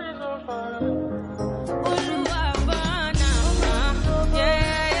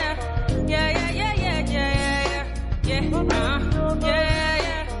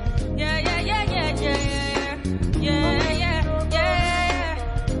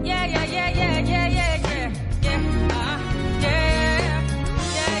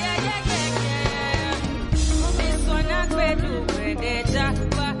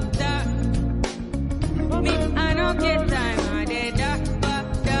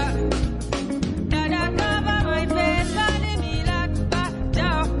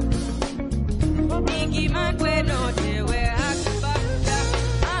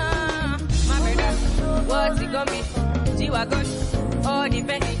 G-Wagon, all the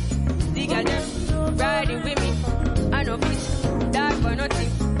Bentley, the girl them riding with me. I know bitch, that for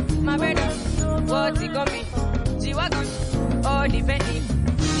nothing. My brother, what's it gonna be? G-Wagon, all the Bentley,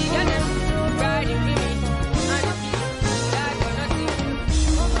 the girl them riding with me. I know bitch, that for nothing.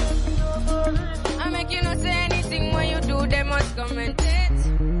 I make you not say anything when you do, they must commentate.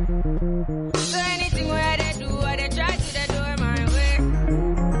 So anything where they do, or they try to, they do it my way.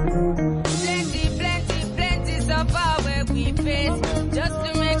 Plenty so far where we face, just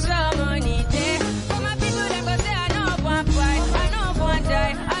to make sure money there. For my people, they go say, I know one fight, I know one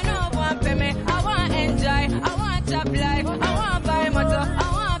die, I know one pay me, I want enjoy, I want top life, I want buy motor,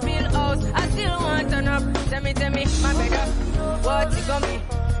 I want build house, I still want turn up. Tell me, my brother, what's it gonna be?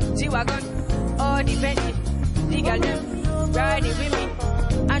 G-Wagon, all the Bentley, the girl them riding with me.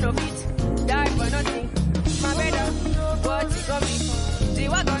 I know beat, die for nothing. My brother, what's it gonna be?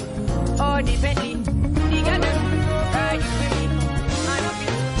 G-Wagon, all the Bentley, the girl them riding with me. I know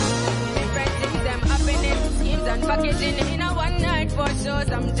beat. packaging in a one night for shows.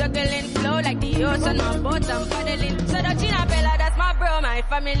 I'm juggling flow like the ocean, my boat I'm paddling. So the China Bella, that's my bro, my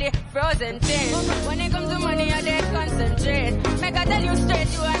family, frozen thing. When it comes to money, I dey concentrate. Make I tell you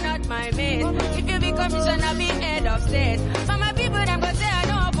straight, you are not my mate. If you be commissioner, I'll be head of state. For my people, them go say I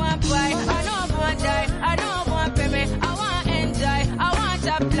don't want buy, I don't want die, I don't want pay me, I want enjoy, I want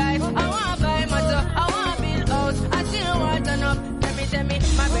top life, I want buy motor, I want build house, I still want turn up. Tell me,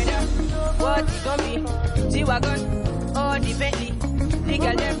 my brother, what it gon' be? G-Wagon, or the Bentley, the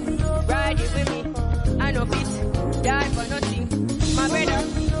girl them, ride it with me, I know fit, die for nothing. My brother,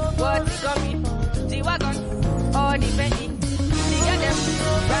 what it gon' be? G-Wagon, or the Bentley, the girl them,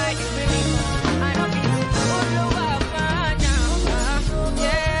 ride it with me, I know fit. Oh, no,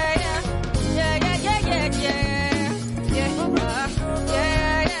 yeah, yeah, yeah, yeah, yeah, yeah, yeah, yeah, yeah,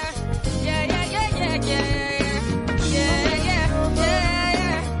 yeah, yeah, yeah, yeah.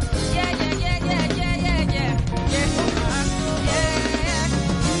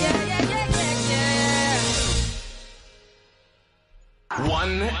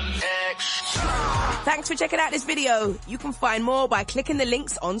 One extra. Thanks for checking out this video. You can find more by clicking the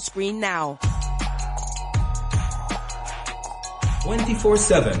links on screen now.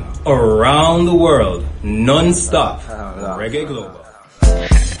 24/7 around the world, non-stop. Reggae Global.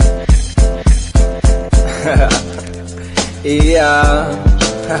 Yeah,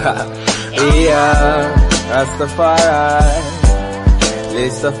 yeah,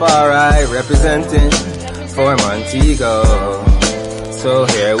 Rastafari, representing for Montego. So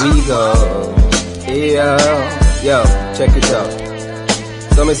here we go. Yo, check it out.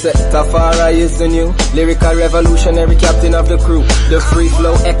 So me say Tafari is the new lyrical revolutionary captain of the crew, the free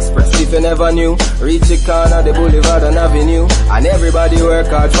flow express. If you never knew, reach the corner, the boulevard and avenue, and everybody work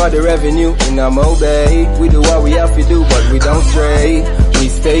hard for the revenue. In a Mobay, we do what we have to do, but we don't stray. We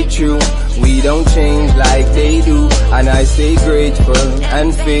stay true, we don't change like they do, and I stay grateful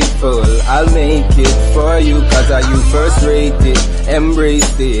and faithful. I'll make it for you, cause you first rated,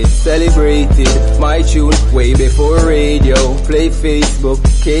 embraced it, celebrated my tune way before radio, play Facebook,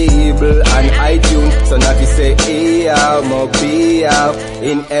 cable and iTunes. So now you say, hey, I'm up, be out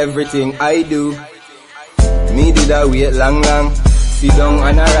in everything I do. Me did I wait long, sit down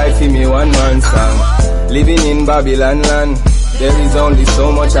and I write for me one man song. Living in Babylon land, there is only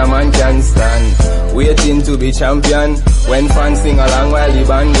so much a man can stand. Waiting to be champion, when fans sing along while the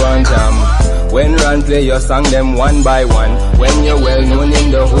band go and jam. When run play your song them one by one, when you're well known in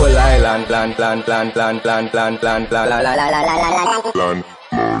the whole island. Plan.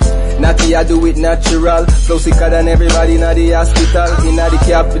 Natty I do it natural, flow sicker than everybody in the hospital, in the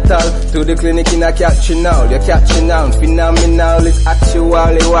capital, to the clinic in a catching now, you're catching now, phenomenal, it's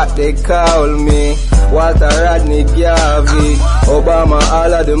actually what they call me. Walter Rodney Garvey, Obama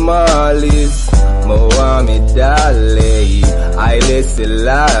all of the Marleys, Mohammed Ali, Haile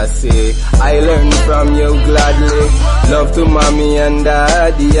Selassie, I learned from you gladly, love to mommy and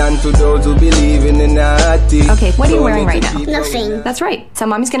daddy, and to those who believe in the natty. Okay, what are you wearing right now? Nothing. That's right. So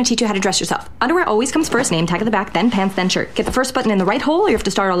mommy's gonna teach you how to dress yourself. Underwear always comes first, name tag at the back, then pants, then shirt. Get the first button in the right hole or you have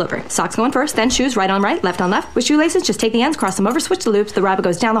to start all over. Socks going first, then shoes, right on right, left on left. With shoelaces, just take the ends, cross them over, switch the loops, the rabbit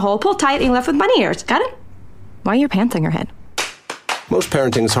goes down the hole, pull tight, and you're left with bunny ears. Got it? Why are your pants on your head? Most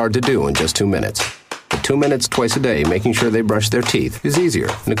parenting is hard to do in just 2 minutes. But 2 minutes twice a day making sure they brush their teeth is easier,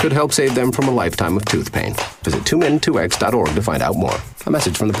 and it could help save them from a lifetime of tooth pain. Visit 2min2x.org to find out more. A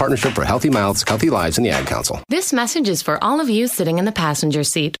message from the Partnership for Healthy Mouths, Healthy Lives, and the Ad Council. This message is for all of you sitting in the passenger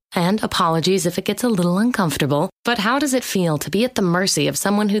seat. And apologies if it gets a little uncomfortable. But how does it feel to be at the mercy of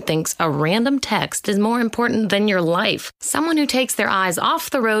someone who thinks a random text is more important than your life? Someone who takes their eyes off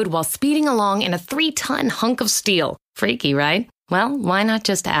the road while speeding along in a 3-ton hunk of steel. Freaky, right? Well, why not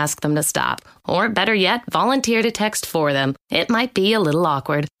just ask them to stop? Or better yet, volunteer to text for them. It might be a little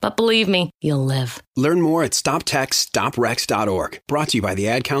awkward, but believe me, you'll live. Learn more at StopTextStopWrecks.org. Brought to you by the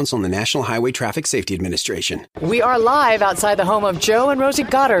Ad Council and the National Highway Traffic Safety Administration. We are live outside the home of Joe and Rosie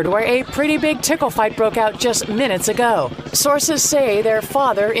Goddard, where a pretty big tickle fight broke out just minutes ago. Sources say their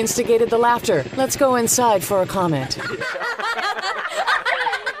father instigated the laughter. Let's go inside for a comment.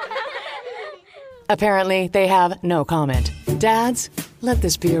 Apparently, they have no comment. Dads, let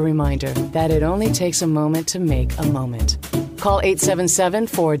this be a reminder that it only takes a moment to make a moment. Call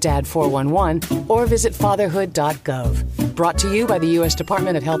 877-4DAD-411 or visit fatherhood.gov. Brought to you by the U.S.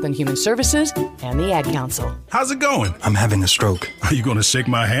 Department of Health and Human Services and the Ad Council. How's it going? I'm having a stroke. Are you going to shake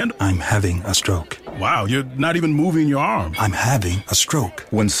my hand? I'm having a stroke. Wow, you're not even moving your arm. I'm having a stroke.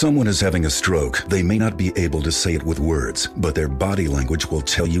 When someone is having a stroke, they may not be able to say it with words, but their body language will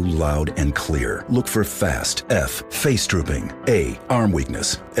tell you loud and clear. Look for FAST. F, face drooping. A, arm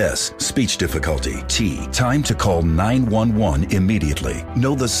weakness. S, speech difficulty. T, time to call 911 immediately.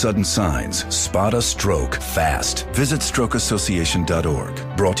 Know the sudden signs. Spot a stroke fast. Visit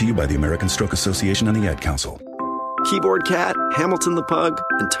strokeassociation.org. Brought to you by the American Stroke Association and the Ad Council. Keyboard Cat, Hamilton the Pug,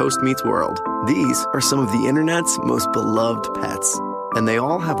 and Toast Meets World. These are some of the internet's most beloved pets. And they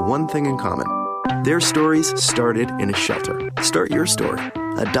all have one thing in common. Their stories started in a shelter. Start your story.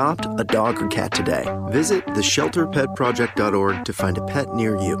 Adopt a dog or cat today. Visit theshelterpetproject.org to find a pet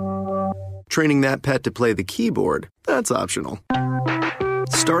near you. Training that pet to play the keyboard, that's optional.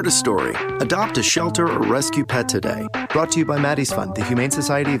 Start a story. Adopt a shelter or rescue pet today. Brought to you by Maddie's Fund, the Humane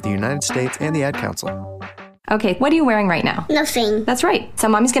Society of the United States, and the Ad Council. Okay, what are you wearing right now? Nothing. That's right. So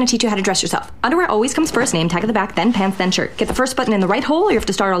mommy's going to teach you how to dress yourself. Underwear always comes first, name tag at the back, then pants, then shirt. Get the first button in the right hole or you have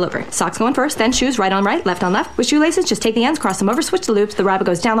to start all over. Socks going first, then shoes, right on right, left on left. With shoelaces, just take the ends, cross them over, switch the loops, the rabbit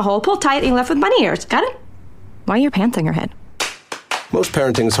goes down the hole, pull tight, and you're left with bunny ears. Got it? Why are your pants on your head? Most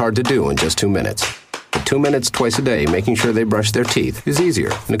parenting is hard to do in just 2 minutes. But 2 minutes twice a day making sure they brush their teeth is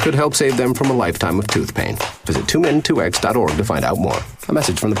easier, and it could help save them from a lifetime of tooth pain. Visit 2min2x.org to find out more. A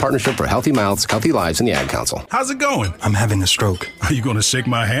message from the Partnership for Healthy Mouths, Healthy Lives, and the Ad Council. How's it going? I'm having a stroke. Are you going to shake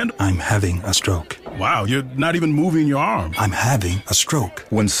my hand? I'm having a stroke. Wow, you're not even moving your arm. I'm having a stroke.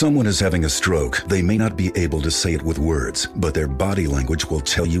 When someone is having a stroke, they may not be able to say it with words, but their body language will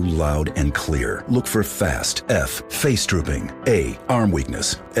tell you loud and clear. Look for FAST. F, face drooping. A, arm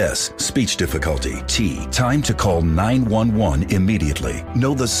weakness. S, speech difficulty. T, time to call 911 immediately.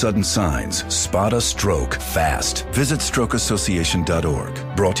 Know the sudden signs. Spot a stroke fast. Visit strokeassociation.org.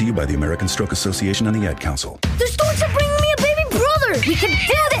 Brought to you by the American Stroke Association and the Ad Council. The Storks are bringing me a baby brother. We can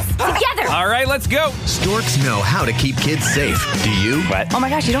do this together. All right, let's go. Storks know how to keep kids safe. Do you? What? Oh my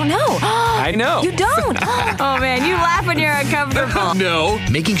gosh, you don't know. I know. You don't. Oh man, you laugh when you're uncomfortable. No.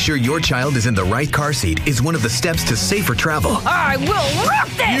 Making sure your child is in the right car seat is one of the steps to safer travel. I will rock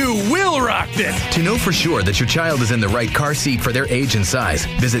this. You will rock this. To know for sure that your child is in the right car seat for their age and size,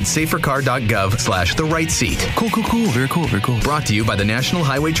 visit safercar.gov/the right seat. Cool. Very cool. Brought to you by the National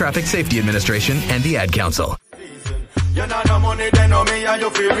Highway Traffic Safety Administration and the Ad Council. You know no money, then no me and you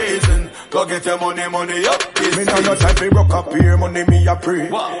feel reason. Go get your money up. Me know no time to rock up here, money me a pray.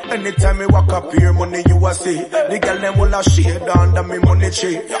 Anytime me walk up here, money you a see. The girl them will a shade under me money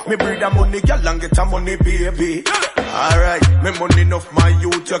tree. Me breed a money girl and get a money baby. Alright, me money enough my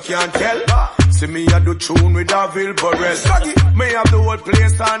youth you can't tell. See me a do tune with a Vilborel. Me have the whole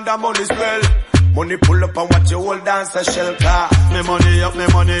place under money spell. Money pull up and watch your whole dance a shell car. Me money up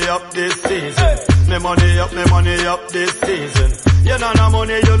this season. Me money up this season. You know no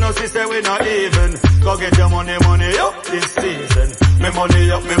money, you know see say we not even. Go get your money up this season. Me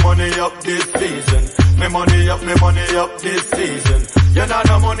money up this season. Me money up this season. You know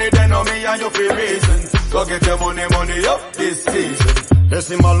no money, then no me and you feel reason. Go get your money up this season.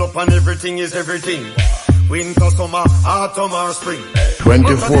 Decimal up and everything is everything. Winter, summer, autumn or spring.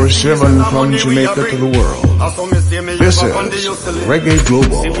 24/7 from Jamaica to the world. This is Reggae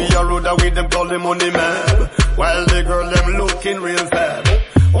Global. See me a road with them call the money man. While the girl them looking real fab.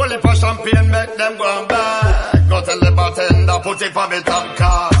 Only for champagne make them go and back. Go tell the bartender put it for me top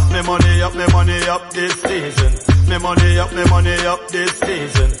car. Me money up this season. Me money up this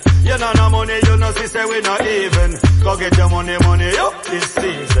season. You know no money, you know see say we not even. Go get your money up this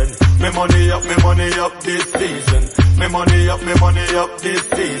season. Me money up this season. Me money up this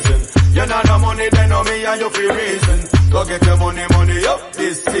season. You know no money, then no me and you feel reason. Go get your money up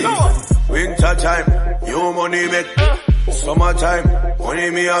this season. Winter time, you money make. Summertime, money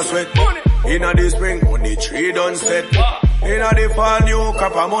me a sweat. Inna the spring, money tree done set. Inna the fall, new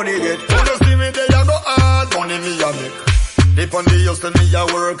crop of money get. You just see me there, you go hard, money me a make. Dip on the house and me a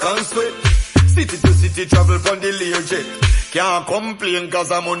work and sweat. City to city travel from the Learjet. Can't complain cause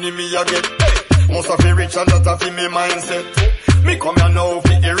the money me a get. Must have be rich and that have me mindset. Me come here now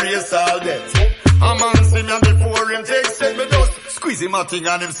fi erase all debt. A man see me before him take set. Me just squeeze him a thing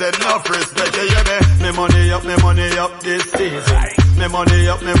and him said enough respect. You hear me? Me money up this season. Me money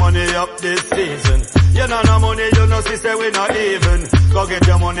up this season. You know no money, you know see say we not even. Go get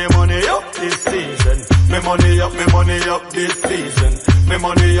your money up this season. Me money up this season. Me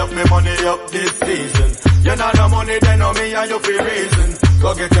money up this season. You know no money, then no me and you feel reason.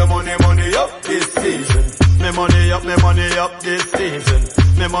 Go get your money up this season. Me money up this season.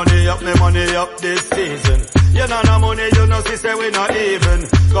 Me money up this season. You know no money, you know see say we not even.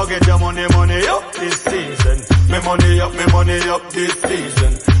 Go get your money up this season. Me money up this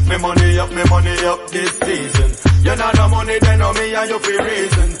season. Me money up this season. You know no money, then no me and you feel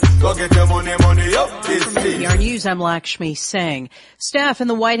reason. Go get your money up this season. NPR News, I'm Lakshmi Singh. Staff in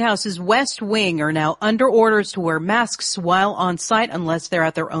the White House's West Wing are now under orders to wear masks while on site unless they're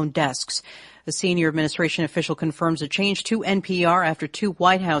at their own desks. A senior administration official confirms a change to NPR after 2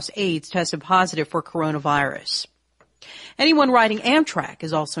 White House aides tested positive for coronavirus. Anyone riding Amtrak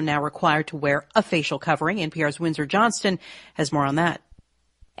is also now required to wear a facial covering. NPR's Windsor Johnston has more on that.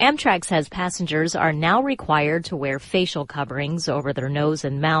 Amtrak says passengers are now required to wear facial coverings over their nose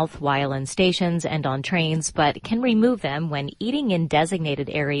and mouth while in stations and on trains, but can remove them when eating in designated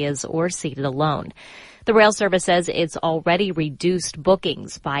areas or seated alone. The rail service says it's already reduced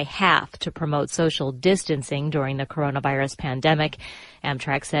bookings by half to promote social distancing during the coronavirus pandemic.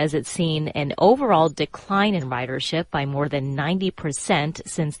 Amtrak says it's seen an overall decline in ridership by more than 90%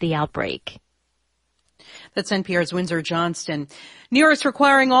 since the outbreak. That's NPR's Windsor Johnston. New York's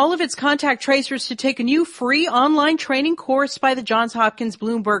requiring all of its contact tracers to take a new free online training course by the Johns Hopkins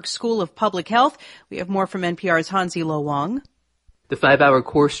Bloomberg School of Public Health. We have more from NPR's Hansi Lo Wang. The 5-hour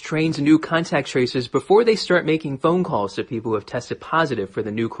course trains new contact tracers before they start making phone calls to people who have tested positive for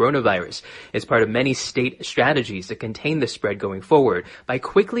the new coronavirus. It's part of many state strategies to contain the spread going forward by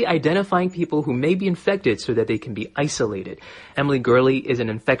quickly identifying people who may be infected so that they can be isolated. Emily Gurley is an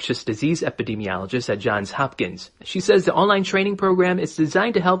infectious disease epidemiologist at Johns Hopkins. She says the online training program is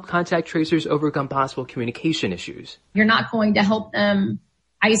designed to help contact tracers overcome possible communication issues. You're not going to help them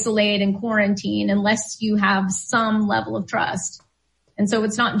isolate and quarantine unless you have some level of trust. And so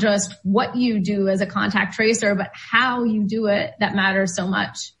it's not just what you do as a contact tracer, but how you do it that matters so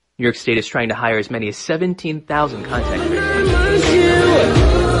much. New York State is trying to hire as many as 17,000 contact tracers.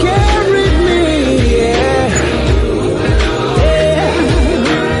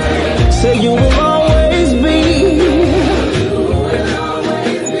 So you will always be.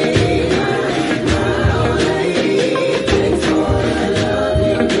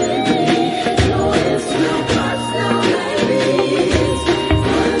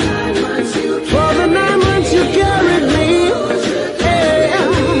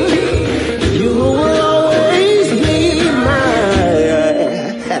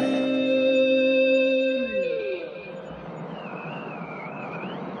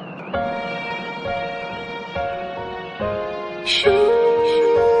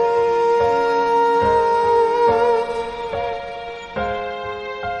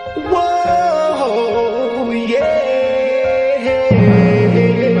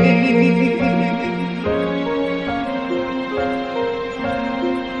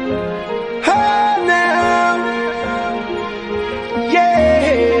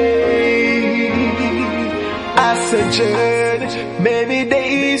 Many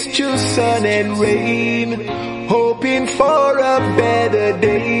days through sun and rain, hoping for a better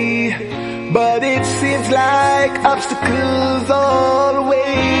day, but it seems like obstacles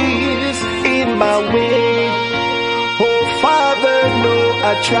always in my way. Oh Father, no,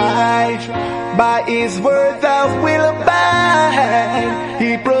 I try, by His word I will abide.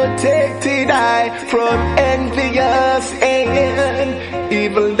 He protected I from envious and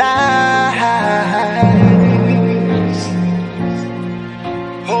evil eyes.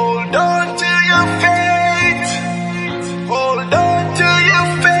 Hold on to your faith. Hold on to your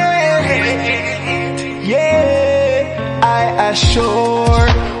faith. Yeah, I assure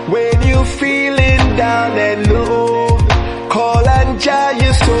when you feeling down and low, call on Jah,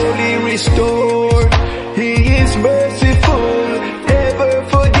 your soul He restore. He is merciful, ever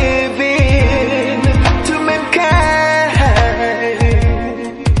forgiving to mankind.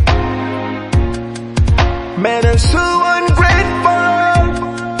 Men are so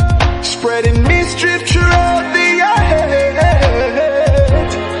ungrateful, spreading mischief throughout the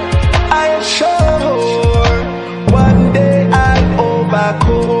earth. I am sure one day I'll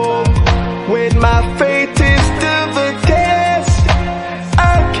overcome. When my faith is to the test,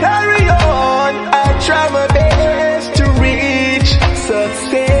 I'll carry on. I'll try my best to reach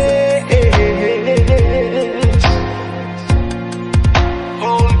success.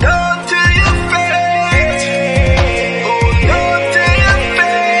 Hold on to your faith.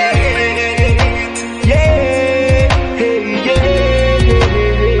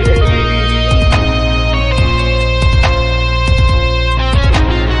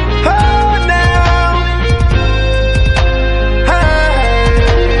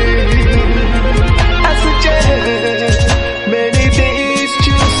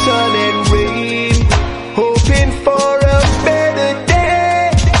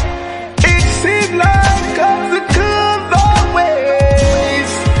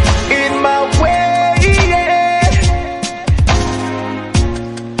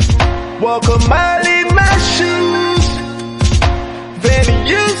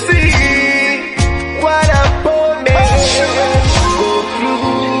 You see what a poor man go through.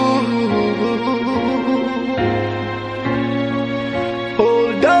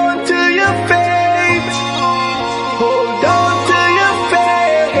 Hold on to your faith. Hold on to your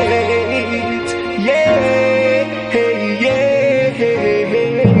faith. Yeah, yeah.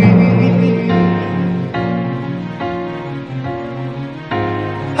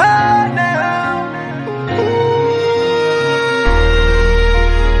 Oh, now.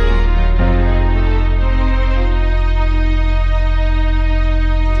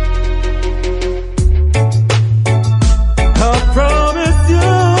 I promise you,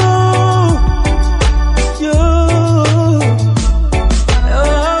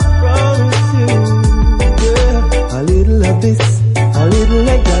 I promise you, yeah. A little of this, a little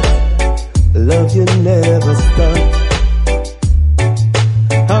of that, love you never stop.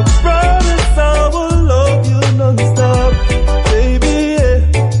 I promise I will love you non-stop, baby, yeah.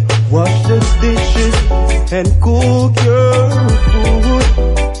 Wash the dishes and cook your food,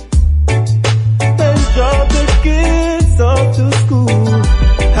 and drop the kids off to school.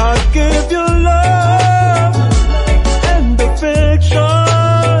 I'll give you love and affection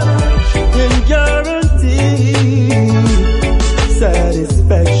and guarantee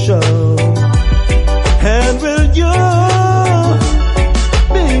satisfaction. And will you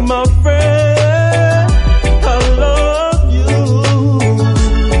be my friend? I love you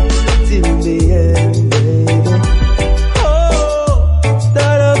till the end, baby. Oh,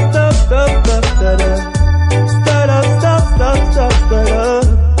 da-da, da-da, da-da. Stop, stop, stop, stop, stop,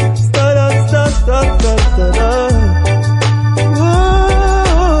 stop, stop, stop, stop, stop.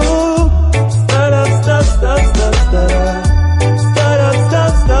 Ooh, stop, stop, stop, stop, stop. Stop,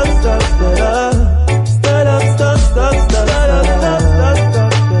 stop, stop, stop, stop. Stop, stop, stop, stop, stop.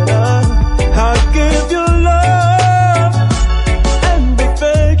 I'll give you love and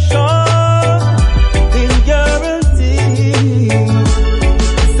affection in guarantee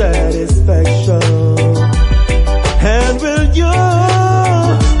satisfaction. And will you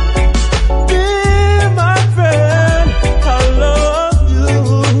be my friend? I love you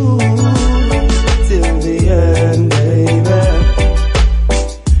till the end, baby.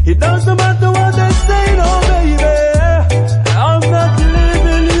 It doesn't matter what they say, no, baby. I'm not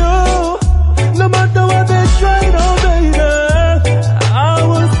leaving you. No matter what they try, no, baby. I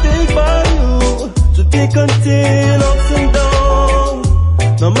will stick by you to thick until ups and downs.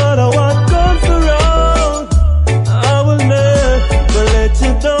 No matter what comes around, I will never let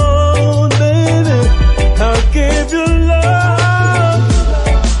you down, baby. I'll give you love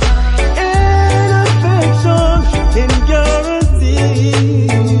and affection in guarantee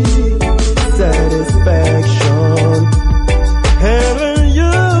satisfaction. And when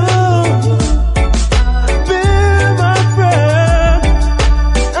you be my friend,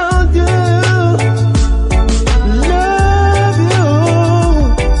 I'll do love you.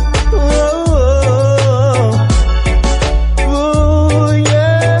 Oh, oh,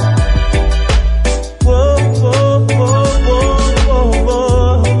 yeah. Whoa, whoa, whoa, whoa, whoa,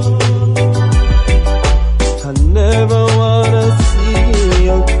 whoa. I never wanna see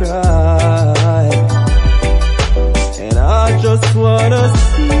you cry, and I just wanna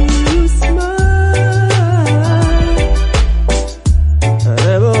see you smile. I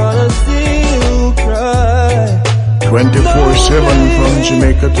never wanna see you cry. 24/7 from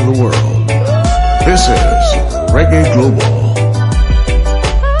Jamaica to the world. This is Reggae Global.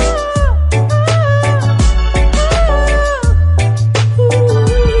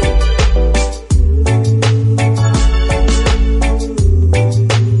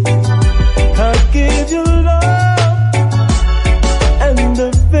 I'll give you love and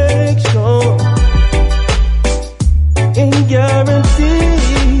affection in guarantee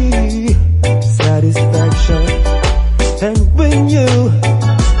satisfaction. And when you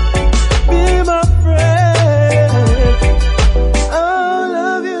be my friend,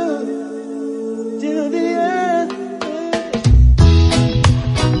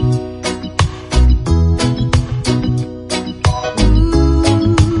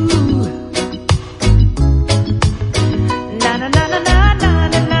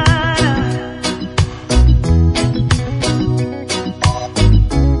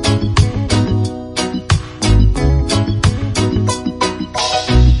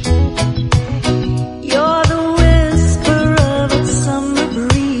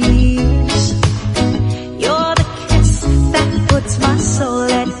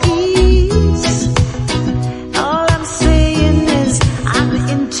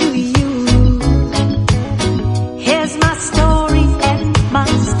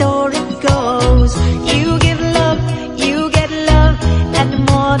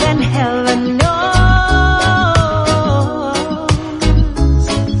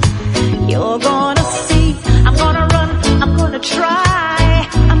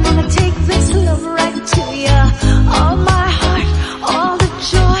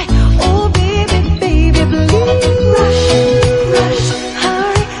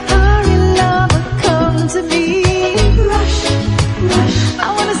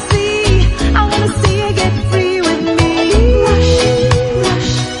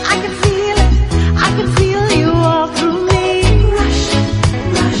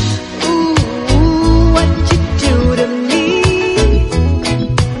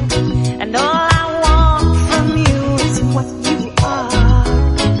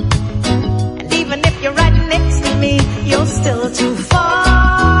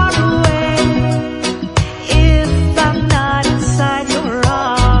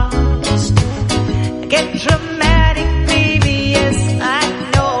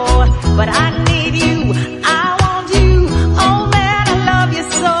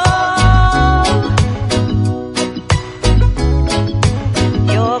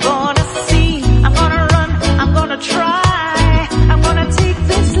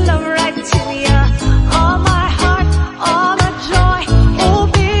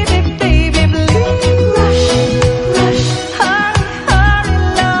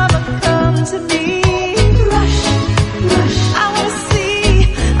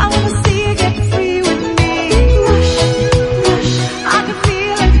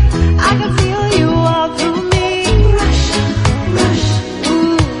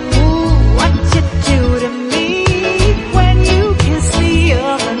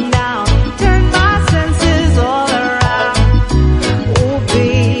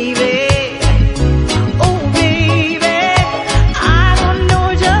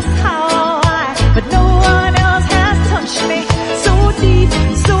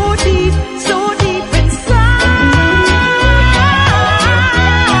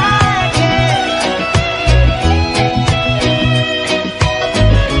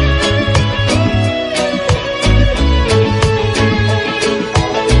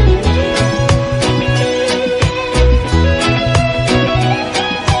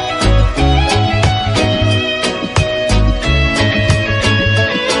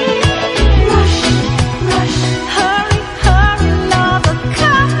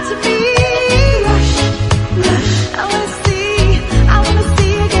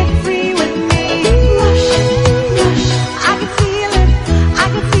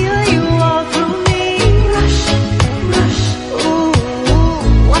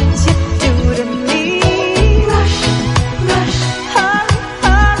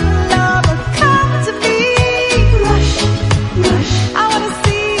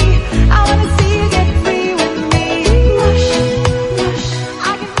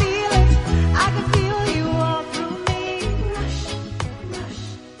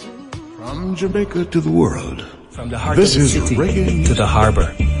 Jamaica to the world. From the heart This of the is city reggae to the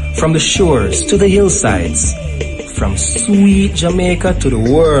harbor. From the shores to the hillsides. From sweet Jamaica to the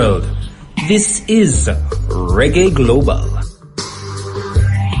world. This is Reggae Global.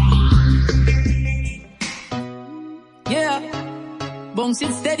 Yeah, bounce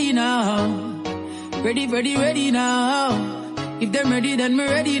it steady now. Ready, ready, ready now. If they're ready, then we're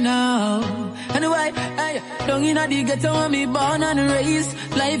ready now. And why, hey, down in the ghetto when me born and raised.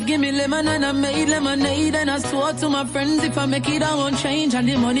 Life give me lemon and I made lemonade. And I swore to my friends if I make it I won't change. And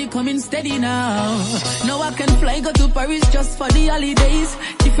the money coming steady now. Now I can fly, go to Paris just for the holidays.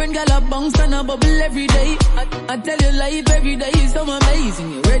 Different gal a bounce and a bubble every day. I tell you life every day is so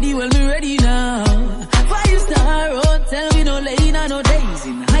amazing. You ready? Well, me ready now. 5-star hotel, we no lane and no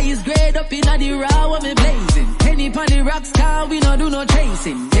dazing. Highest grade up in the raw when me blazing. Penny pon the rocks car, we no do no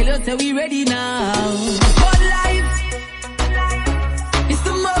chasing. Tell you say we ready now. But life is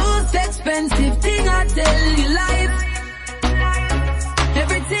the most expensive thing, I tell you. Life,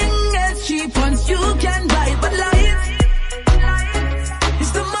 everything is cheap once you can buy. But life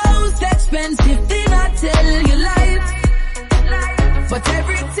is the most expensive thing, I tell you. Life, but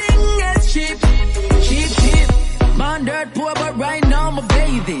everything is cheap, cheap, cheap. Man dirt poor, but right now I'm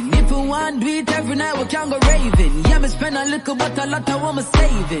bathing. If we want do it every night, we can go raving. Yeah, me spend a little, but a lot I want me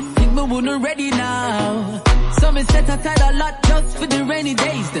saving. Think me wouldn't ready now. So me set aside a lot just for the rainy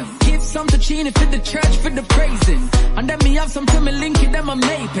days. Them give some to Chini for the church for the praising. And then me have some to me link it, them I'm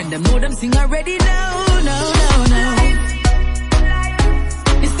naping. Them know them sing already now, no, no, no.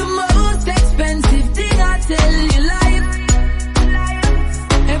 It's the most expensive thing, I tell you. Life,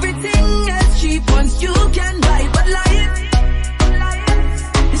 everything is cheap once you can buy. But life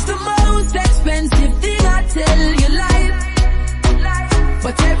is the most expensive thing, I tell you. Life,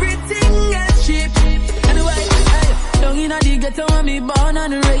 but everything is cheap. Anyway, hey, down in the ghetto when me born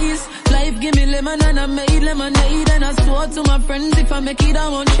and raised. Life give me lemon and I made lemonade. And I swore to my friends if I make it I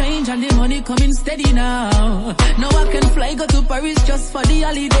won't change. And the money coming steady now. Now I can fly, go to Paris just for the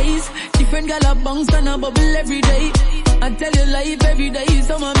holidays. Different gal a bounce and a bubble every day. I tell you life every day is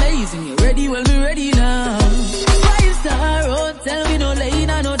so amazing. You ready? Well, me ready now. 5-star hotel, we no lane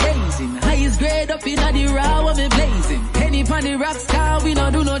and no dazing. Highest grade up in the raw when me blazing. Penny pon the rocks car, we no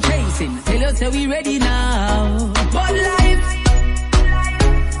do no chasing. Tell you say we ready now. But life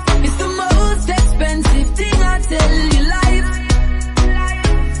is the most expensive thing, I tell you. Life,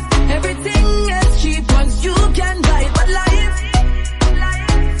 everything is cheap once you can buy. But life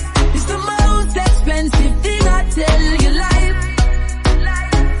is the most expensive thing, I tell you. Life,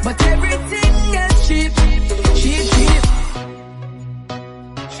 but everything is cheap, cheap, cheap.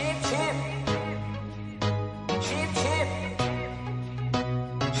 Cheap, cheap. Cheap, cheap.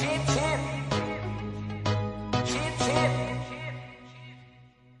 Cheap, cheap. Cheap, cheap.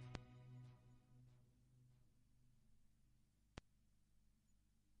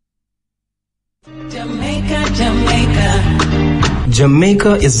 Jamaica, Jamaica.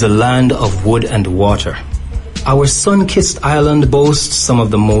 Jamaica is the land of wood and water. Our sun-kissed island boasts some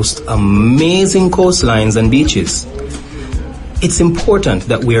of the most amazing coastlines and beaches. It's important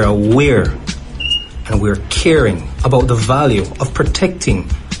that we are aware and we're caring about the value of protecting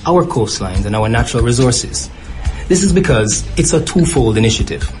our coastlines and our natural resources. This is because it's a twofold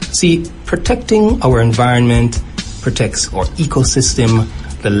initiative. See, protecting our environment protects our ecosystem,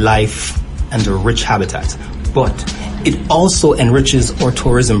 the life, and the rich habitat. But it also enriches our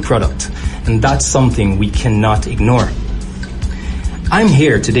tourism product, and that's something we cannot ignore. I'm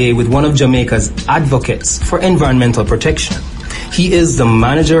here today with one of Jamaica's advocates for environmental protection. He is the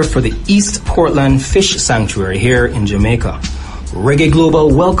manager for the East Portland Fish Sanctuary here in Jamaica. Reggae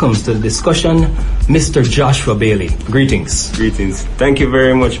Global welcomes to the discussion Mr. Joshua Bailey. Greetings. Greetings. Thank you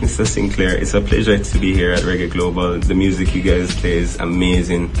very much, Mr. Sinclair. It's a pleasure to be here at Reggae Global. The music you guys play is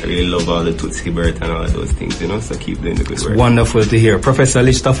amazing. I really love all the Tootsie Bert and all of those things, so keep doing the good work. Wonderful to hear. Professor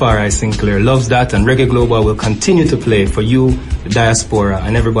Lishtafari Sinclair loves that, and Reggae Global will continue to play for you, the diaspora,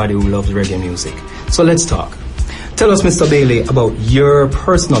 and everybody who loves reggae music. So let's talk. Tell us, Mr. Bailey, about your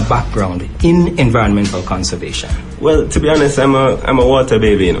personal background in environmental conservation. Well, to be honest, I'm a water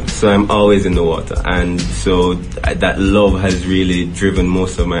baby, so I'm always in the water. And so that love has really driven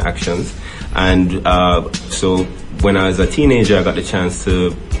most of my actions. And so when I was a teenager, I got the chance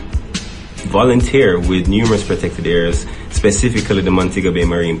to volunteer with numerous protected areas, specifically the Montego Bay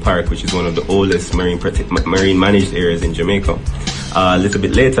Marine Park, which is one of the oldest marine managed areas in Jamaica. A little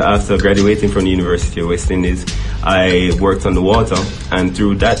bit later, after graduating from the University of West Indies, I worked on the water, and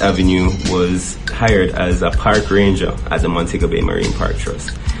through that avenue was hired as a park ranger at the Montego Bay Marine Park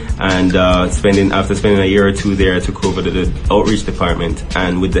Trust. And after spending a year or two there, I took over the outreach department,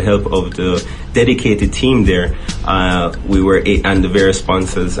 and with the help of the dedicated team there, and the various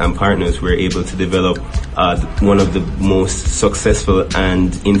sponsors and partners, we were able to develop one of the most successful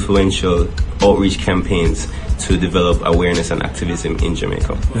and influential outreach campaigns to develop awareness and activism in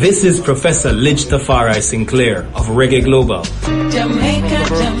Jamaica. This is Professor Lidge Tafari Sinclair of Reggae Global. Jamaica,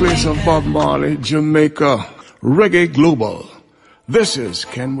 birthplace of Bob Marley, Jamaica, Reggae Global. This is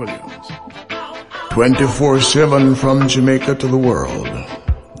Ken Williams. 24/7 from Jamaica to the world.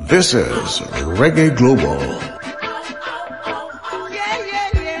 This is Reggae Global.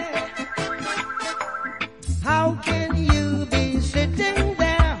 How can you be sitting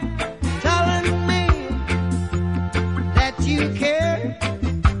there telling me that you care,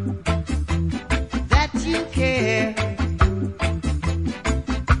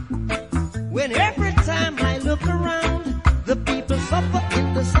 when every time I look around, the people suffer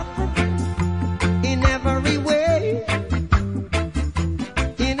in the suffering in every way,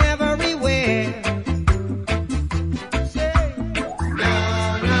 in every way. Say, no,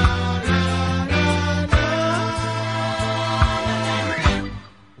 no, no, no, no.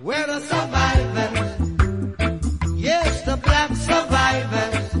 We're the survivors, yes, the black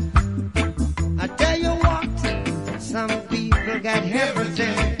survivors. I tell you what, some people got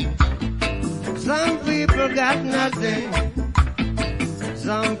everything, some people got nothing.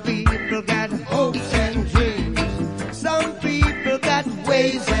 Some people got hopes and dreams. Some people got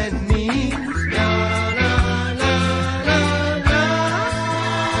ways and means. No, no, no, no, no.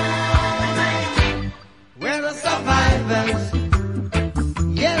 We're the survivors.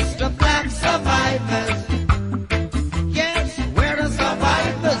 Yes, the black survivors. Yes, we're the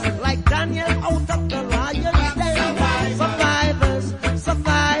survivors. Like Daniel out of the lion's den. Survivors,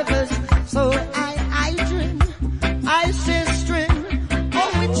 survivors. So I dream, I say string.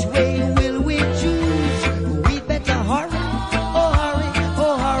 Which way will we choose? We better hurry, oh hurry,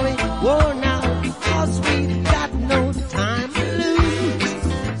 oh hurry, whoa now, cause we got no time to lose.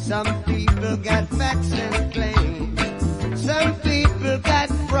 Some people got facts and claims. Some people got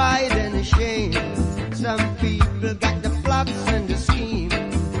pride and shame. Some people got the plots and the scheme.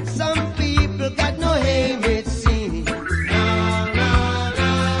 Some people got no aim, it seems. No, no,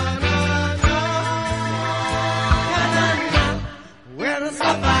 no, no, no. No, no, no. We're the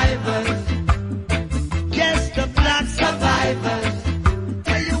survivors. Yes, the black survivors.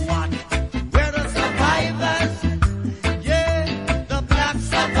 Tell you what, we're the survivors. Yeah, the black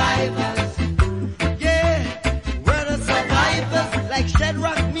survivors. Yeah, we're the survivors. Like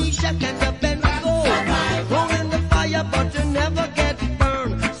Shadrach, Meshach, and Abednego. Thrown in the fire, but you never get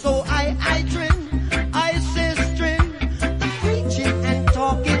burned. So I dream, I say string. The preaching and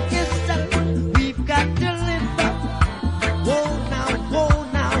talking is done. We've got to live up. Whoa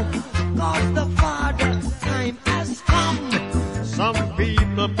now, cause the Father's time has come. Some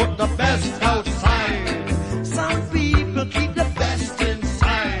people put the best outside. Some people keep the best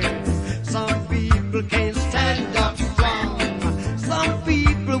inside. Some people can't stand up strong. Some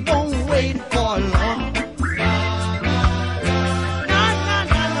people won't wait for long.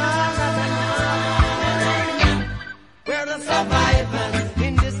 We're the survivors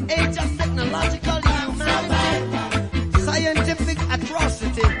in this age of technological humanity, scientific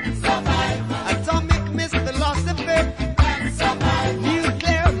atrocity, atomic misphilosophy,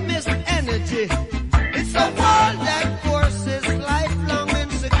 nuclear misenergy. It's a world that forces lifelong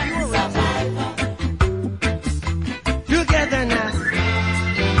insecurity. Together now.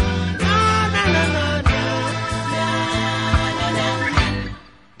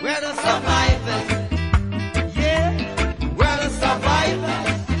 We're the survivors. Yeah, we're the survivors.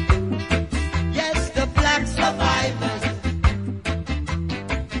 Yes, the black survivors.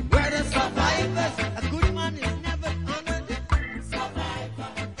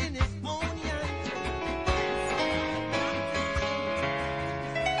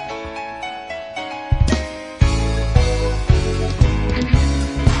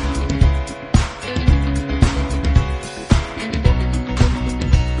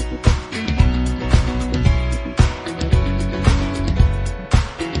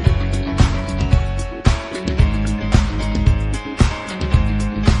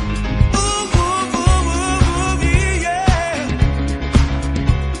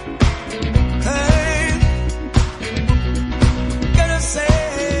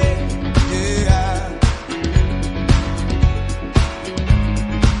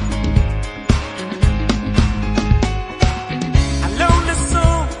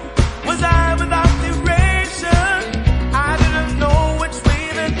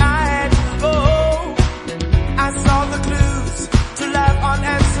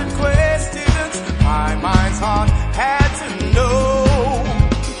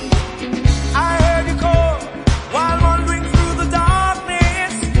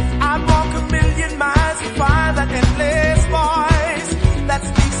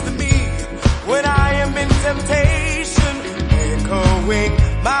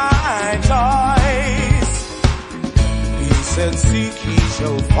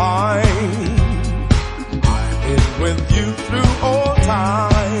 shall find I've been with you through all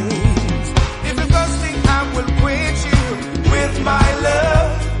times. If you're thirsty, I will quench you with my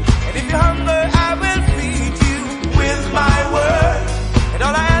love. And if you're hungry, I will feed you with my word. And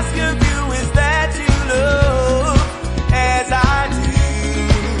all I ask of you is that you love as I do.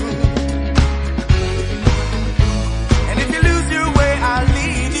 And if you lose your way, I'll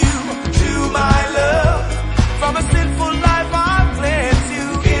lead you to my love. From a sinful life, I'll cleanse you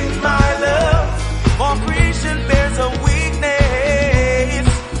in my love. For creation bears a weakness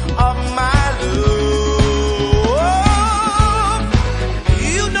of my love.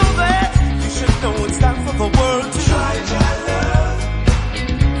 You know that you should know it's time for the world to try your love.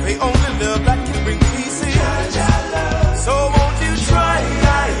 The only love that can bring peace in. So won't you try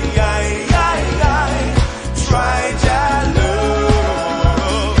your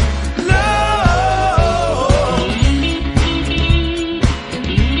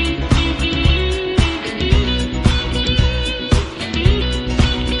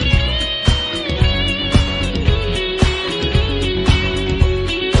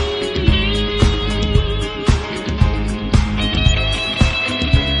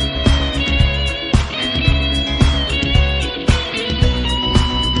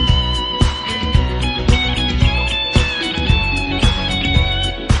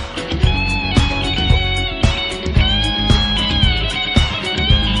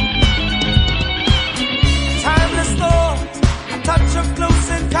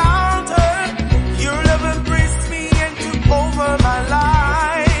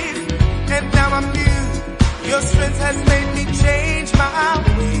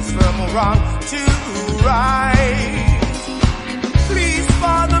wrong to right. Please,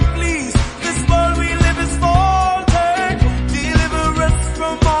 Father, please, this world we live is faltered. Deliver us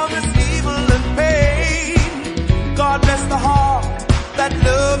from all this evil and pain. God bless the heart that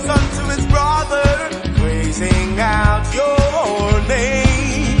loves unto his brother, praising out your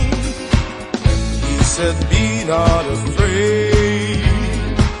name. He said, be not afraid.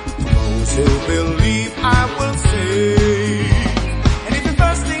 Those who believe, I will save.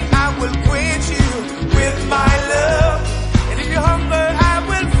 Will quench you with my love. And if you're hungry, I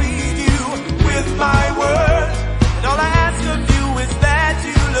will feed you with my word. And all I ask of you is that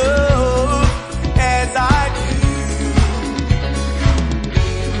you love as I do.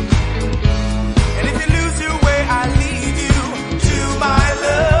 And if you lose your way, I lead you to my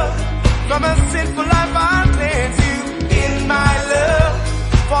love. From a sinful life, I'll cleanse you in my love.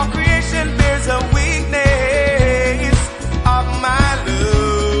 For creation bears a weakness of my love.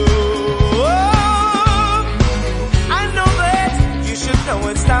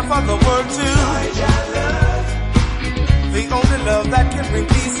 It's time for the world to the only love that can bring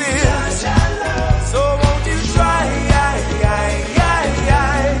peace is. So won't you try that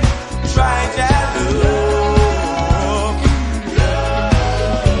love.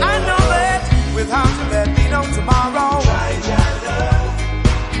 I know that without you there'd be no tomorrow.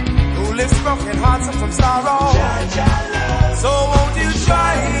 Who lives broken hearts and from sorrow. So won't you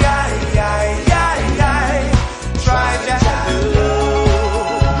try that love.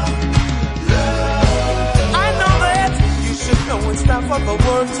 It's time for the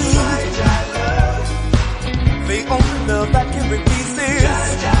world to the only love that can bring peace is.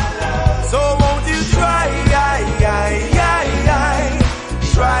 So won't you try that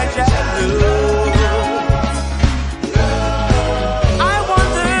love. I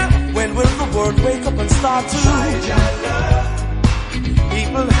wonder when will the world wake up and start to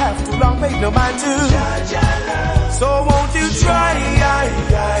people have too long paid no mind to. So won't you try that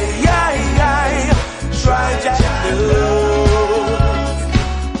love.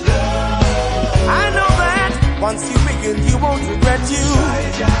 Once you begin, you won't regret you.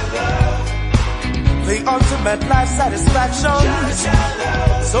 The ultimate life satisfaction.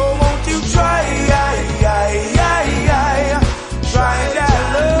 So won't you try that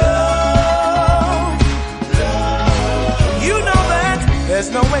love. You know that there's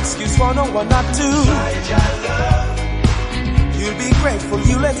no excuse for no one not to. You'll be grateful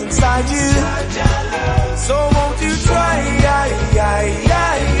you let inside you. So won't you try that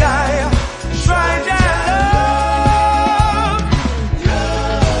love.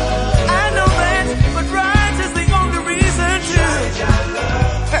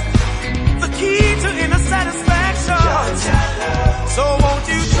 So won't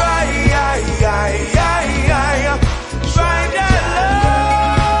you try that love.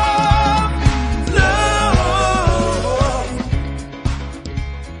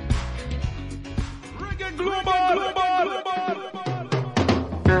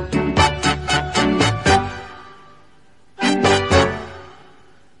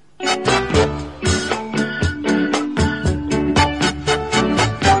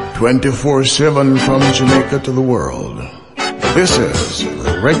 24/7 from Jamaica to the world. This is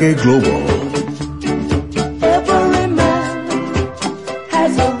Reggae Global.